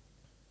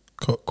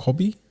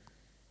 Cobby,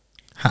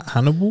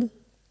 Hannibal's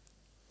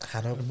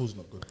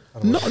not good.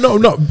 No.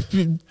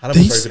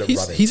 Hannibal's very good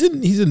at running.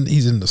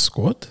 He's in the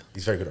squad.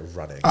 He's very good at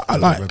running.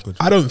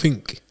 I don't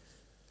think.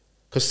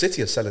 Because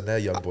City are selling their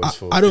young boys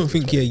for. I don't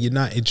think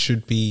United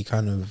should be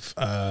kind of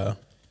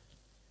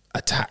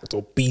attacked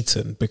or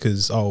beaten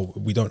because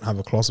we don't have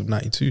a class of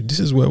 '92. This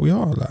is where we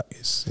are. Like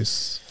this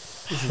is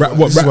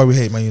why we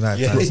hate Man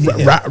United.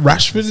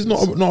 Rashford is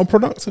not a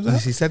product of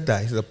that. He said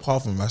that. He said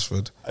apart from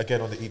Rashford. Again,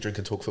 on the Eat, Drink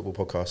and Talk Football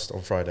podcast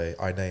on Friday,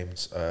 I named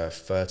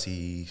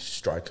 30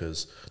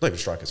 strikers, not even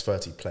strikers,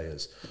 30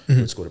 players who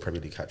had scored a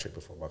Premier League hat-trick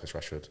before Marcus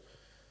Rashford.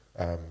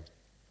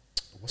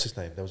 What's his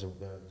name? There was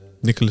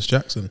Nicholas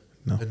Jackson.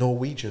 No. The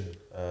Norwegian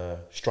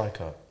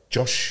striker,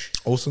 Josh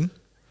Olsen?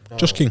 No,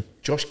 Josh King.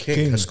 Josh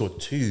King has scored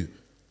 2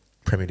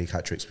 Premier League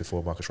hat-tricks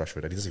before Marcus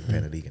Rashford, and he doesn't even play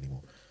in the league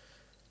anymore.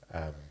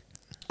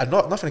 And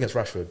nothing against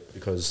Rashford,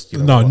 because...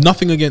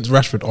 nothing against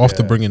Rashford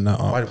after bringing that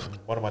up.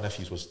 One of my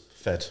nephews was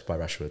fed by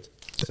Rashford.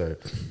 So,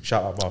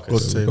 shout out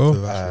Marcus. There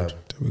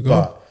we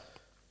go.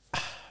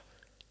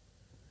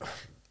 But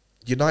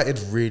United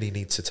really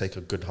need to take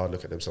a good hard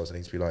look at themselves and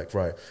need to be like,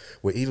 right,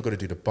 we're either going to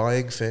do the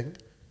buying thing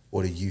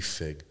or the youth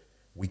thing.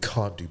 We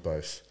can't do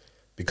both,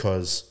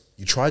 because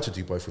you tried to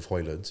do both with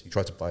Højlund. You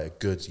tried to buy a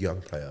good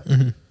young player.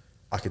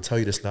 I can tell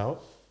you this now: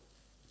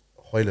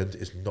 Højlund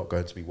is not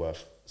going to be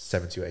worth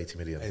 70 or 80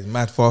 million. He's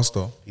mad fast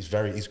though. He's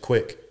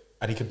quick,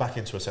 and he can back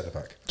into a centre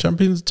back.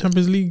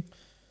 Champions League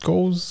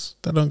goals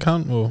that don't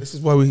count. Or this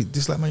is why we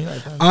dislike Man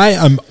United. I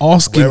am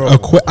asking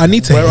I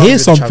need to hear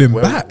something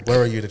back.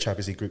 Where are you in the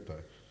Champions League group though?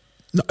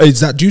 No,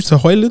 is that due to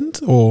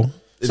Højlund or?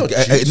 No.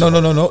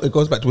 It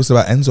goes back to what's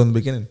about Enzo in the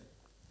beginning.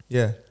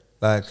 Yeah,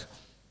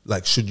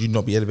 like should you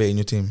not be elevating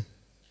your team?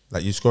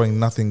 Like you're scoring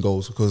nothing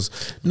goals because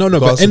but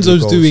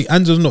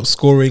Enzo's not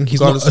scoring. He's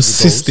not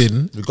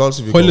assisting. Regardless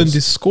of your Højlund goals.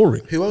 is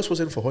scoring. Who else was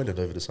in for Højlund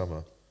over the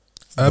summer?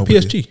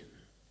 PSG.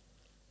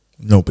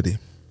 Nobody.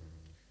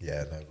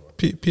 Yeah, no.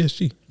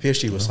 PSG.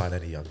 PSG will sign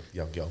any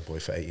young boy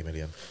for 80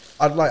 million.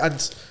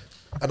 And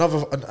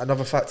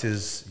another fact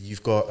is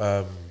you've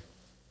got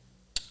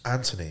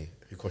Anthony,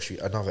 who cost you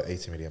another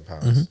 80 million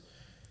pounds.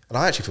 And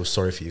I actually feel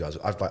sorry for you guys.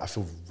 I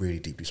feel really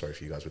deeply sorry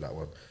for you guys with that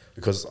one,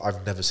 because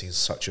I've never seen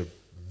such a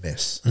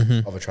miss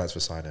of a transfer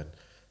signing.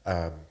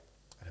 And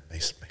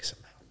Mason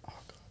Mount, oh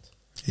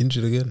God,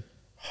 injured again.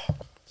 Oh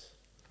God,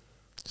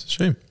 it's a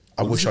shame.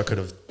 I wish I could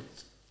have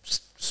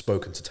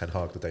spoken to Ten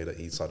Hag the day that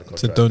he signed a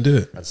contract. Said don't do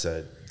it. And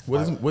said,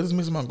 where does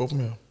Mason Mount go from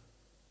here?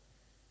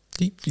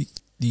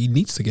 He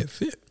needs to get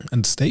fit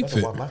and stay fit.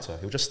 It won't matter.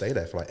 He'll just stay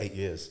there for like 8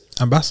 years.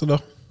 Ambassador,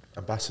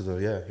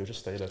 yeah. He'll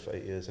just stay there for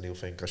 8 years, and he'll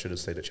think I should have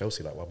stayed at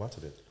Chelsea like Juan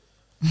Mata did.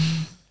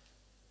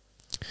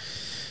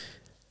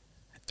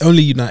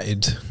 Only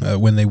United,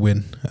 when they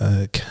win,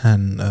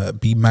 can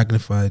be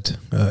magnified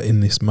in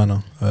this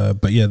manner.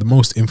 But yeah, the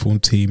most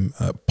informed team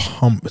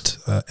pumped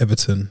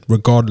Everton,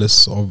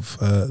 regardless of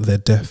their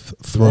death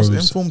throes,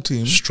 most informed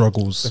team,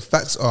 struggles. The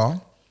facts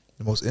are,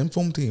 the most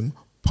informed team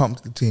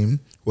pumped the team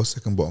was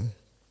second bottom.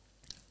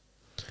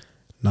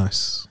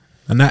 Nice.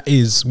 And that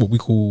is what we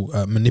call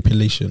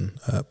manipulation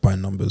by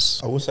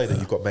numbers. I will say that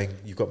you've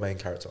got main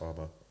character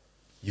armor,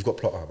 you've got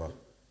plot armor.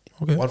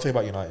 Okay. One thing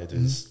about United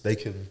is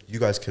you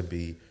guys can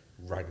be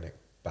Ragnick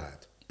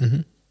bad.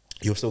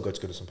 You'll still go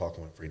to Goodison Park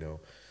and win 3-0.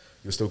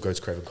 You'll still go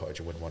to Craven Cottage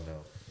and win 1-0.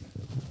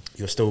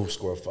 You'll still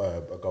score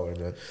a goal in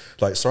there.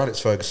 Like Sir Alex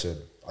Ferguson,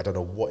 I don't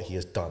know what he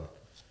has done.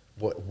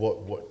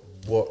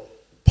 What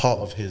part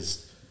of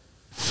his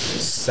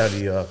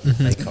cellular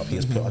makeup he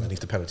has put underneath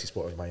the penalty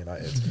spot of Man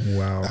United.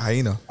 Wow.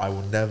 Hyena. I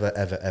will never,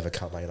 ever, ever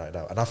count Man United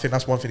out. And I think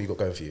that's one thing you've got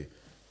going for you,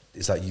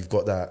 is that you've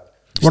got that.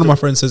 One of my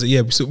friends says,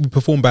 we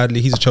perform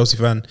badly. He's a Chelsea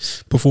fan.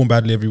 Perform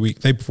badly every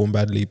week. They perform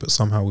badly, but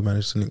somehow we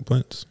manage to link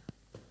points.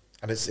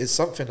 And it's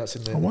something that's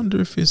in there. I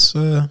wonder if it's,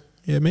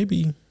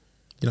 maybe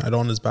United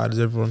aren't as bad as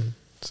everyone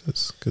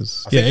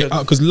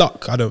Because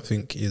luck, I don't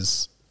think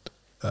is.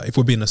 If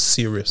we're being a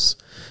serious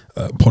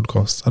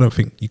podcast, I don't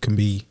think you can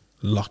be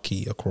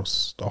lucky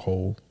across the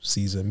whole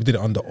season. We did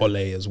it under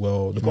Ole as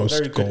well. You've the most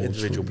very good goals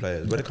individual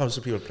players. When it comes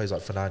to people who plays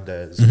like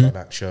Fernandez,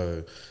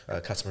 Garnacho,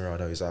 Casemiro, I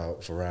know he's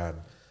out, Varane.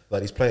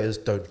 Like these players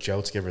don't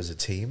gel together as a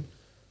team,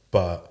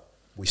 but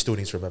we still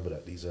need to remember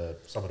that these are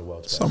some of the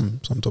world's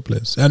best. Some top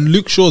players. And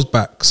Luke Shaw's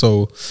back,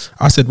 so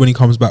I said when he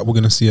comes back, we're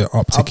going to see an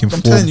uptick in form.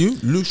 I'm telling you,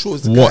 Luke Shaw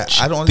is the Watch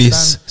guy. I don't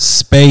this understand.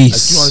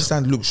 space. Do you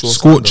understand Luke Shaw?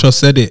 Scorcher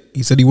said it.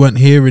 He said he weren't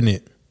hearing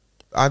it.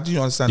 I do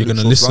understand You're Luke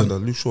gonna Shaw's listen.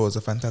 slander. Luke Shaw is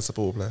a fantastic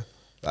football player.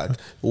 Like,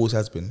 always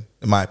has been,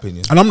 in my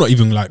opinion. And I'm not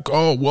even like,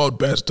 oh, world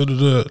best. Da, da,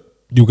 da.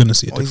 You're going to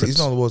see a difference. He's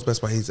not the world's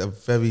best, but he's a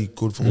very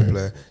good football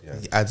player. Yeah.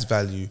 He adds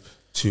value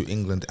to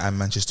England and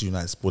Manchester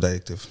United sport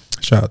adjective.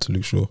 Shout out to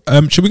Luke Shaw.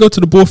 Should we go to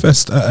the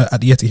Ballfest at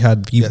the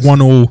Etihad? The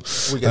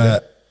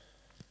 1-0.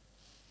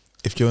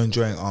 If you're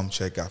enjoying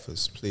Armchair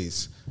Gaffers,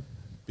 please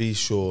be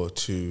sure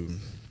to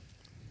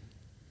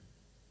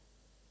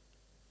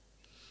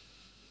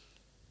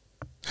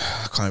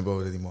I can't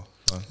bother anymore.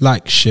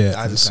 Like, share,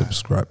 and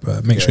subscribe.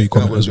 Make sure you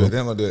comment as well.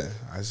 They're not going to do it.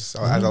 As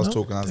I was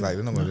talking, I was like,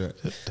 they're not going to do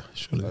it.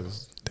 Surely.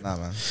 Nah,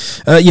 man.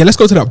 Let's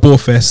go to that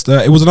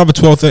Ballfest. It was another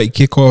 12:30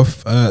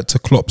 kickoff to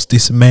Klopp's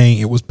dismay.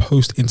 It was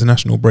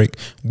post-international break.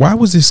 Why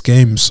was this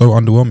game so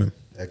underwhelming?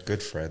 They're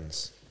good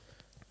friends.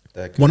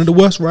 One of the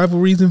worst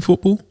rivalries in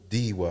football?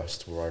 The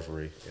worst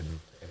rivalry in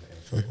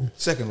football.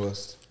 Second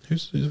worst.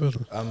 Who's the first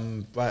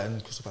one?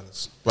 Brighton Crystal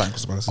Palace. Brighton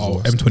Crystal Palace.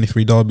 Oh,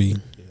 M23 derby. Yeah.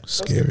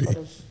 Scary.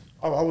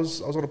 I was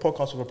on a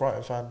podcast with a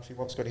Brighton fan a few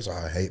months ago and he's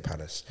like, I hate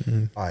Palace.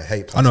 I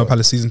hate Palace. I know a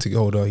Palace season ticket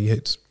holder, he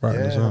hates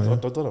Brighton as well. I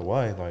don't know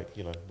why, but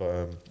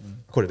I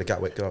call it the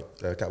Gatwick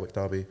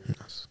derby.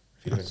 Nice.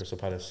 If you live in Crystal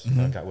Palace,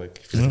 Gatwick.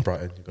 If you live in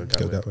Brighton, you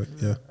go Gatwick.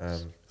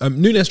 Yeah.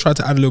 Nunes tried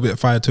to add a little bit of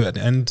fire to it at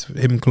the end.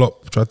 Him and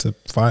Klopp tried to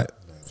fight.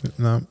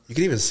 No. You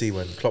can even see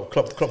when Klopp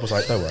was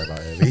like, don't worry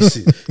about him.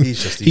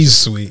 He's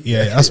sweet.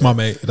 Yeah, that's my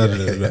mate.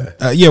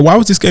 Why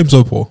was this game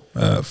so poor?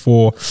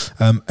 For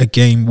a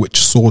game which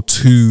saw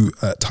two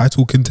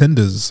title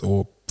contenders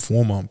or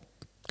former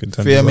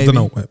contenders. Fair, maybe. I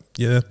don't know.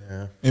 Yeah.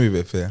 Maybe a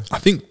bit fair. I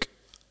think,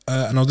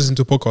 and I was listening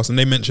to a podcast and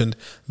they mentioned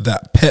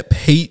that Pep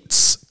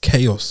hates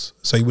chaos.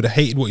 So he would have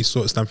hated what he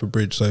saw at Stamford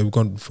Bridge. So we've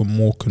gone for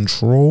more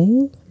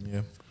control.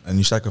 Yeah. And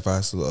you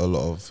sacrifice a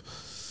lot of,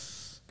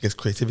 I guess,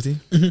 creativity.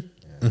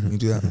 You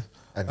do that.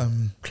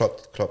 And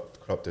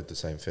Klopp did the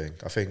same thing.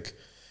 I think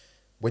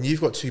when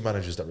you've got two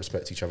managers that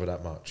respect each other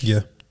that much,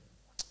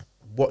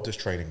 what does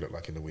training look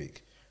like in the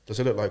week? Does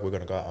it look like we're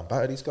going to go out and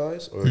batter these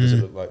guys? Or does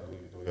it look like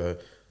we go,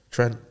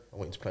 Trent, I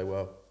want you to play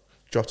well.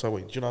 Jota,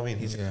 do you know what I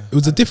mean? It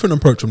was a different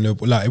approach from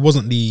Liverpool. Like, it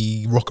wasn't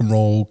the rock and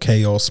roll,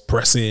 chaos,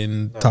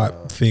 pressing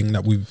type thing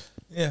that we've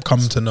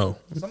come to know.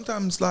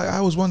 Sometimes, like, I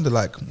always wonder,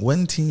 like,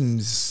 when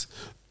teams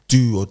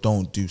do or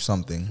don't do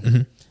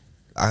something,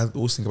 I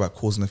always think about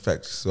cause and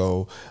effect.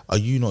 So, are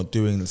you not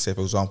doing, let's say,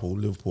 for example,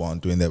 Liverpool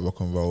aren't doing their rock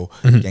and roll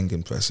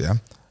Gengen press,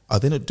 Are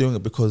they not doing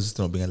it because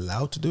they're not being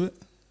allowed to do it?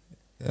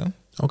 Yeah.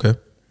 Okay.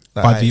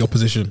 Like, by the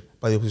opposition.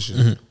 Like, the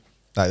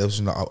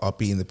opposition are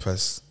beating the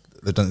press.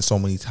 They've done it so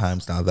many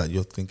times now that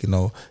you're thinking,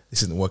 no,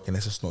 this isn't working,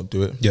 let's just not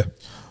do it. Yeah.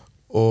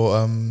 Or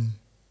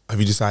have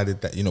you decided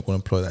that you're not going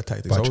to employ that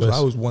tactic? I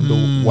always wonder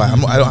why.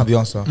 I don't have the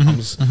answer. I'm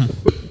just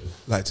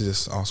like to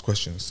just ask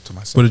questions to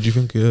myself. What did you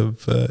think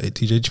of it,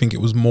 TJ? Do you think it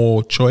was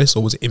more choice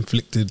or was it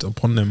inflicted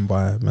upon them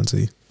by Man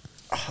City?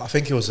 I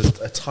think it was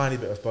a tiny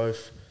bit of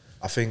both.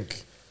 I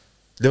think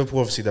Liverpool,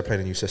 obviously, they're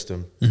playing a new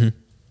system.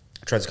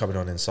 Trent's coming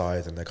on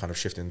inside and they're kind of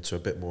shifting to a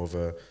bit more of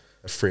a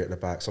three at the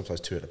back,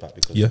 sometimes two at the back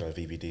because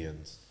VVD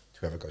and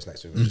whoever goes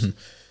next to him is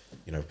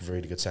just,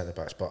 really good centre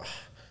backs. But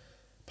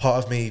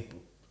part of me,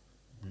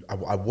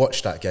 I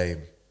watched that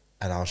game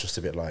and I was just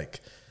a bit like,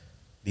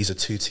 these are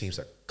two teams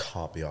that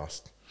can't be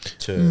asked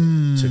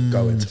to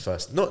go into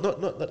first. Not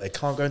that they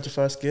can't go into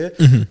first gear,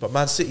 but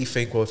Man City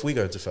think, well, if we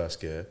go into first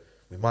gear,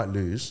 we might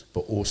lose.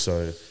 But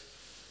also,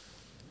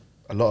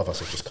 a lot of us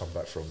have just come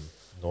back from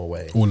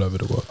Norway, all over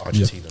the world,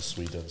 Argentina,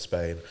 Sweden,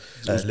 Spain.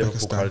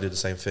 Liverpool kind of did the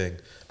same thing,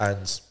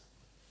 and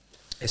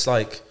it's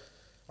like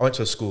I went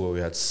to a school where we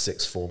had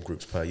 6 form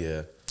groups per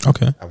year.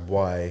 Okay, and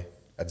Y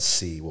and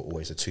C were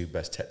always the 2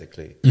 best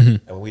technically.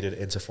 And when we did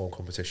inter-form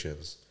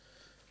competitions,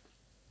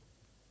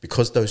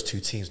 because those 2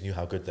 teams knew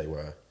how good they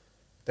were,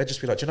 they'd just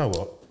be like, do you know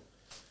what?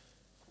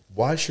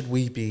 Why should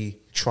we be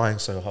trying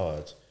so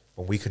hard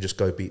when we can just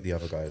go beat the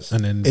other guys?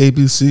 And then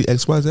ABC,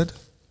 XYZ?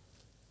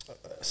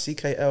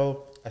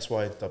 CKL,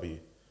 SYW.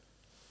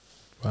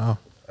 Wow.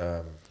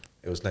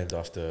 It was named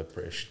after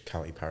British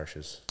county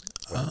parishes.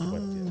 Went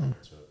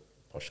to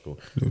a posh school.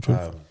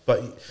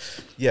 But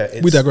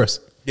yeah, we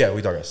digress. Yeah,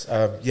 we digress.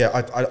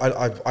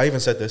 I even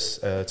said this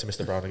to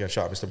Mr. Brown again.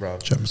 Shout out Mr. Brown.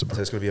 Shout out Mr. Brown. I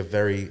said it's going to be a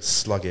very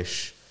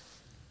sluggish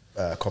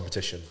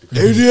competition.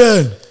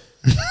 Adrian!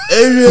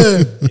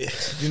 Adrian! Do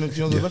you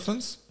know the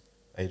reference?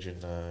 Adrian.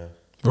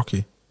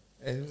 Rocky.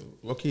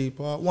 Rocky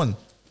Part 1.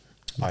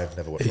 I've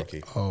never watched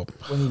Rocky. Oh.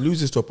 When he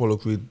loses to Apollo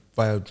Creed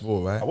via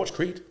draw, right? I watched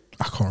Creed.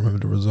 I can't remember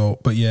the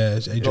result, but yeah,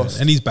 Adrian,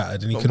 and he's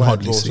battered, and he can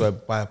hardly see.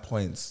 By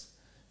points.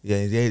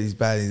 Yeah, he's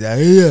bad. He's like,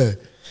 yeah.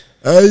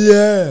 Oh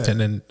yeah, and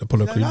then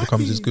Apollo Creed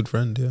becomes his good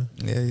friend.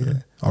 Yeah.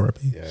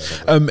 R.I.P.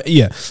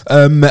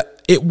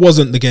 It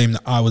wasn't the game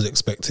that I was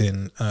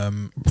expecting.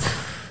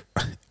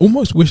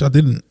 Almost wish I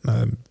didn't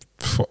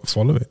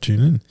follow it.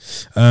 Tune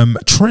in.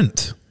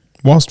 Trent,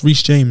 whilst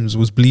Reece James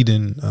was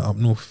bleeding up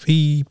north,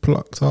 he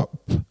plucked up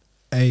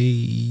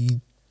a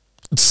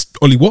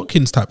Ollie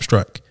Watkins type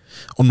strike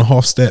on the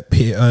half step,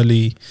 hit it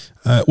early.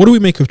 What do we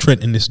make of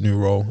Trent in this new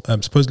role?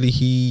 Supposedly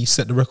he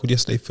set the record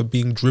yesterday for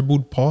being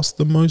dribbled past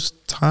the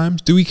most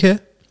times. Do we care?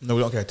 No,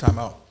 we don't care. Time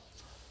out.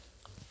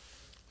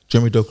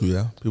 Jeremy Doku,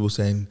 yeah? People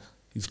saying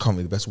he's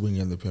currently the best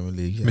winger in the Premier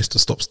League. Yeah. Mr.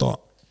 Stop Start.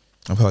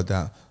 I've heard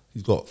that.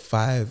 He's got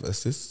 5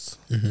 assists.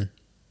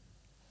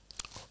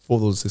 4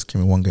 of those assists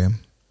came in one game.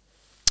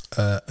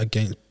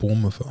 Against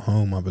Bournemouth at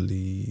home, I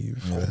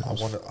believe. Yeah.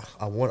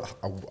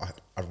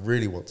 I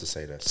really want to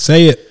say this.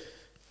 Say it.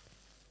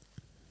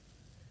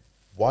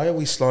 Why are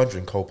we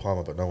slandering Cole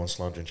Palmer but no one's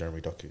slandering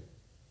Jeremy Doku?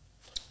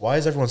 Why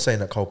is everyone saying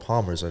that Cole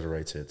Palmer is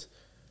overrated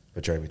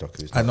but Jeremy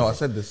Doku is not? I know, I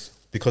said this.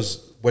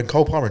 Because when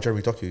Cole Palmer and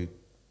Jeremy Doku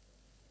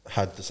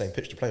had the same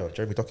pitch to play on,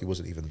 Jeremy Doku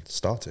wasn't even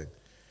starting.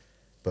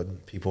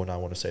 But people now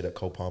want to say that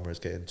Cole Palmer is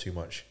getting too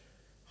much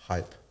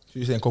hype. So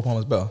you're saying Cole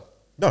Palmer's better?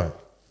 No.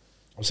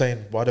 I'm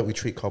saying, why don't we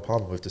treat Cole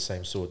Palmer with the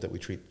same sword that we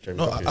treat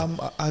Jeremy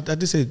Doku? I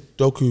did say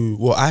Doku.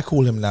 Well, I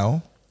call him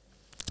now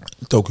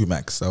Doku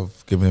Max.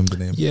 I've given him the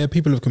name. Yeah,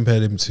 people have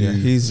compared him to. Yeah,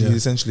 he's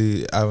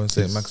essentially Aaron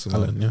St.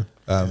 Maximin.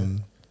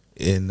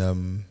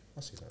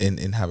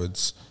 In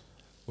Harrods,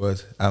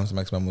 whereas Aaron St.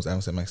 Maximin was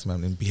Aaron St.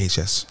 Maximin in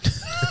BHS.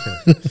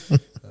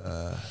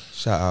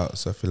 Shout out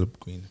Sir Philip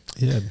Green.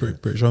 Yeah,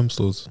 British Home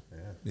Stores.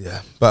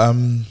 Yeah, but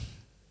no,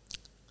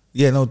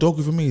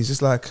 Doku for me is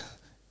just like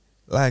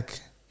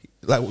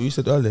what you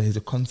said earlier. He's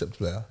a concept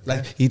player.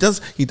 Like he's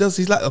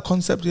like a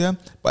concept, yeah.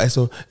 But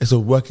it's a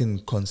working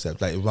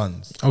concept. Like it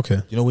runs.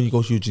 Okay. You know when you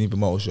go to your Geneva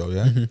Motor Show,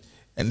 yeah.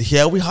 And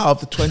here we have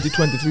the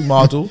 2023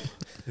 model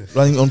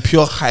running on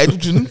pure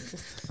hydrogen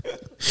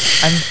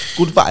and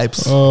good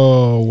vibes.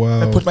 Oh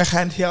wow! I put my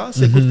hand here,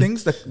 say good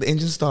things. The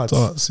engine starts.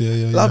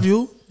 Love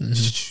you.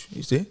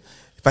 You see.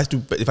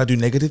 If I do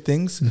negative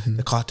things,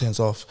 the car turns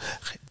off.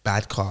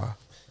 Bad car.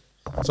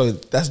 So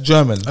that's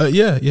German.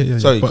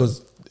 Sorry,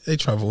 because they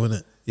travel,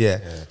 innit? Yeah.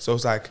 So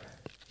it's like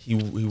he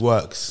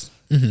works.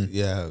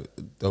 Yeah.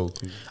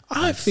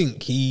 I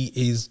think he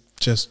is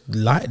just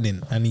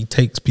lightning, and he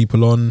takes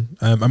people on.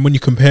 And when you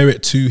compare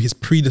it to his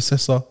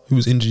predecessor, who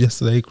was injured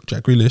yesterday,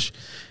 Jack Grealish,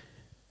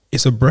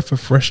 it's a breath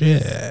of fresh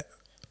air.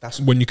 That's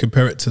when you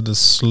compare it to the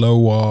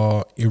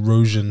slower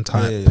erosion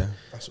type.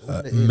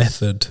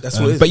 Method.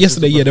 But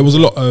yesterday, there was a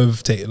lot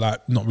of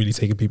not really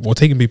taking people or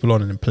taking people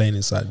on and then playing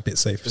inside a bit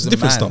safe. It's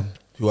different stuff.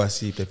 Who I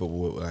see play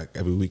football like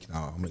every week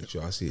now. I'm making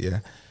sure I see it. Yeah,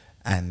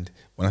 and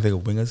when I think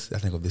of wingers, I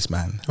think of this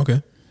man.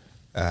 Okay,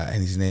 and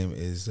his name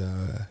is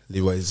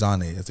Leroy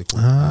Sané, as they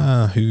call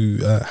him. Who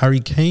Harry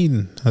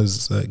Kane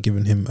has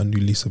given him a new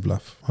lease of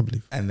life, I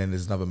believe. And then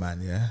there's another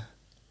man,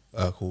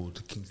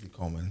 called Kingsley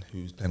Coman,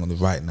 who's playing on the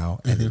right now,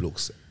 and it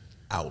looks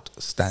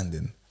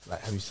outstanding.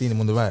 Like, have you seen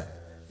him on the right?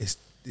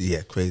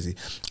 It's crazy.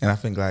 And I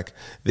think like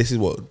this is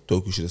what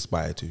Doku should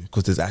aspire to,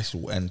 because there's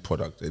actual end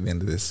product at the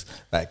end of this,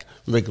 like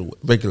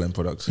regular end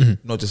product,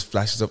 not just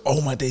flashes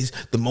of my days,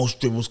 the most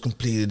dribbles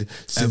completed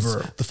since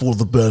the fall of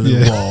the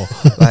Berlin Wall.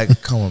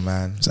 Like, come on,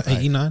 man. Is that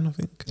 89? I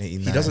think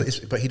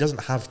 89. He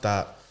doesn't have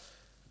that.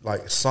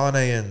 Like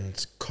Sané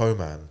and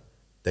Coman,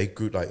 they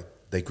grew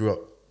up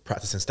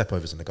practicing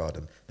stepovers in the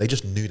garden. They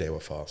just knew they were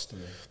fast.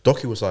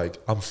 Doku was like,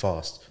 I'm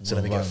fast, so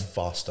let me get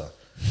faster.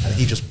 And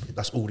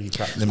that's all he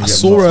practiced. I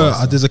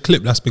saw there's a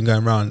clip that's been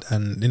going around,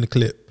 and in the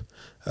clip,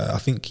 I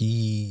think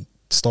he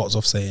starts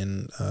off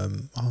saying,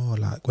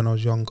 like when I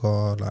was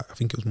younger, like I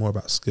think it was more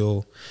about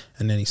skill,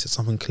 and then he said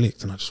something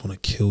clicked, and I just want to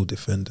kill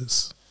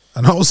defenders.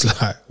 And I was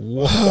like,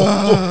 whoa.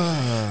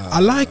 I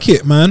like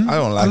it, man. I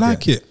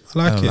like it.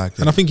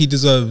 And I think he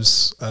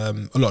deserves a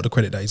lot of the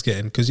credit that he's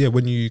getting, because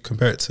when you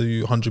compare it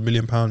to £100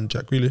 million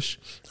Jack Grealish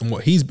and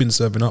what he's been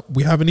serving up,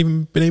 we haven't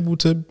even been able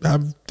to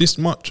have this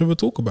much of a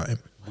talk about him.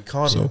 We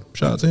can't. So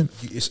shout out to him.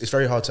 It's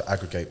very hard to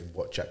aggregate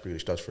what Jack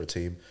Grealish does for a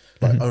team.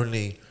 Like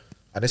only,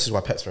 and this is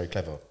why Pep's very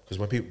clever, because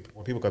when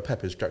people go,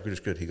 Pep, is Jack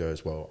Grealish good? He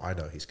goes, well, I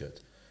know he's good,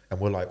 and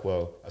we're like,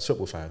 well, as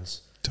football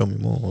fans, tell me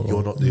more.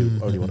 You're not the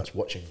only one that's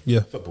watching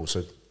football,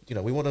 so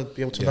we want to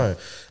be able to know.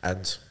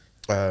 And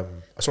I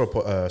saw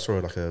a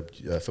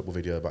football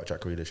video about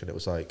Jack Grealish, and it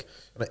was like,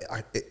 and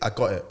I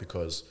got it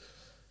because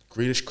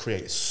Grealish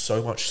creates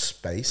so much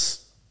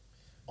space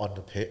on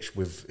the pitch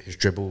with his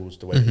dribbles,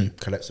 the way he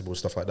collects the ball,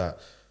 stuff like that.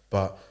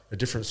 But the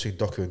difference between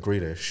Doku and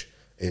Grealish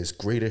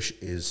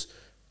is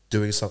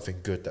doing something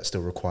good that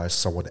still requires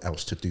someone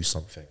else to do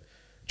something.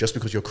 Just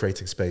because you're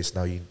creating space,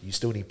 now you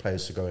still need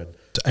players to go and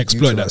to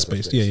exploit that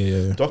space.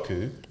 Yeah.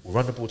 Doku will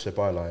run the ball to the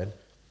byline,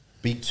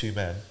 beat 2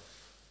 men,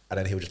 and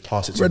then he would just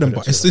pass it to Bread and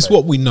butter. It's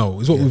what we know.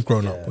 It's what we've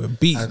grown up with.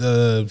 Beat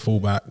the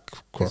fullback,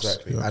 cross.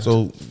 Exactly. Yeah. And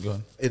So go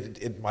on.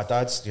 my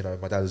dad's,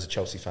 my dad is a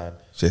Chelsea fan.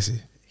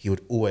 Chessy. He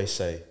would always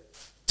say,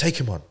 take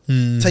him on.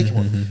 Take him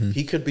on.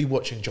 He could be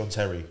watching John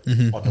Terry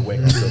on the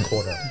wing onto the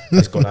corner.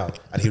 He's gone out.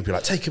 And he would be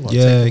like, take him on.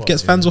 Yeah, take him it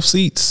gets fans off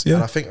seats. Yeah.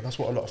 And I think that's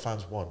what a lot of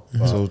fans want.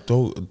 So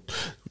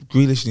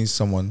Grealish needs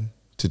someone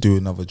to do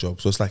another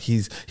job. So it's like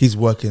he's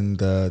working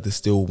the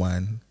steel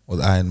mine or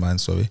the iron mine,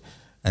 sorry,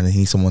 and then he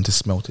needs someone to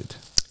smelt it.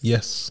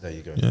 Yes. There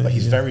you go. Yeah, but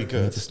he's very He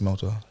good needs a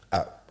smelter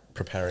at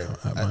preparing.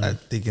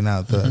 at digging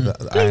out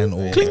the iron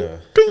ore.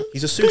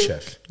 He's a sous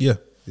chef. Yeah.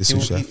 The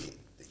sous chef.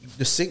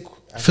 The sink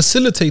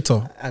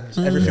Facilitator. and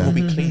everything will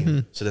be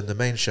clean. So then the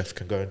main chef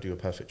can go and do a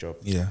perfect job.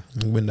 Yeah.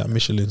 Win that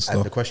Michelin And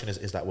star. the question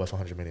is that worth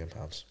 £100 million?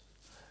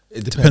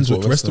 It Depends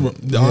what restaurant.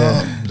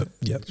 Yeah.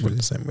 We're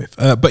the same with.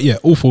 But yeah,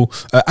 awful.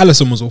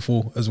 Allison was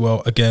awful as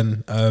well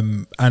again,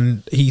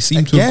 and he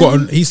seemed to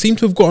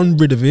have gotten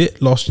rid of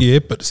it last year.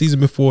 But the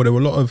season before, there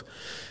were a lot of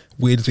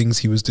weird things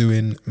he was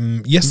doing.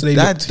 Yesterday,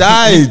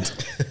 died.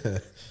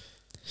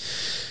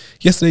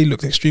 Yesterday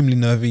looked extremely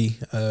nervy.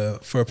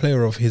 For a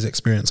player of his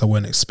experience, I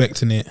weren't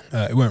expecting it.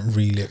 It weren't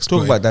really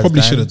expected. about that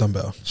Probably time. should have done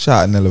better.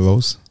 Shout out Nella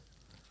Rose.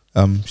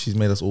 She's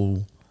made us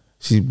all.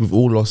 We've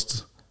all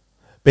lost.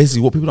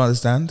 Basically, what people don't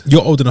understand.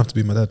 You're old enough to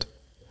be my dad.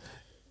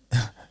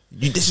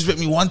 You disrespect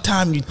me one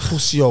time, you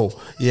pussy, yo.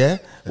 Yeah?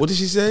 What did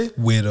she say?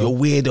 Weirdo.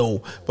 You're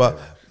weirdo. But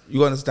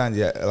you understand,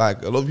 yeah,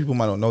 like a lot of people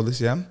might not know this,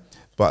 yeah?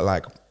 But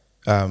like,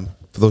 for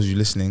those of you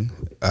listening,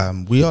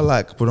 we are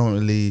like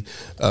predominantly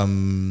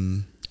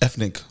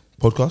ethnic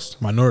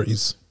podcast.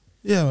 Minorities.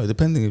 Yeah,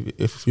 depending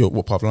if you're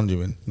what part of London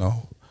you're in.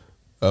 No.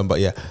 But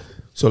yeah.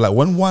 So like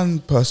when one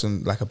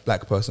person, like a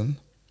black person,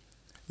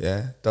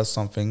 yeah, does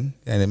something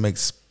and it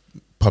makes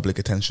public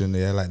attention,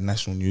 yeah, like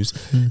national news.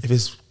 If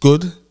it's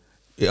good,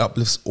 it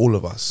uplifts all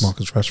of us.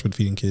 Marcus Rashford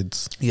feeding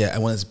kids. Yeah,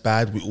 and when it's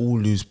bad, we all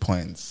lose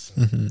points.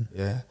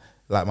 Yeah,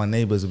 like my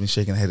neighbours have been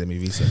shaking their head at me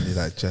recently,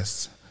 like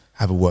just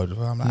have a word with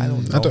her. I'm like,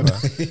 I don't know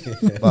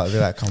her. But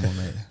they're like, come on,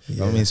 mate. You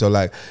know what I mean? So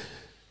like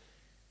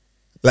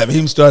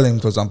him, Sterling,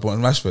 for example,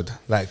 and Rashford,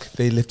 like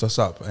they lift us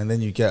up, and then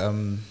you get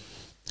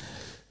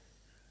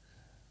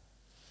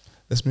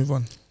let's move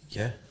on.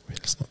 Yeah.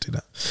 Let's not do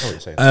that. Oh, what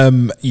you're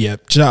saying. Yeah,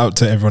 shout out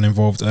to everyone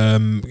involved.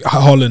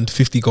 Haaland,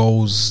 50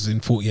 goals in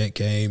 48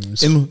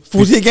 games. In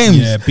 48 games?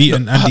 Yeah,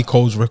 beaten Andy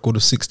Cole's record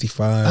of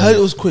 65. I heard it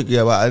was quick,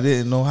 yeah, but I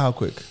didn't know how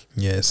quick.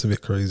 Yeah, it's a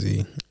bit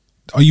crazy.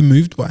 Are you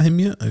moved by him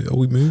yet? Are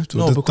we moved?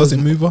 No, does it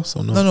move us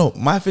or not? No.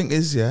 My thing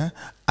is, yeah,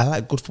 I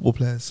like good football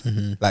players.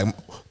 Like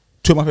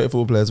two of my favorite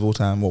football players of all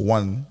time. Well,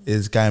 one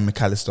is Guy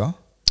McAllister.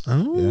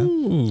 Oh,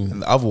 yeah,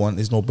 and the other one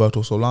is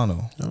Norberto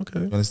Solano. Okay,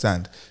 you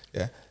understand?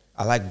 Yeah,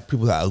 I like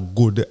people that are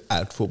good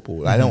at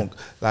football. I don't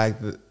like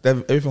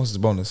everything else is a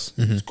bonus.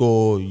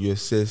 Score, you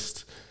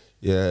assist,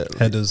 yeah,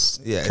 headers.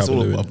 Yeah, it's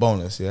all a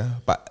bonus. Yeah,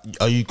 but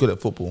are you good at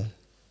football?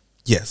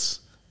 Yes.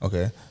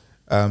 Okay.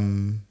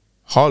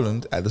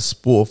 Haaland at the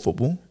sport of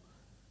football,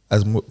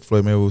 as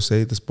Floyd Mayweather will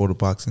say, the sport of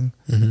boxing.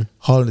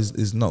 Haaland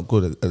is not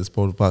good at the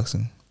sport of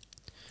boxing,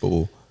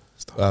 football.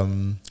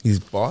 He's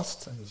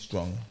fast and he's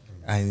strong,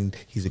 and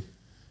he's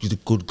a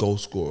good goal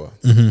scorer.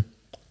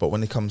 But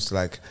when it comes to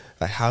like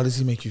how does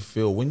he make you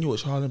feel when you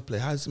watch Haaland play?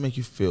 How does it make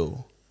you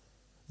feel?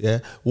 Yeah,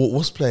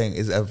 what's playing?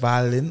 Is it a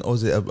violin or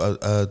is it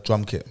a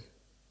drum kit?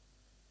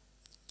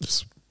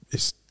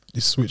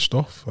 It's switched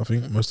off, I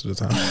think, most of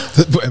the time.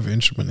 Whatever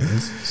instrument it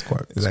is, it's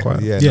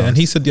quite. Yeah, no. And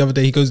he said the other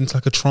day he goes into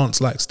like a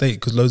trance-like state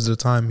because loads of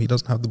the time he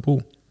doesn't have the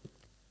ball.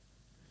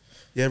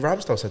 Yeah,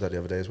 Ramsdale said that the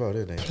other day as well,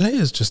 didn't he?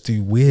 Players just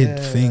do weird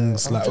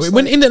things. Like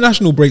when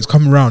international breaks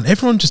come around,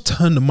 everyone just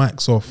turn the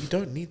mics off. You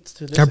don't need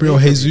to. Gabriel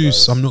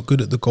Jesus, I'm not good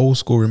at the goal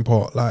scoring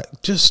part. Like,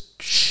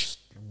 just shh.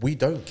 We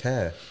don't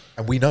care,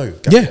 and we know.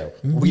 Gabriel.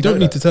 Yeah, we don't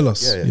need to tell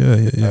us.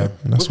 Yeah.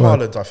 That's with why.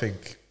 Haaland, I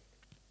think,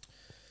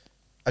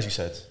 as you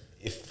said,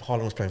 if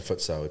Haaland was playing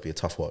futsal, it'd be a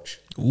tough watch.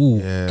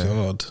 Ooh,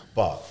 God!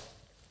 But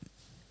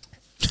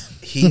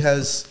he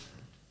has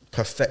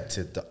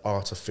perfected the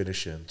art of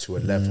finishing to a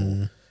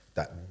level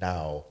that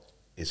now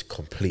is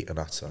complete and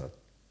utter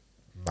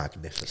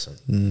magnificent.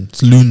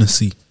 It's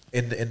lunacy.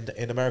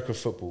 In American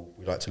football,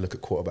 we like to look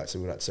at quarterbacks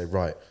and we like to say,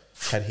 right,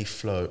 can he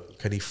float?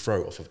 Can he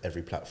throw off of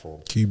every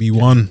platform?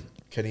 QB1.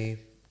 Can he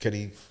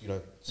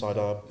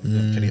sidearm?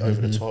 Can he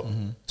over the top,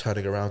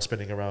 turning around,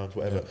 spinning around,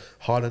 whatever?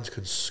 Haaland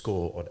can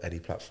score on any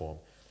platform.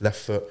 Left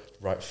foot,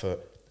 right foot,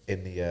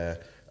 in the air,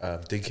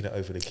 dinking it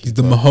over the keeper. He's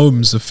the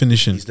Mahomes of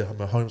finishing.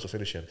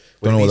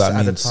 When he needs to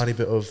add a tiny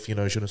bit of, je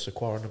ne sais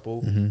quoi on the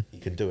ball, he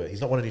can do it.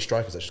 He's not one of these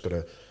strikers that's just got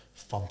to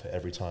thump it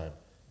every time.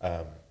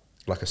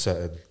 Like a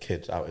certain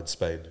kid out in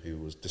Spain who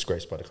was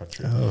disgraced by the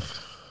country.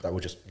 That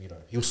would just,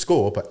 he'll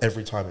score, but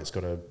every time it's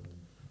going to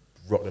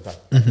rock the back.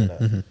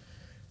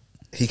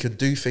 He can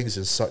do things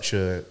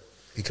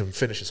he can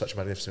finish in such a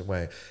magnificent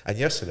way. And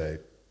yesterday,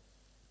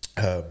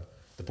 the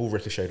ball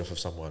ricocheted off of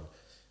someone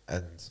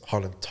and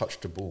Haaland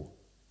touched the ball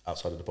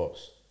outside of the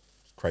box.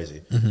 It's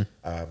crazy. And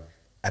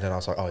then I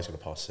was like, oh, he's going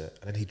to pass it.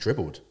 And then he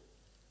dribbled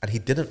and he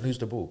didn't lose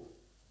the ball.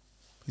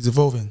 He's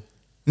evolving.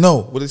 No,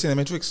 what did they say in the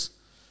Matrix?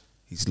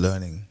 He's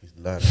learning.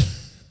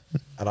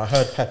 And I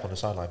heard Pep on the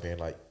sideline being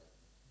like,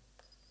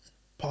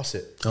 pass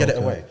it, get it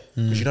away.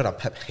 Because you know that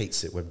Pep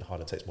hates it when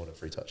Haaland takes more than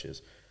 3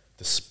 touches.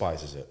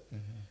 Despises it.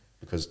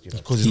 Because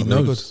he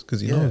knows.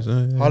 Because he knows.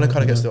 Haaland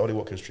kind of gets the Ollie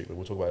Watkins treatment.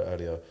 We'll talk about it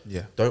earlier.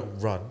 Yeah. Don't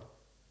run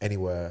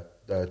anywhere.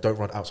 Don't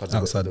run outside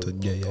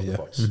the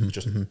box.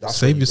 Just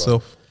save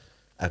yourself.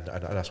 And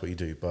that's what you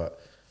do.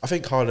 But I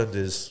think Haaland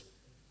is...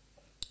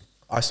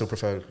 I still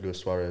prefer Luis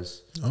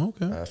Suarez,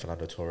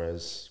 Fernando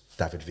Torres,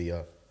 David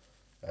Villa.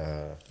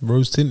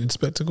 Rose-tinted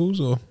spectacles,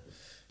 or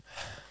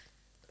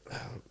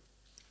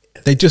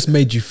they just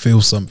made you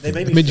feel something?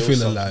 They made you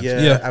feel alive.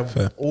 Yeah,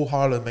 and all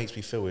Haaland makes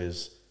me feel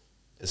is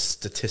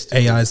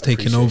statistical. AI is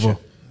taking over.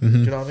 Do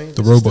you know what I mean?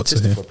 The robots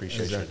are here.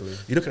 Exactly.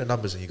 You look at the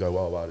numbers and you go,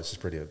 wow, this is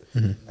brilliant.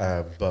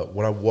 But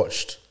when I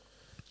watched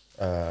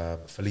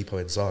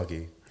Filippo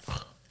Inzaghi,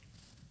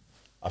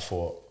 I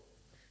thought,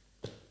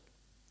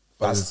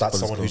 that's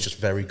someone who's just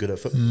very good at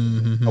football.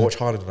 I watch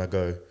Haaland and I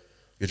go,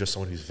 you're just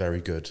someone who's very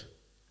good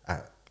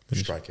at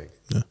striking.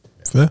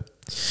 Fair.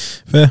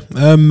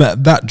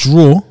 That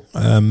draw,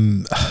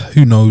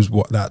 who knows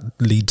what that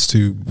leads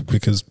to,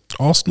 because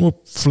Arsenal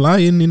are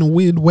flying in a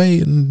weird way,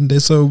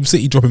 and so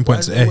City dropping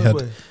points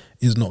ahead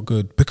is not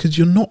good, because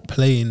you're not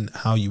playing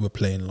how you were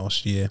playing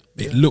last year.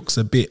 It looks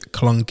a bit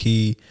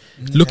clunky,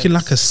 looking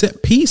like a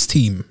set piece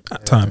team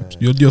at times.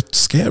 You're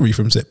scary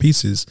from set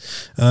pieces.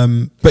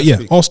 But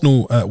yeah,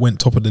 Arsenal went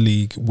top of the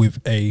league with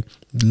a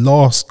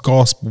last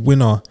gasp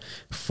winner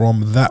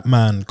from that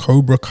man,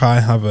 Cobra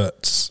Kai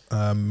Havertz,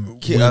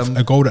 with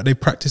a goal that they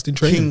practiced in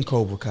training. King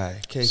Cobra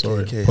Kai.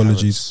 Sorry,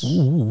 apologies.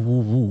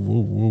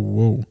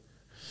 Whoa.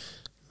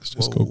 Let's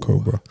just go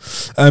Cobra.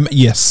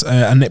 Yes,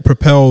 and it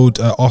propelled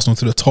Arsenal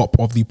to the top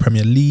of the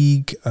Premier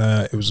League.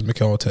 It was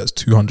Mikel Arteta's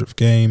 200th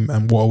game,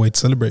 and what a way to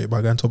celebrate it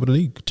by going top of the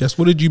league. Jess,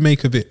 what did you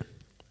make of it?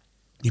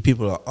 You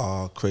people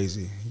are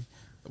crazy.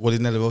 What did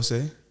Nelly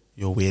say?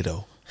 You're a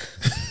weirdo.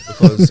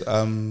 Because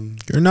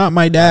you're not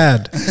my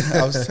dad.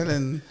 I was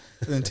telling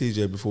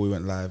TJ before we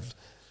went live,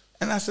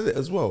 and I said it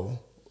as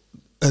well.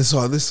 And so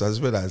I just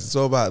realised it's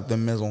all about the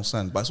mise en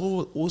scène, but it's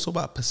also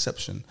about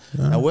perception.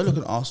 Now we're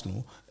looking at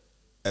Arsenal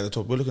at the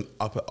top. We're looking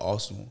up at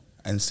Arsenal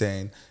and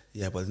saying,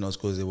 yeah, but it's not as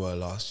good as they were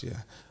last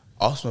year.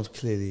 Arsenal have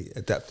clearly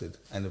adapted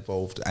and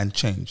evolved and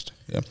changed.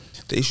 Yeah,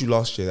 the issue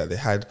last year that they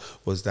had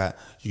was that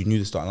you knew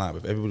the starting lineup.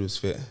 If everybody was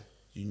fit,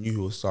 you knew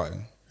who was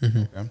starting.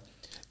 Yeah?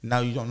 Now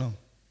you don't know.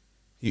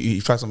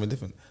 He tried something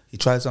different. He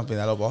tried something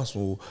that a lot of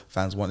Arsenal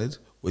fans wanted,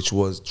 which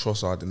was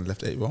Trossard in the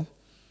left 8 role.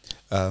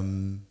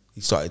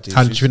 He started.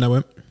 How did you think that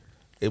went?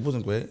 It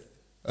wasn't great.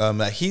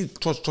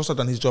 Trossard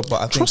done his job, but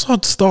I think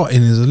Trossard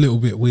starting is a little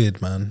bit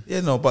weird, man.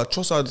 Yeah, no, but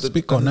Trossard it's a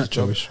bit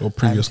Garnacho-ish, or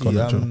previous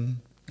Garnacho.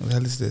 What the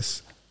hell is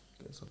this?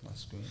 Get this off my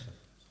screen.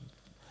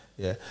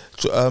 Yeah,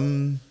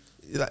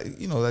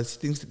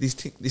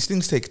 these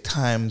things take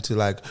time to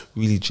like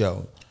really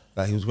gel.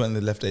 Like he was wearing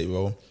the left 8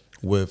 role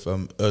with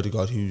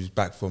Ødegaard, who's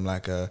back from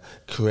like a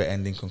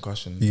career-ending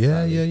concussion.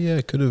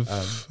 Yeah. Could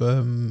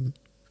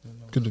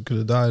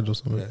have died or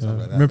something. Something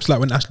like remember, it's like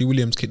when Ashley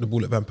Williams kicked the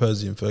ball at Van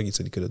Persie and Fergie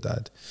said he could have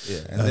died. Yeah,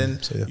 and then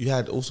you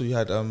had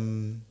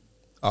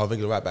our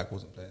regular right back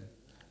wasn't playing.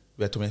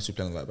 We had Tomiyasu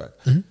playing right back.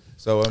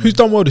 So who's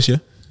done well this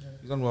year?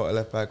 He's done well at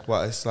left back,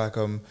 but it's like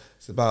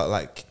it's about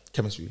like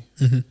chemistry.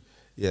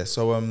 Yeah,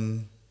 so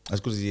as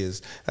good as he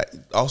is, like,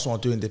 Arsenal are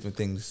doing different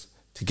things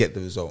to get the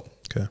result.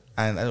 Okay,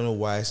 and I don't know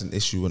why it's an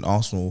issue when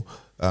Arsenal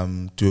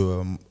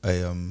do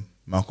a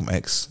Malcolm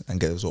X and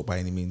get the result by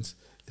any means.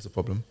 It's a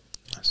problem.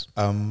 Nice.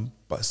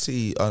 But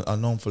City are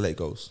known for late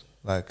goals,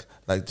 like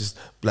just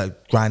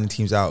like grinding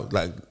teams out.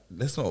 Like,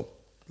 let's not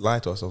lie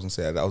to ourselves and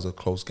say that was a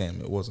close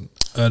game. It wasn't.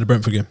 The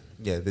Brentford game.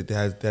 Yeah, they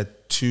had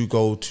 2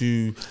 goals.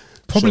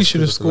 Probably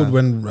should have scored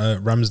when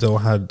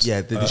Ramsdale had.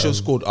 Yeah, they should have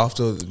scored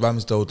after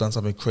Ramsdale done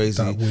something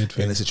crazy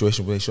in a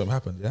situation where it shouldn't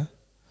have happened. Yeah,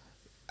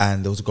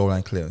 and there was a goal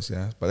line clearance.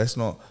 Yeah, but let's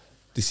not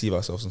deceive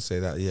ourselves and say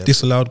that. Yeah,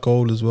 disallowed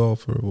goal as well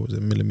for what was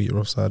it, millimetre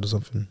offside or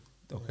something.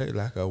 Okay,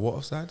 like a what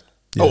offside?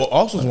 Yeah. Oh,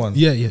 Arsenal's won.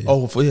 Yeah.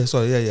 Oh,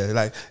 sorry.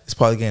 Like, it's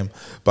part of the game.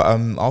 But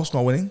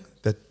Arsenal are winning.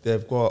 That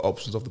they've got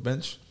options off the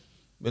bench.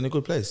 In a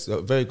good place,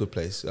 a very good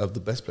place, the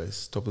best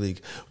place, top of the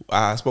league.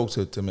 I spoke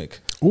to Mick.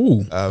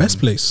 Ooh, best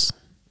place.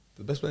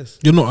 The best place.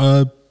 You're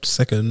not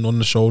second on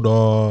the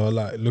shoulder,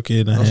 like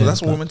looking ahead. So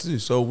that's what we're meant to do.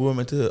 So we were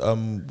meant to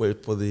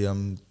wait for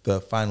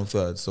the final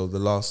third. So the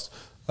last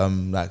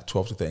like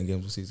 12 to 13 games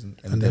of the season,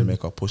 and then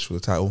make our push for the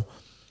title.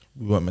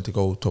 We weren't meant to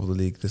go top of the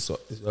league this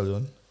early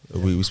on.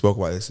 Yeah. We spoke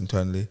about this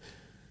internally.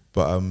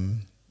 But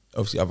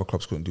obviously other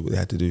clubs couldn't do what they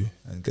had to do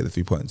and get the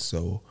 3 points.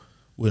 So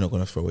we're not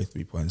going to throw away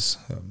 3 points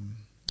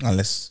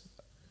unless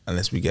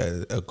we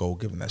get a goal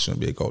given that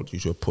shouldn't be a goal.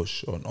 Usually a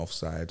push or an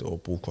offside or a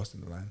ball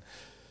crossing the line.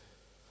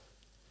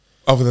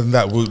 Other than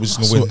that, we're just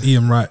going to win. I saw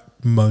Ian Wright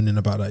moaning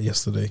about that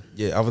yesterday.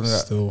 Yeah, other than that.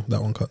 Still,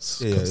 that one cuts.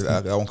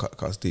 That one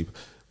cuts deep.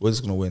 We're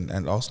just going to win.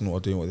 And Arsenal are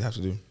doing what they have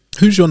to do.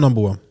 Who's your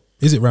number one?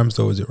 Is it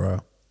Ramsdale or is it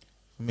Raya?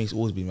 For me, it's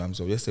always been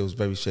Ramsdale. Yesterday was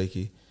very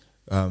shaky.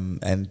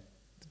 And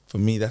for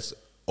me, that's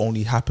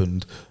only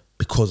happened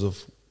because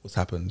of what's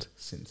happened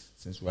since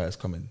Riot's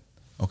come in.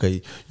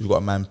 Okay, you've got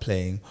a man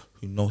playing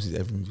who knows his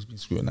every move has been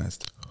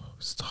scrutinised.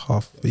 It's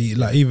tough.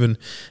 Like even,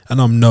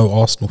 and I'm no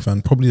Arsenal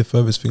fan, probably the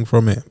furthest thing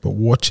from it. But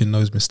watching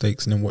those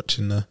mistakes and then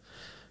watching the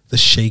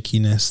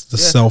shakiness, the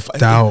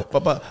self-doubt.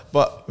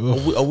 But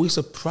are we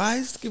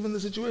surprised given the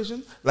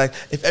situation? Like,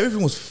 if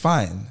everything was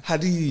fine,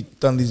 had he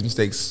done these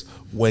mistakes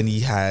when he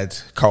had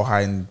Carl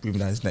Hein breathing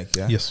down his neck?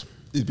 Yeah, yes,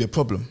 it'd be a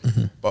problem.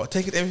 But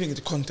taking everything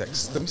into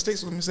context, the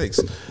mistakes were the mistakes,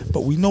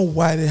 but we know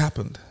why they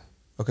happened.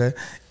 Okay,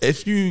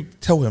 if you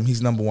tell him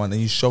he's number one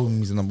and you show him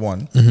he's the number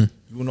one, you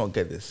will not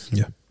get this.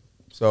 Yeah.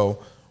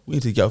 So we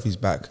need to get off his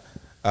back.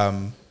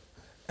 And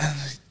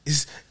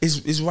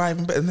is Ryan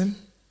even better than him?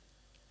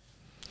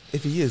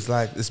 If he is,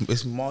 like,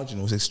 it's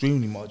marginal. It's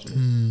extremely marginal.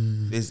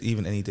 If there's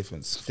even any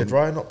difference. Did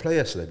Ryan not play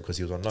yesterday because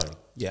he was on loan?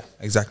 Yeah,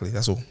 exactly.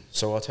 That's all.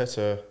 So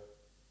Arteta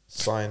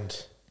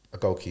signed a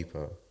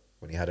goalkeeper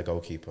when he had a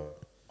goalkeeper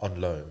on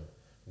loan,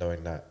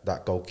 knowing that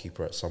that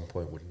goalkeeper at some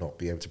point would not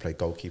be able to play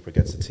goalkeeper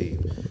against the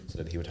team, so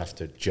then he would have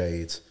to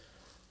jade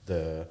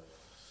the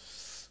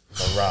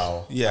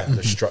morale, and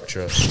the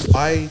structure.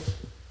 I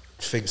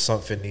think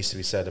something needs to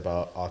be said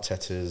about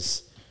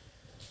Arteta's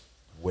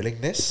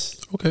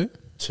willingness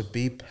to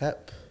be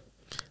Pep.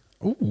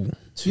 Ooh,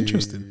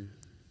 interesting.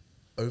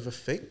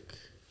 Overthink.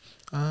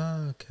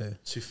 Okay.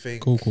 To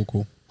think,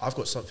 cool. I've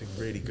got something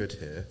really good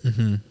here,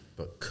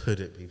 but could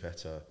it be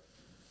better?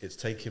 It's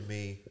taken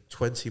me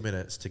 20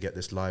 minutes to get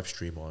this live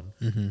stream on,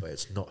 but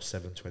it's not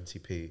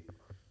 720p.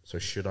 So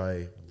should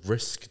I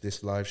risk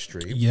this live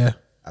stream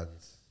and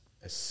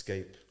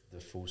escape the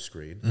full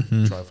screen,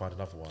 try and find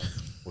another one,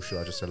 or should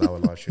I just allow a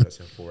live stream that's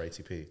in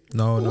 480p?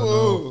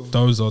 No.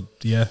 Those are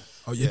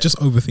you're just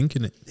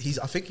overthinking it.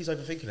 I think he's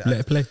overthinking it. Let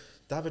it play.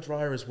 David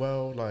Raya as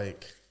well.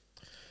 Like,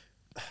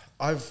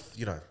 I've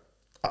been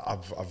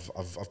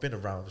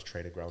around the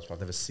training grounds, but I've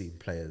never seen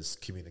players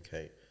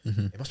communicate.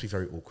 It must be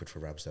very awkward for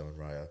Ramsdale and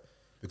Raya,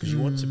 because you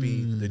want to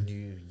be the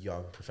new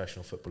young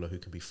professional footballer who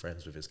can be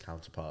friends with his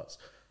counterparts.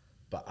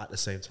 But at the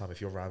same time, if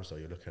you're Ramsdale,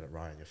 you're looking at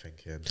Ryan, you're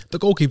thinking... The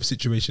goalkeeper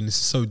situation is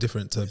so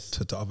different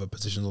to other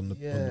positions on the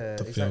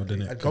field,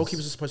 isn't it? And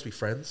goalkeepers are supposed to be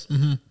friends.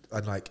 And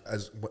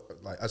as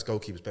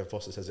goalkeepers, Ben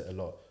Foster says it a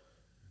lot,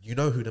 you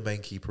know who the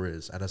main keeper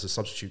is, and as a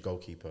substitute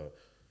goalkeeper,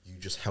 you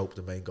just help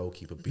the main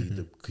goalkeeper be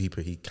the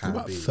keeper he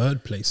can be.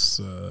 Third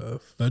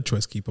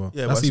choice keeper.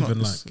 Yeah, that's even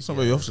it's not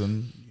very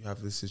often you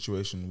have this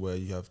situation where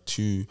you have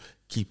two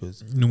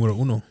keepers. Numero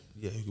uno.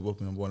 Yeah, who could both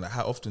be number one. Like,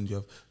 how often do you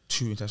have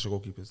two international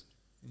goalkeepers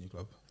in your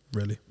club?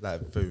 Really?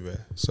 Like, very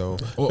rare. So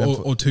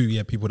or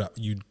two, people that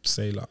you'd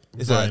say like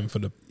vying for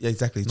the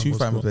exactly, two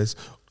fighting for place.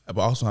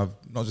 But also have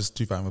not just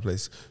two fighting for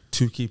place,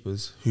 two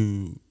keepers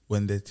who,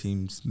 when their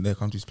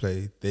countries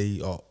play, they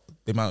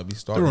might not be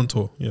starting. They're on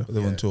tour,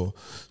 They're on tour.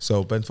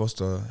 So Ben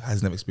Foster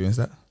has never experienced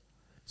that.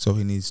 So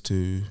he needs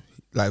to,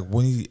 like,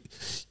 when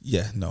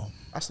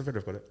Aston Villa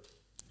have got it.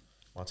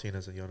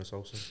 Martinez and Jonas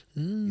Olsen.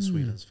 He's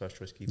Sweden's first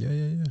choice keeper.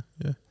 Yeah.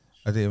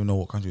 I didn't even know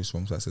what country he's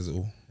from, so that says it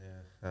all.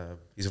 Yeah.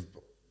 He's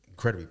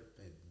incredibly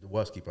the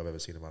worst keeper I've ever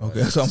seen in my life.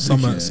 Okay,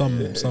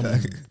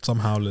 some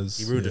howlers.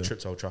 He ruined the trip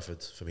to Old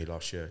Trafford for me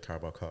last year,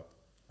 Carabao Cup.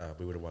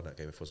 We would have won that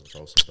game if it wasn't for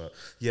Olsen. But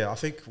yeah, I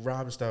think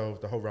Ramsdale,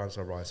 the whole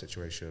Ramsdale Raya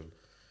situation,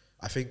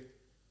 I think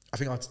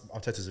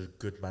Arteta's a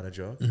good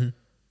manager,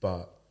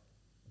 but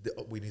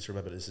we need to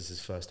remember this is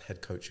his first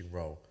head coaching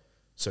role,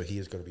 so he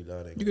is going to be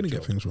learning. You're going to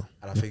get things wrong,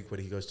 and I think when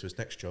he goes to his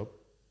next job,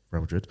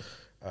 Real Madrid,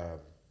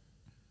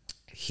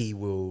 he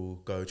will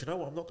go, do you know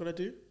what I'm not going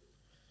to do?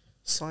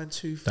 Sign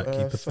two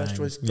first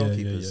choice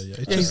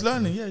goalkeepers. Yeah, he's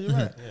learning. Yeah, you're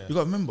right. You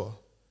got to remember,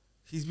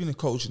 he's been a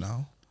coach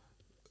now.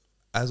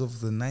 As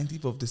of the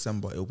 19th of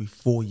December, it'll be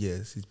 4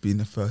 years he's been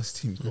the first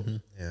team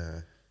coach.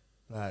 Yeah,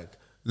 like,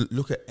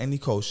 look at any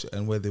coach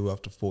and where they were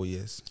after 4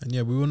 years. And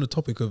we were on the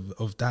topic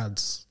of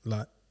dads,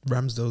 like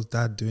Ramsdale's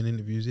dad doing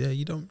interviews. Yeah,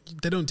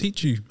 they don't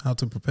teach you how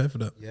to prepare for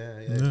that. Yeah,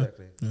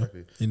 exactly.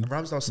 And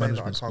Ramsdale saying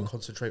that I can't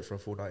concentrate for a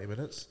full 90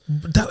 minutes.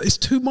 But that is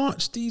too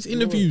much, these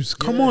interviews.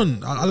 Come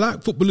on. I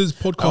like footballers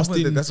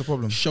podcasting. That's a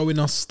problem. Showing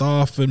us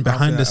stuff and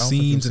behind the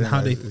scenes and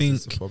how they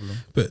think.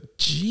 But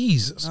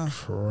Jesus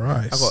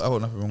Christ. I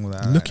got nothing wrong with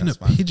that. Looking at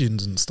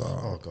pigeons and stuff.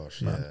 Oh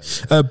gosh, man.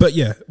 But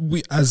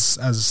we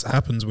as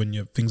happens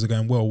when things are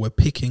going well, we're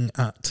picking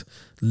at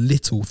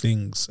little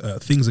things.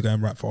 Things are going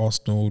right for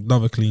Arsenal.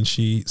 Another clean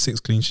sheet, 6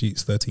 clean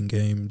sheets, 13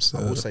 games.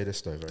 I will say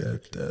this though, very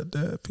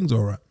quickly. Things are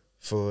all right.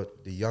 For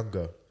the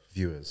younger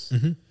viewers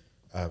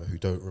who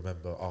don't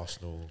remember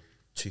Arsenal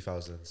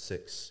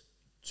 2006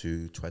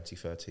 to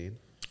 2013.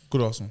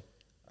 Good Arsenal.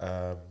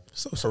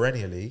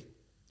 Perennially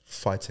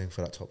fighting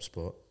for that top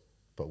spot,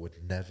 but would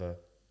never,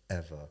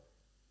 ever,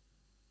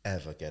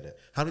 ever get it.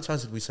 How many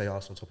times did we say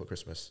Arsenal top at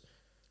Christmas?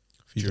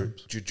 During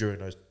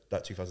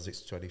that 2006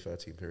 to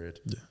 2013 period.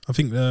 Yeah, I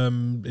think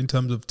in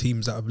terms of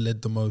teams that have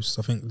led the most,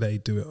 I think they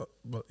do it.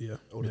 But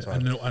all the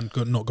time,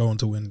 and not go on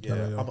to win. Yeah,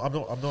 I'm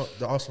not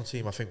the Arsenal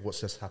team. I think what's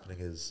just happening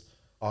is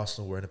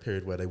Arsenal were in a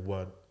period where they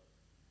weren't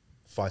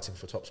fighting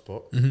for top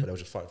spot, but they were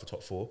just fighting for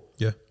top 4.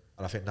 Yeah,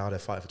 and I think now they're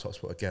fighting for top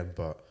spot again.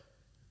 But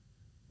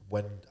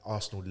when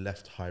Arsenal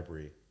left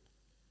Highbury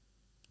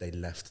they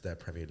left their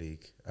Premier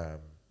League. Well,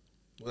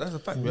 that's a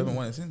fact. We haven't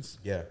won it since.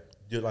 Yeah,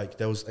 like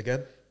there was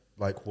again,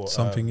 like what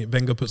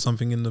Wenger put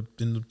something in the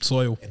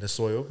soil. In the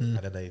soil, and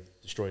then they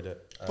destroyed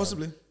it.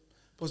 Possibly.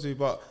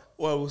 But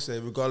what I will say,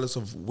 regardless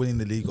of winning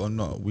the league or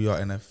not, we are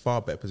in a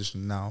far better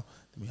position now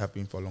than we have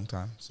been for a long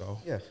time. So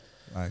yeah,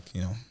 like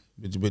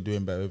we're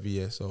doing better every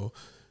year. So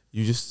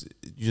you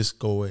just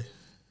go away.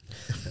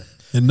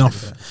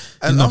 Enough.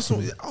 And Enough.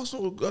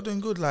 also are doing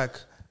good. Like,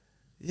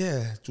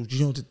 yeah,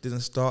 Jorginho didn't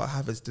start,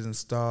 Havertz didn't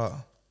start,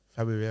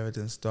 Fabio Vieira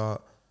didn't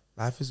start.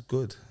 Life is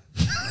good.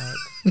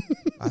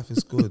 Life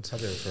is good.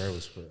 Fabio Vieira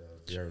was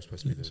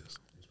supposed to be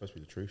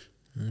the truth.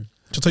 Shall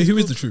I tell you who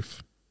is the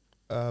truth?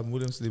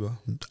 William Saliba.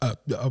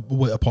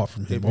 Well, apart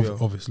from him,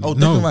 obviously. Oh,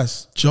 no, Declan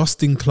Rice.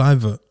 Justin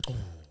Kluivert.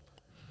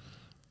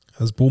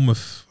 As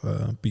Bournemouth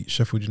beat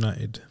Sheffield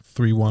United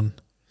 3-1.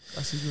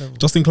 That's his level.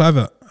 Justin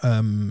Kluivert,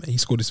 he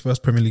scored his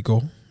first Premier League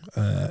goal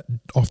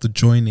after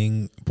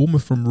joining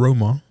Bournemouth from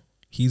Roma.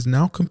 He's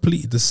now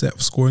completed the set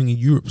of scoring in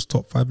Europe's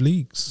top 5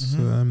 leagues.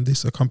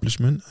 This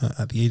accomplishment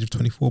at the age of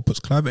 24 puts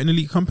Kluivert in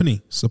elite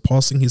company,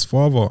 surpassing his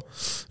father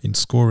in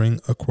scoring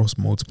across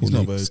multiple leagues.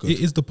 Not very good. It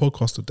is the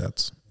podcast of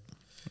dads.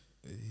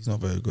 He's not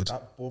very good.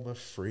 At Bournemouth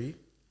 3,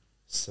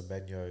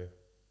 Semenyo,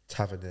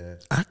 Tavernier,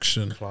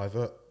 action,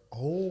 Kluivert.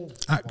 Oh,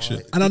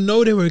 action. And I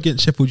know they were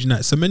against Sheffield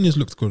United. Semenyo's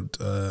looked good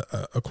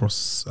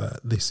across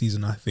this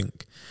season, I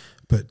think.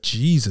 But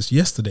Jesus,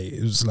 yesterday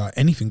it was like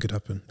anything could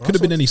happen. Could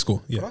have been any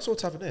score. Yeah. But I saw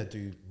Tavernier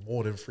do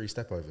more than 3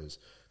 stepovers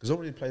because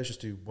normally players just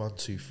do 1,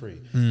 2,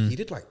 3. He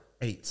did like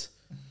 8,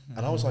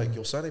 and I was like,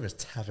 "Your surname is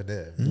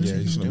Tavernier. Yeah,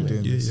 you shouldn't be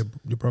doing this.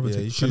 Your brother.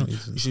 Yeah, you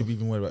should be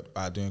even worried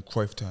about doing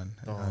Cruyff turn.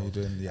 How you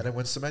doing? Yeah. And then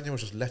when Semenyo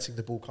was just letting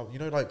the ball come,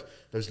 like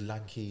those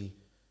lanky,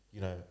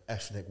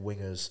 ethnic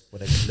wingers when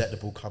they just let the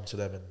ball come to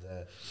them, and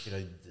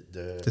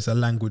there's a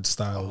language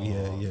style.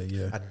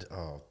 Yeah. And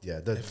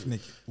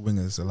ethnic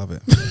wingers, I love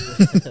it.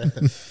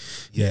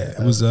 It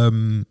was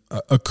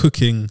a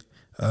cooking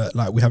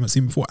like we haven't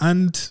seen before,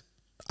 and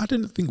I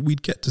didn't think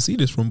we'd get to see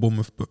this from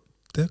Bournemouth, but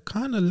they're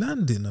kind of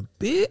landing a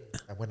bit.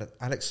 And when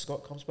Alex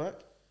Scott comes back,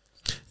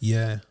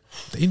 the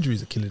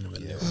injuries are killing him a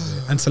little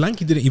bit. And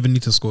Solanke didn't even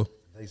need to score.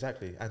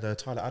 Exactly, and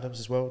Tyler Adams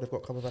as well. They've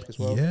got coming back as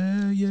well.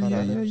 Yeah.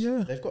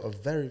 They've got a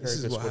very, very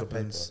good squad of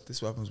paper. This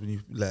is what happens when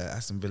you let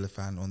Aston Villa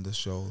fan on the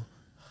show.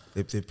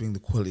 They bring the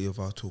quality of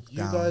our talk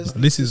down.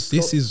 This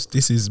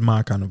is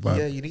my kind of vibe.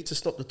 Yeah, you need to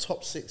stop the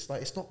top 6.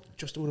 Like, it's not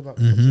just all about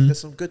the top 6. There's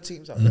some good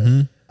teams out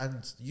there,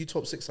 and you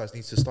top 6 guys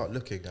need to start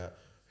looking at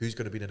who's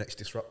going to be the next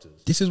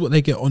disruptors. This is what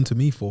they get onto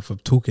me for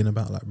talking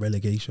about like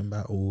relegation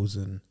battles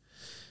and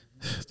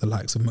the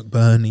likes of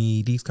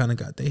McBurney, these kind of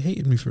guys. They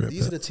hated me for it.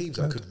 These are the teams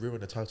that could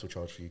ruin the title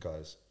charge for you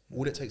guys.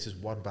 All it takes is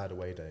one bad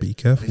away day. Be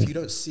careful. And if you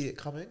don't see it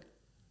coming,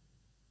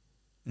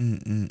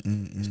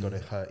 it's going to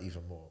hurt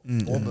even more.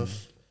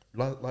 Bournemouth,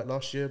 like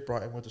last year,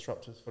 Brighton were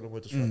disruptors, Fulham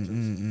were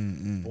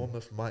disruptors.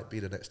 Bournemouth might be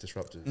the next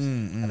disruptors.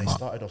 And they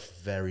started off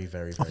very,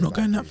 very, very I'm not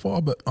going that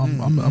far, but I'm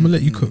going to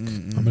let you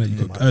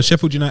cook.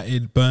 Sheffield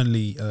United,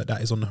 Burnley, that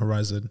is on the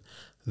horizon.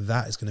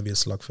 That is going to be a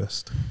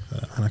slugfest,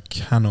 and I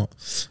cannot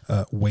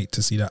wait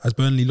to see that. As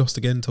Burnley lost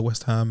again to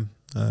West Ham,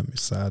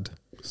 it's sad.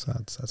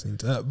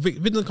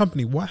 Vincent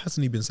Kompany, why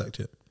hasn't he been sacked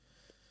yet?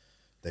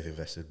 They've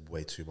invested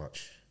way too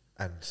much,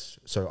 and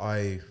so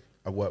I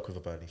work with a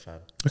Burnley fan.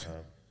 Okay.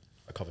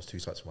 I covers 2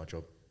 sites for my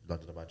job,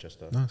 London and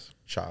Manchester. Nice.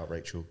 Shout out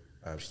Rachel.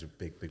 She's a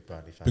big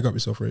Burnley fan. Big up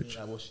yourself, Rach.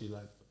 Was she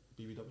like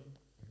BBW?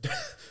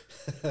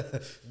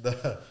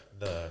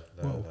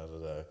 No.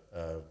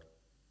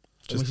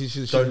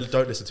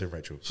 Don't listen to him,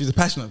 Rachel. She's a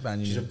passionate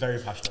fan. She's a very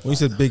passionate fan. When you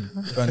said big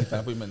Burnley fan,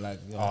 I thought you meant like...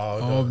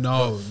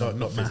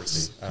 not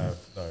physically.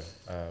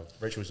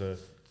 Rachel's a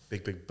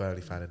big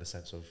Burnley fan in the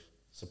sense of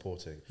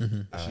supporting.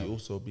 Is she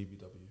also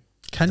BBW?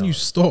 Can you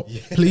stop,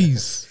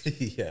 please?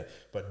 Yeah,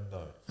 but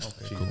no.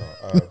 Okay, she's cool.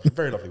 not.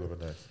 Very lovely woman,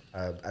 though.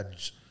 And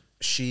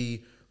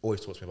she always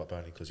talks to me about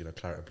Burnley because,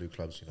 Claret and Blue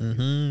clubs,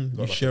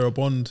 You share a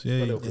bond.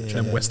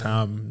 And West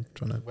Ham.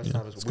 West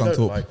Ham as well. We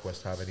don't like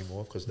West Ham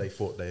anymore because they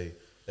thought they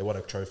won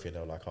a trophy and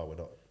they were like, we're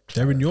not.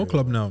 They're in your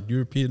club now,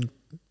 European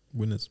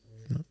winners.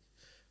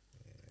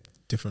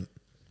 Different,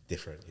 yeah.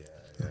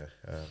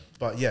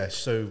 But yeah,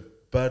 so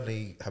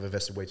Burnley have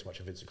invested way too much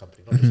in Vincent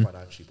Kompany, not just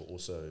financially, but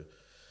also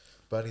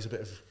Burnley's a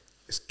bit of,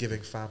 it's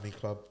giving family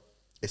club.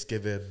 It's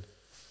giving,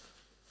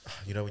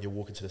 when you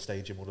walk into the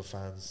stadium, all the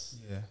fans,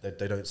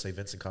 they don't say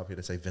Vincent Kompany,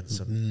 they say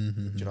Vincent.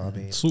 Do you know what I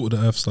mean? Sort of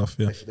the earth stuff,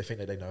 yeah. They think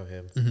that they know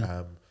him.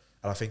 And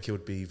I think it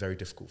would be very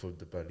difficult for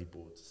the Burnley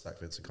board to sack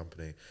Vincent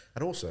Kompany.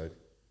 And also,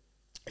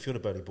 if you're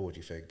on the Burnley board,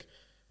 you think,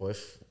 well,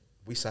 if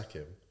we sack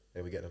him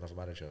and we get another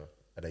manager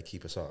and they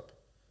keep us up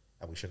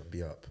and we shouldn't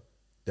be up,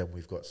 then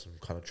we've got some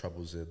kind of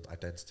troubles in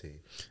identity.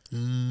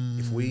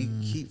 If we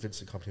keep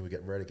Vincent Kompany, we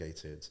get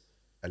relegated,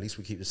 at least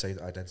we keep the same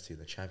identity in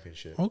the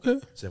Championship. Okay.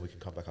 So then we can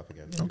come back up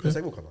again. Okay. Because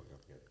they will come back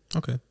up again.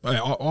 Okay.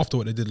 After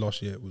what they did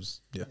last year, it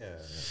was, yeah.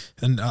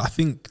 And I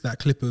think that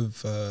clip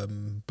of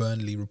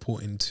Burnley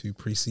reporting to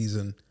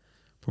pre-season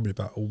probably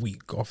about a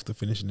week after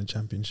finishing the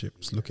Championship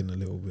is looking a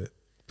little bit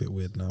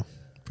weird now.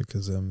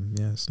 because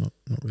it's not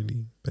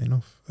really paying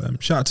off.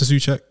 Shout out to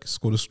Souček,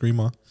 scored a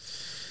screamer.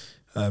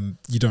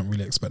 You don't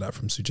really expect that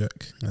from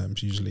Souček.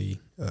 It's usually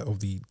of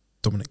the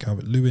Dominic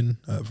Calvert-Lewin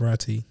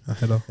variety, a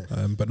header.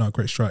 But no,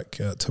 great strike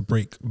to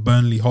break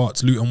Burnley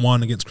hearts. Luton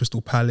won against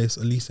Crystal Palace.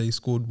 Elise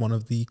scored one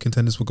of the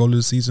contenders for goal of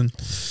the season,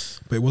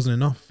 but it wasn't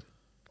enough.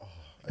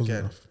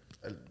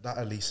 That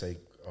Elise,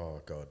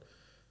 oh God,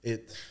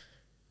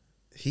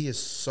 he is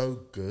so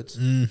good.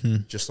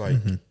 Just like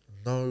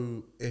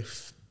no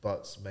if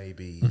buts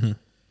maybe.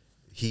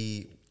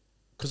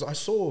 Because I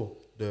saw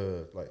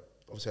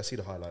obviously I see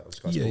the highlight of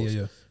Sky Sports,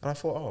 and I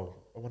thought,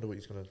 I wonder what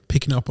he's gonna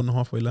picking it up on the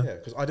halfway line. Yeah,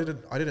 because I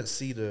didn't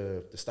see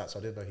the stats.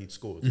 I didn't know he'd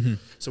scored.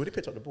 So when he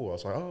picked up the ball, I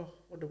was like, I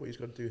wonder what he's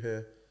gonna do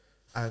here.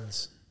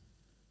 And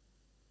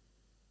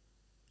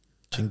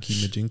Jinky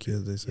majinky,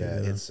 as they say.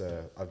 Yeah, it's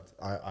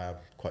I am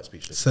quite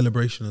speechless.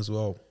 Celebration as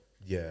well.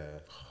 Yeah.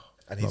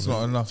 And it's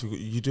not enough.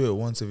 You do it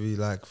once every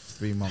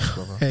 3 months,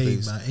 brother. Hey,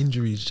 please. man,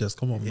 injuries just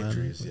come on,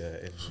 injuries, man.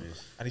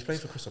 Injuries. And he's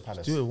playing for Crystal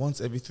Palace. Do it once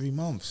every 3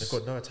 months. They've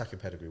got no attacking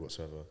pedigree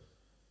whatsoever.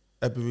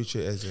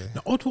 Eberechi Eze.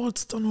 Now,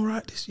 Oddward's done all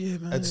right this year,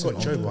 man. They've got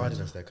Joe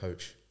Biden as their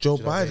coach. Joe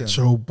Biden.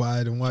 Joe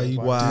Biden. Why are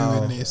you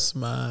doing this,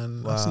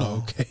 man? That's not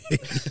okay.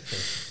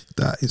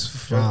 That is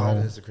foul. Joe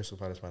Biden is the Crystal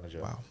Palace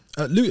manager. Wow.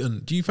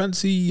 Luton, do you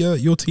fancy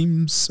your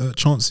team's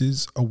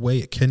chances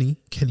away at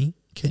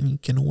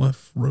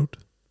Kenilworth Road?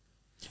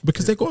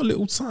 Because they got a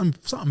little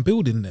something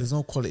building there. There's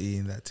no quality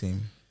in that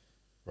team.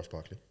 Ross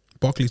Barkley.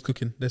 Barkley's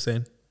cooking, they're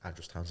saying.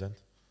 Andrews Townsend.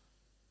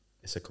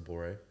 Issa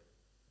Kabore.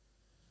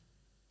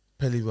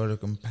 Peli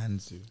Roderick and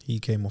Panzu. He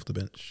came off the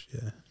bench,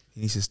 yeah.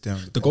 He needs to stay on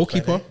the The bench.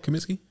 goalkeeper,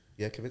 Kaminsky?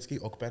 Yeah, Kaminsky.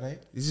 Ogbene.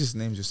 These are just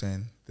names you're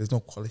saying. There's no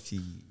quality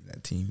in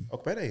that team.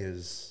 Ogbene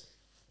is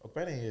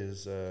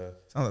sounds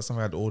like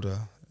something I'd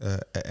order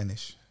at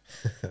Enish.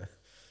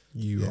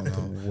 You are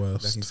the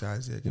worst. Like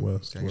size,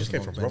 Worst. We just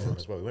came from Rotherham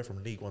as well. We went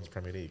from League 1 to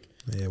Premier League.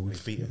 Yeah,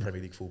 we've beaten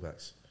Premier League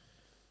fullbacks.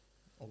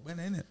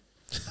 Ogbene, innit?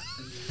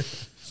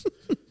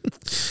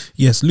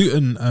 Yes,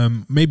 Luton,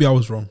 maybe I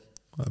was wrong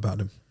about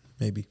them.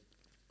 Maybe.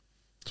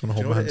 Just want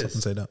to hold my hands up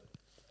and say that.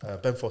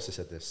 Ben Foster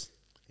said this.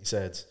 He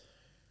said,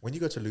 when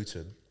you go to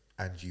Luton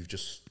and you've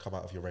just come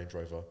out of your Range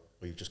Rover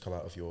or you've just come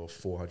out of your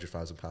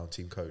 £400,000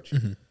 team coach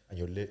and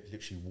you're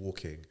literally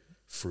walking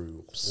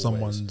through hallways,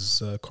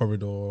 someone's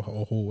corridor or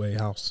hallway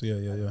house.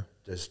 Yeah.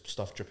 There's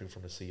stuff dripping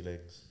from the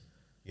ceilings.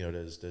 You know,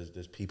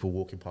 there's people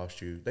walking past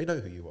you. They know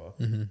who you are,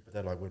 but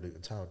they're like, we're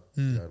Luton Town.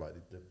 You know, like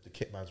the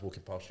kit man's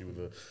walking past you with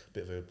a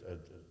bit of a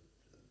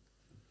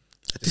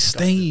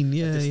disdain.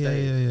 Yeah.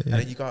 And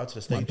then you go out to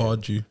the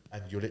stadium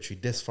and you're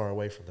literally this far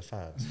away from the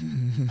fans.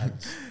 And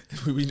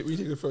we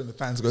take the phone, the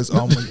fans goes,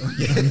 oh my God.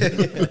 Do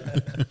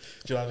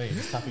you know what I mean?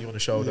 Just tapping you on the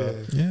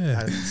shoulder.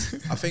 Yeah. And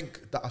I think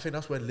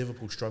that's where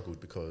Liverpool struggled,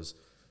 because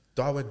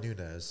Darwin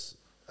Núñez,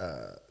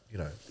 you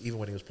know, even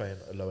when he was playing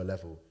at a lower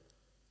level,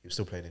 he was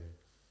still playing in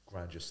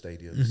grandeur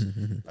stadiums.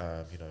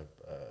 You know,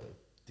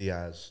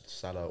 Diaz,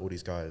 Salah, all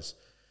these guys.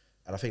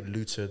 And I think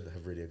Luton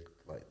have really,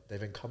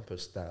 they've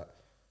encompassed that.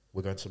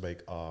 We're going to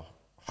make our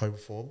home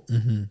form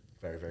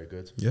very, very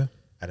good. Yeah.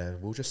 And then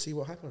we'll just see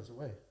what happens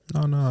away.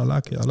 No, I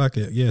like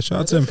it. Yeah, shout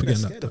out to them for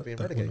getting that. Of being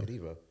relegated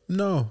either.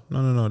 No.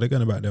 They're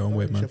going about their own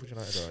way, man.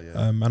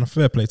 And a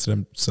fair play to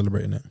them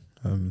celebrating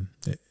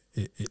it.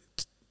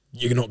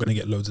 You're not going to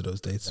get loads of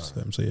those days.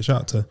 No. So yeah,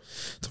 shout out to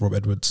Rob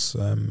Edwards.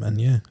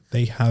 And yeah,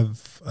 they have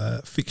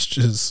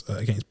fixtures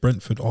against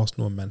Brentford,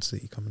 Arsenal, and Man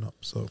City coming up.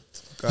 So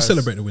guys,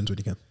 celebrate the wins when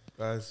you can.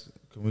 Guys,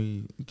 can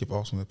we give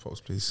Arsenal the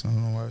props, please? I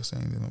don't know why we're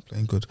saying they're not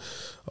playing good.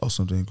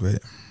 Arsenal doing great.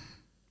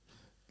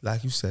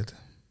 Like you said.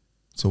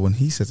 So when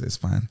he says it's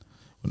fine,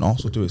 when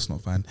Arsenal do it's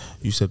not fine.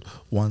 You said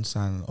one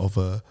sign of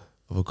a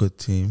good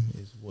team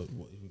is what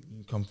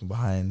you come from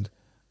behind.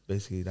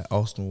 Basically, that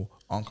Arsenal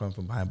aren't coming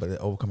from behind, but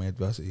they're overcoming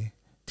adversity.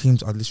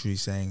 Teams are literally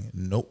saying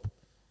nope,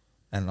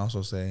 and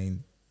also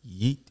saying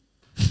yeet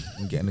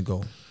and getting a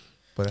goal.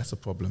 But that's a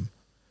problem.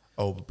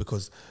 Oh,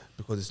 because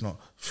it's not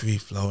free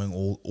flowing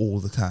all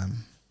the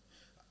time.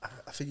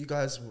 I think you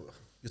guys,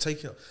 you're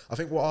taking. I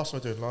think what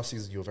Arsenal were doing last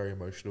season, you were very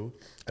emotional,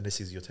 and this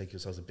season you're taking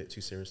yourselves a bit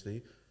too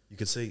seriously. You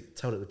can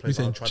tell that the players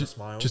are trying to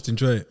smile. Just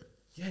enjoy it.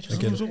 Yeah,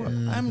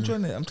 I'm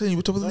enjoying it. I'm telling you,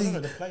 we're top of the league. No,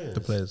 the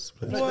players.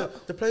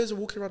 The players are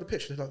walking around the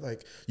pitch. They're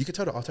like you can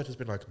tell that Arteta's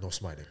been not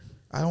smiling.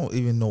 I don't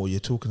even know what you're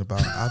talking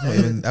about. I've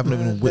not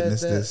even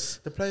witnessed this.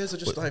 The players are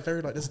just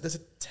very there's a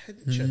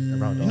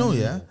tension around. You know,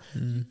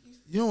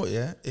 you know what?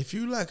 Yeah, if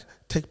you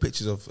take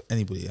pictures of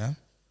anybody, yeah,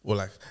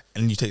 or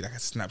and you take a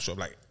snapshot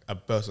of a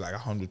burst of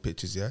 100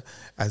 pictures, yeah,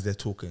 as they're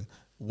talking.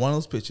 One of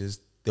those pictures,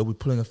 they'll be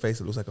pulling a face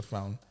that looks like a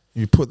frown.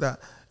 If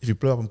you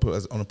blow up and put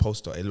it on a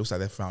poster, it looks like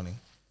they're frowning.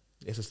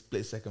 It's a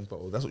split second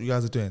photo. That's what you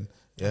guys are doing.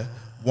 Yeah,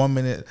 1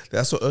 minute.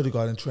 That's what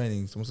Odegaard in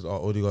training. Someone said,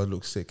 "Oh, Odegaard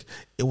looks sick."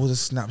 It was a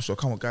snapshot.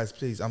 Come on, guys,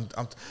 please. I'm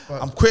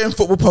quitting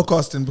football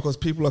podcasting because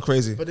people are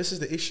crazy. But this is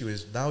the issue: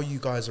 is now you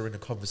guys are in a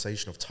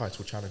conversation of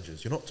title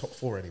challenges. You're not top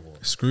four anymore.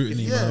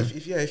 Scrutiny.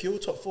 If you're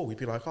top four, we'd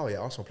be like, "Oh yeah,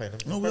 Arsenal playing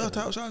them." No, we are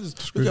title challenges.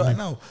 Look at right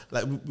now.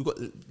 We got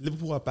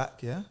Liverpool are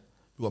back. Yeah,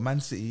 we got Man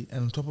City,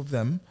 and on top of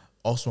them,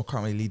 Arsenal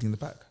currently leading the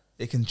pack.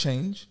 It can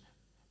change,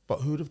 but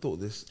who would have thought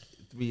this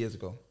 3 years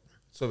ago?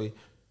 Sorry,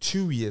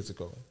 2 years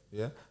ago.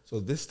 Yeah. So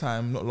this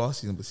time, not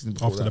last season, but season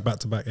before after the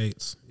back-to-back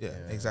eights. Yeah,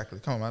 exactly.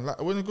 Come on, man.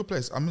 Like, we're in a good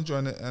place. I'm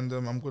enjoying it, and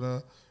I'm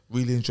gonna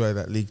really enjoy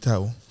that league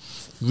title.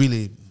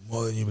 Really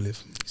more than you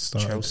believe.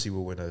 Chelsea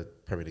will win a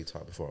Premier League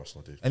title before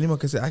Arsenal do. Anyone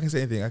can say. I can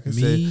say anything. I can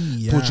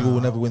say Portugal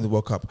will never win the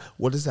World Cup.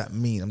 What does that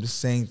mean? I'm just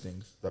saying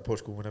things. That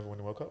Portugal will never win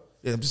the World Cup?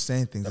 Yeah, I'm just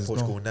saying things. That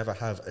Portugal will never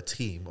have a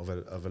team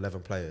of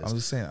 11 players. I'm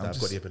just saying. That have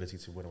got the ability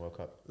to win a World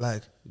Cup.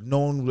 Like, no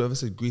one would ever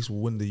say Greece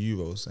will win the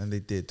Euros, and they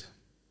did.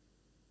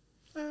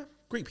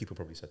 Greek people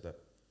probably said that.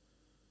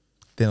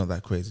 They're not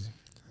that crazy.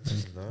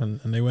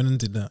 And they went and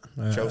did that.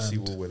 Chelsea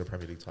will win a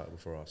Premier League title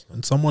before Arsenal.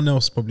 And someone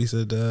else probably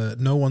said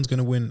no one's going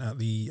to win at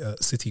the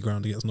City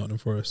ground against Nottingham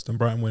Forest. And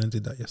Brighton went and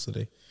did that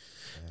yesterday.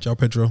 João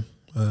Pedro,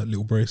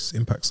 little brace,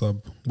 impact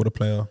sub, what a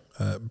player.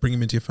 Bring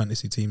him into your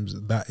fantasy teams.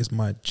 That is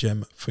my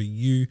gem for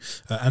you.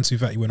 Ansu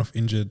Fati went off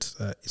injured.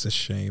 It's a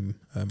shame.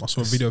 I saw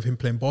a video of him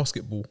playing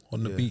basketball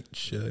on the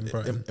beach in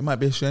Brighton. It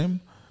might be a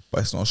shame, but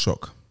it's not a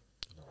shock.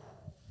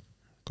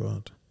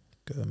 God.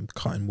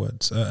 Cutting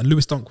words. And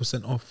Lewis Dunk was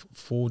sent off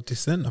for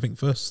dissent. I think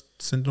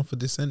first sent off for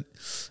dissent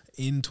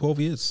in 12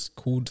 years.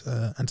 Called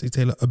Anthony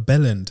Taylor a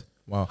bellend.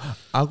 Wow.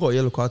 I got a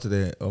yellow card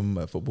today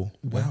at football.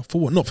 Wow.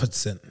 For what? Not for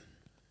dissent.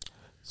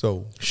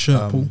 So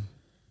shirt pull.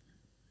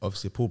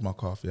 Obviously pulled my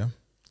calf, yeah?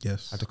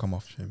 Yes. Had to come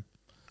off.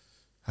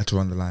 Had to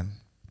run the line.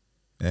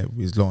 Yeah,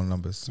 we was low on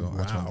numbers, so I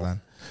had to run the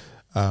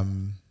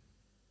line.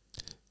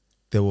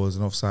 There was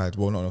an offside.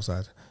 Well, not an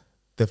offside.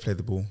 They played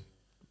the ball.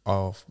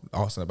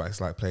 Arsenal back,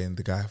 it's like playing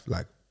the guy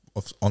like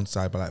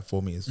onside by like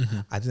 4 meters.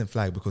 I didn't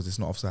flag because it's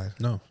not offside.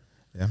 No.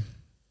 Yeah.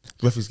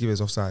 The referees give us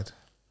offside.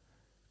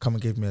 Come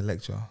and gave me a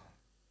lecture.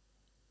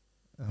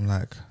 I'm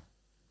like,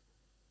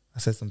 I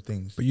said some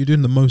things. But you're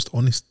doing the most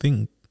honest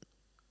thing.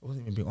 I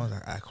wasn't even being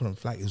honest. I couldn't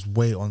flag. It was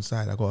way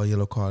onside. I got a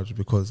yellow card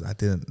because I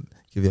didn't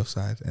give the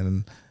offside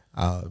and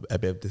a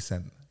bit of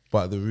dissent.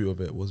 But the root of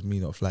it was me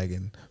not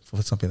flagging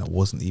for something that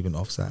wasn't even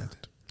offside.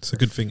 It's a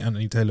good thing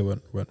Anthony Taylor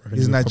went.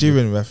 He's a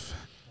Nigerian ref.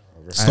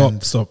 Stop.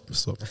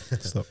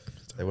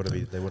 They want to be.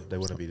 They want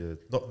to be the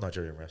not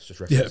Nigerian refs, just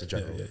referees in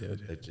general. They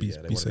want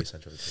to be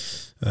central.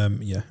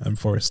 And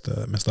Forest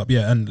messed up.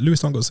 Yeah, and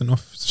Lewis Dunk got sent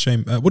off. It's a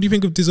shame. What do you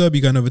think of De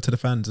Zerbi going over to the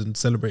fans and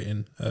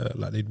celebrating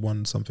like they'd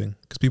won something?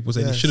 Because people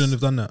say he shouldn't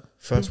have done that.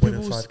 First win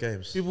in 5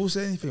 games. People will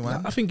say anything,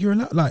 man. I think you're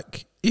allowed.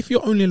 Like, if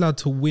you're only allowed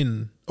to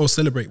win or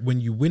celebrate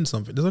when you win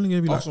something, there's only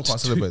going to be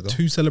like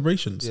two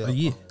celebrations a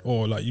year,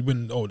 or like you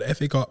win. Oh, the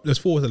FA Cup. There's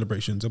 4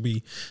 celebrations. There'll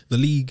be the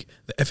league,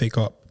 the FA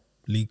Cup,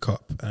 League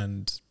Cup,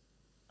 and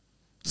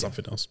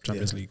something else,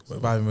 Champions League, whatever.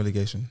 Surviving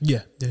relegation.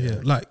 Yeah.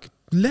 Like,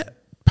 let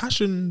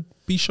passion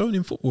be shown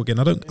in football again.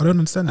 I don't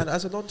understand it. And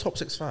as a non-top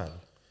 6 fan,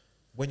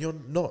 when you're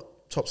not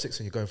top 6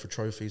 and you're going for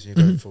trophies and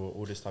you're going for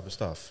all this type of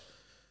stuff,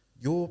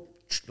 you're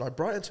like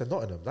Brighton to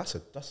Nottingham. That's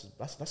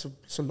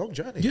a long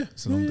journey. Yeah,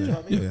 it's a long day. You know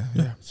what I mean?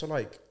 Yeah. So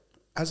like,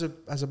 as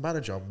a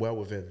manager, I'm well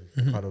within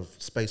the kind of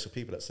space of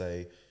people that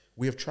say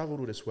we have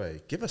travelled all this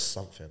way. Give us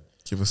something.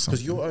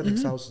 Because you're earning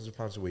thousands of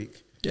pounds a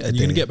week. Yeah, and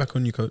you're going to get back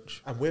on your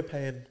coach. And we're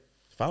paying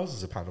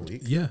thousands of pounds a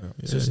week.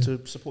 Just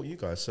to support you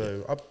guys.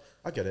 So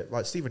I get it.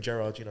 Like Steven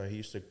Gerrard, you know, he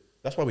used to.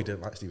 That's why we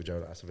didn't like Steven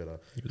Gerrard at Aston Villa.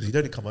 He'd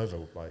only come over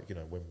like, you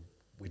know, when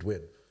we'd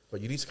win.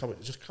 But you need to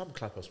come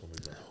clap us when we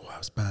win. Oh, that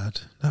was bad.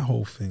 That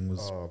whole thing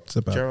was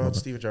a bad moment.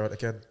 Steven Gerrard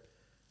again.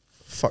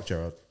 Fuck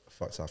Gerrard.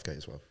 Fuck Southgate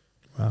as well.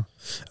 Wow.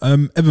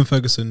 Evan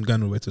Ferguson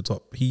going all the way to the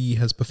top. He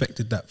has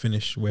perfected that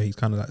finish where he's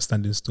kind of like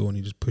standing still and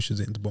he just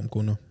pushes it into the bottom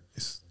corner.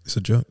 It's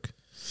a joke.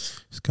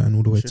 He's going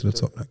all the way to the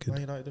top. That kid.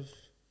 Man United have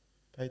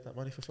paid that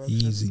money for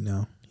Ferguson. Easy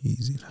now. He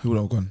would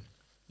have gone.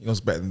 He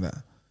was better than that.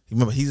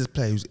 Remember, he's a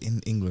player who's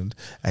in England.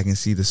 I can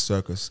see the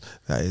circus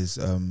that is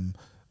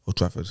Old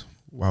Trafford.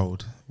 Why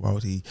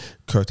would he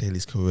curtail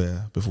his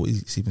career before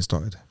he's even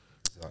started?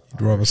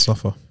 He'd rather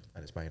suffer.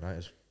 And it's Man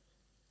United.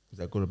 Is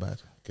that good or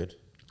bad? Good.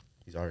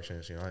 He's Irish and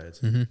it's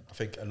United. I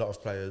think a lot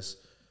of players.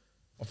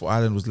 I thought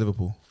Ireland was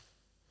Liverpool.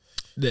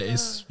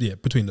 It's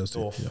between those two.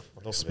 North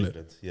of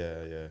England. Yeah.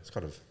 It's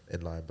kind of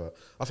in line. But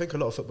I think a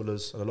lot of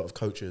footballers and a lot of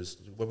coaches,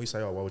 when we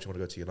say, oh, why would you want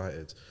to go to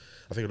United?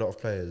 I think a lot of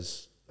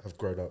players have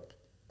grown up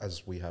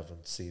as we have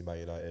and seen Man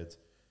United,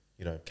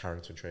 you know,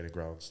 Carrington training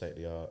ground, state of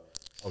the art.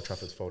 Old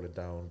Trafford's folded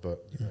down,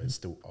 but you know it's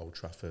still Old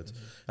Trafford.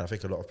 And I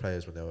think a lot of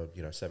players when they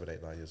were 7,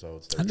 8, 9 years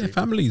old, and their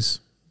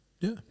families,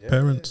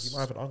 parents. You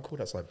might have an uncle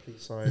that's like,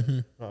 please sign.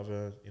 You might have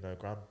a you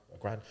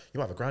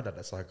might have a granddad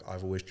that's like,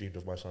 I've always dreamed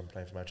of my son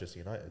playing for Manchester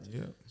United.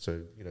 Yeah.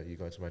 So you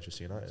go to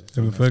Manchester United.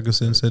 Evan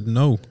Ferguson said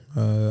no.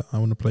 I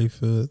want to play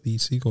for the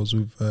Seagulls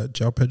with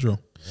João Pedro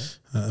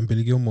and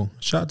Billy Gilmore.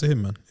 Shout out to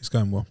him, man. He's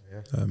going well.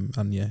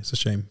 And it's a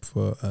shame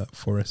for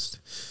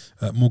Forest.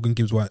 Morgan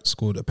Gibbs-White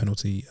scored a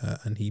penalty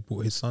and he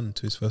brought his son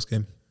to his first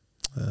game.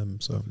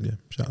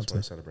 Shout out to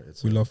him.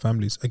 We love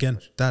families. Again,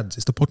 dads.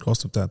 It's the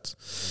podcast of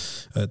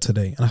dads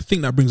today. And I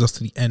think that brings us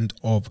to the end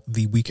of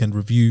the weekend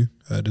review.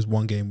 There's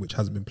one game which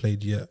hasn't been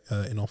played yet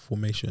in our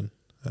formation.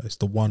 It's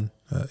the one.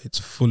 It's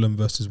Fulham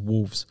versus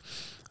Wolves.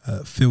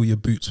 fill your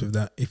boots with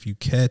that if you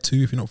care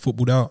to, if you're not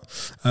footballed out.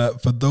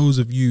 For those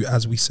of you,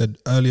 as we said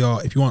earlier,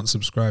 if you aren't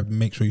subscribed,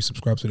 make sure you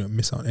subscribe so you don't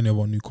miss out on any of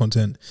our new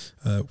content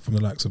from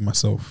the likes of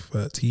myself,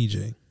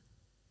 TJ.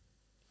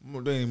 I'm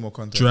not doing any more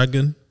content.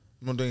 Dragon.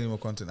 I'm not doing any more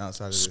content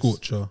outside of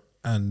Scorcher this.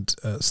 And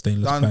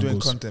Stainless I'm Bangles.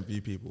 doing content for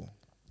you people.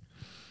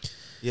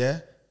 Yeah?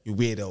 You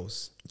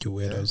weirdos. You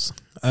weirdos.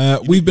 Yeah.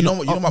 We've been.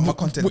 You know my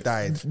content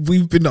died.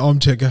 We've been the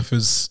Armchair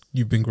Gaffers.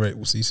 You've been great.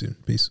 We'll see you soon.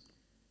 Peace.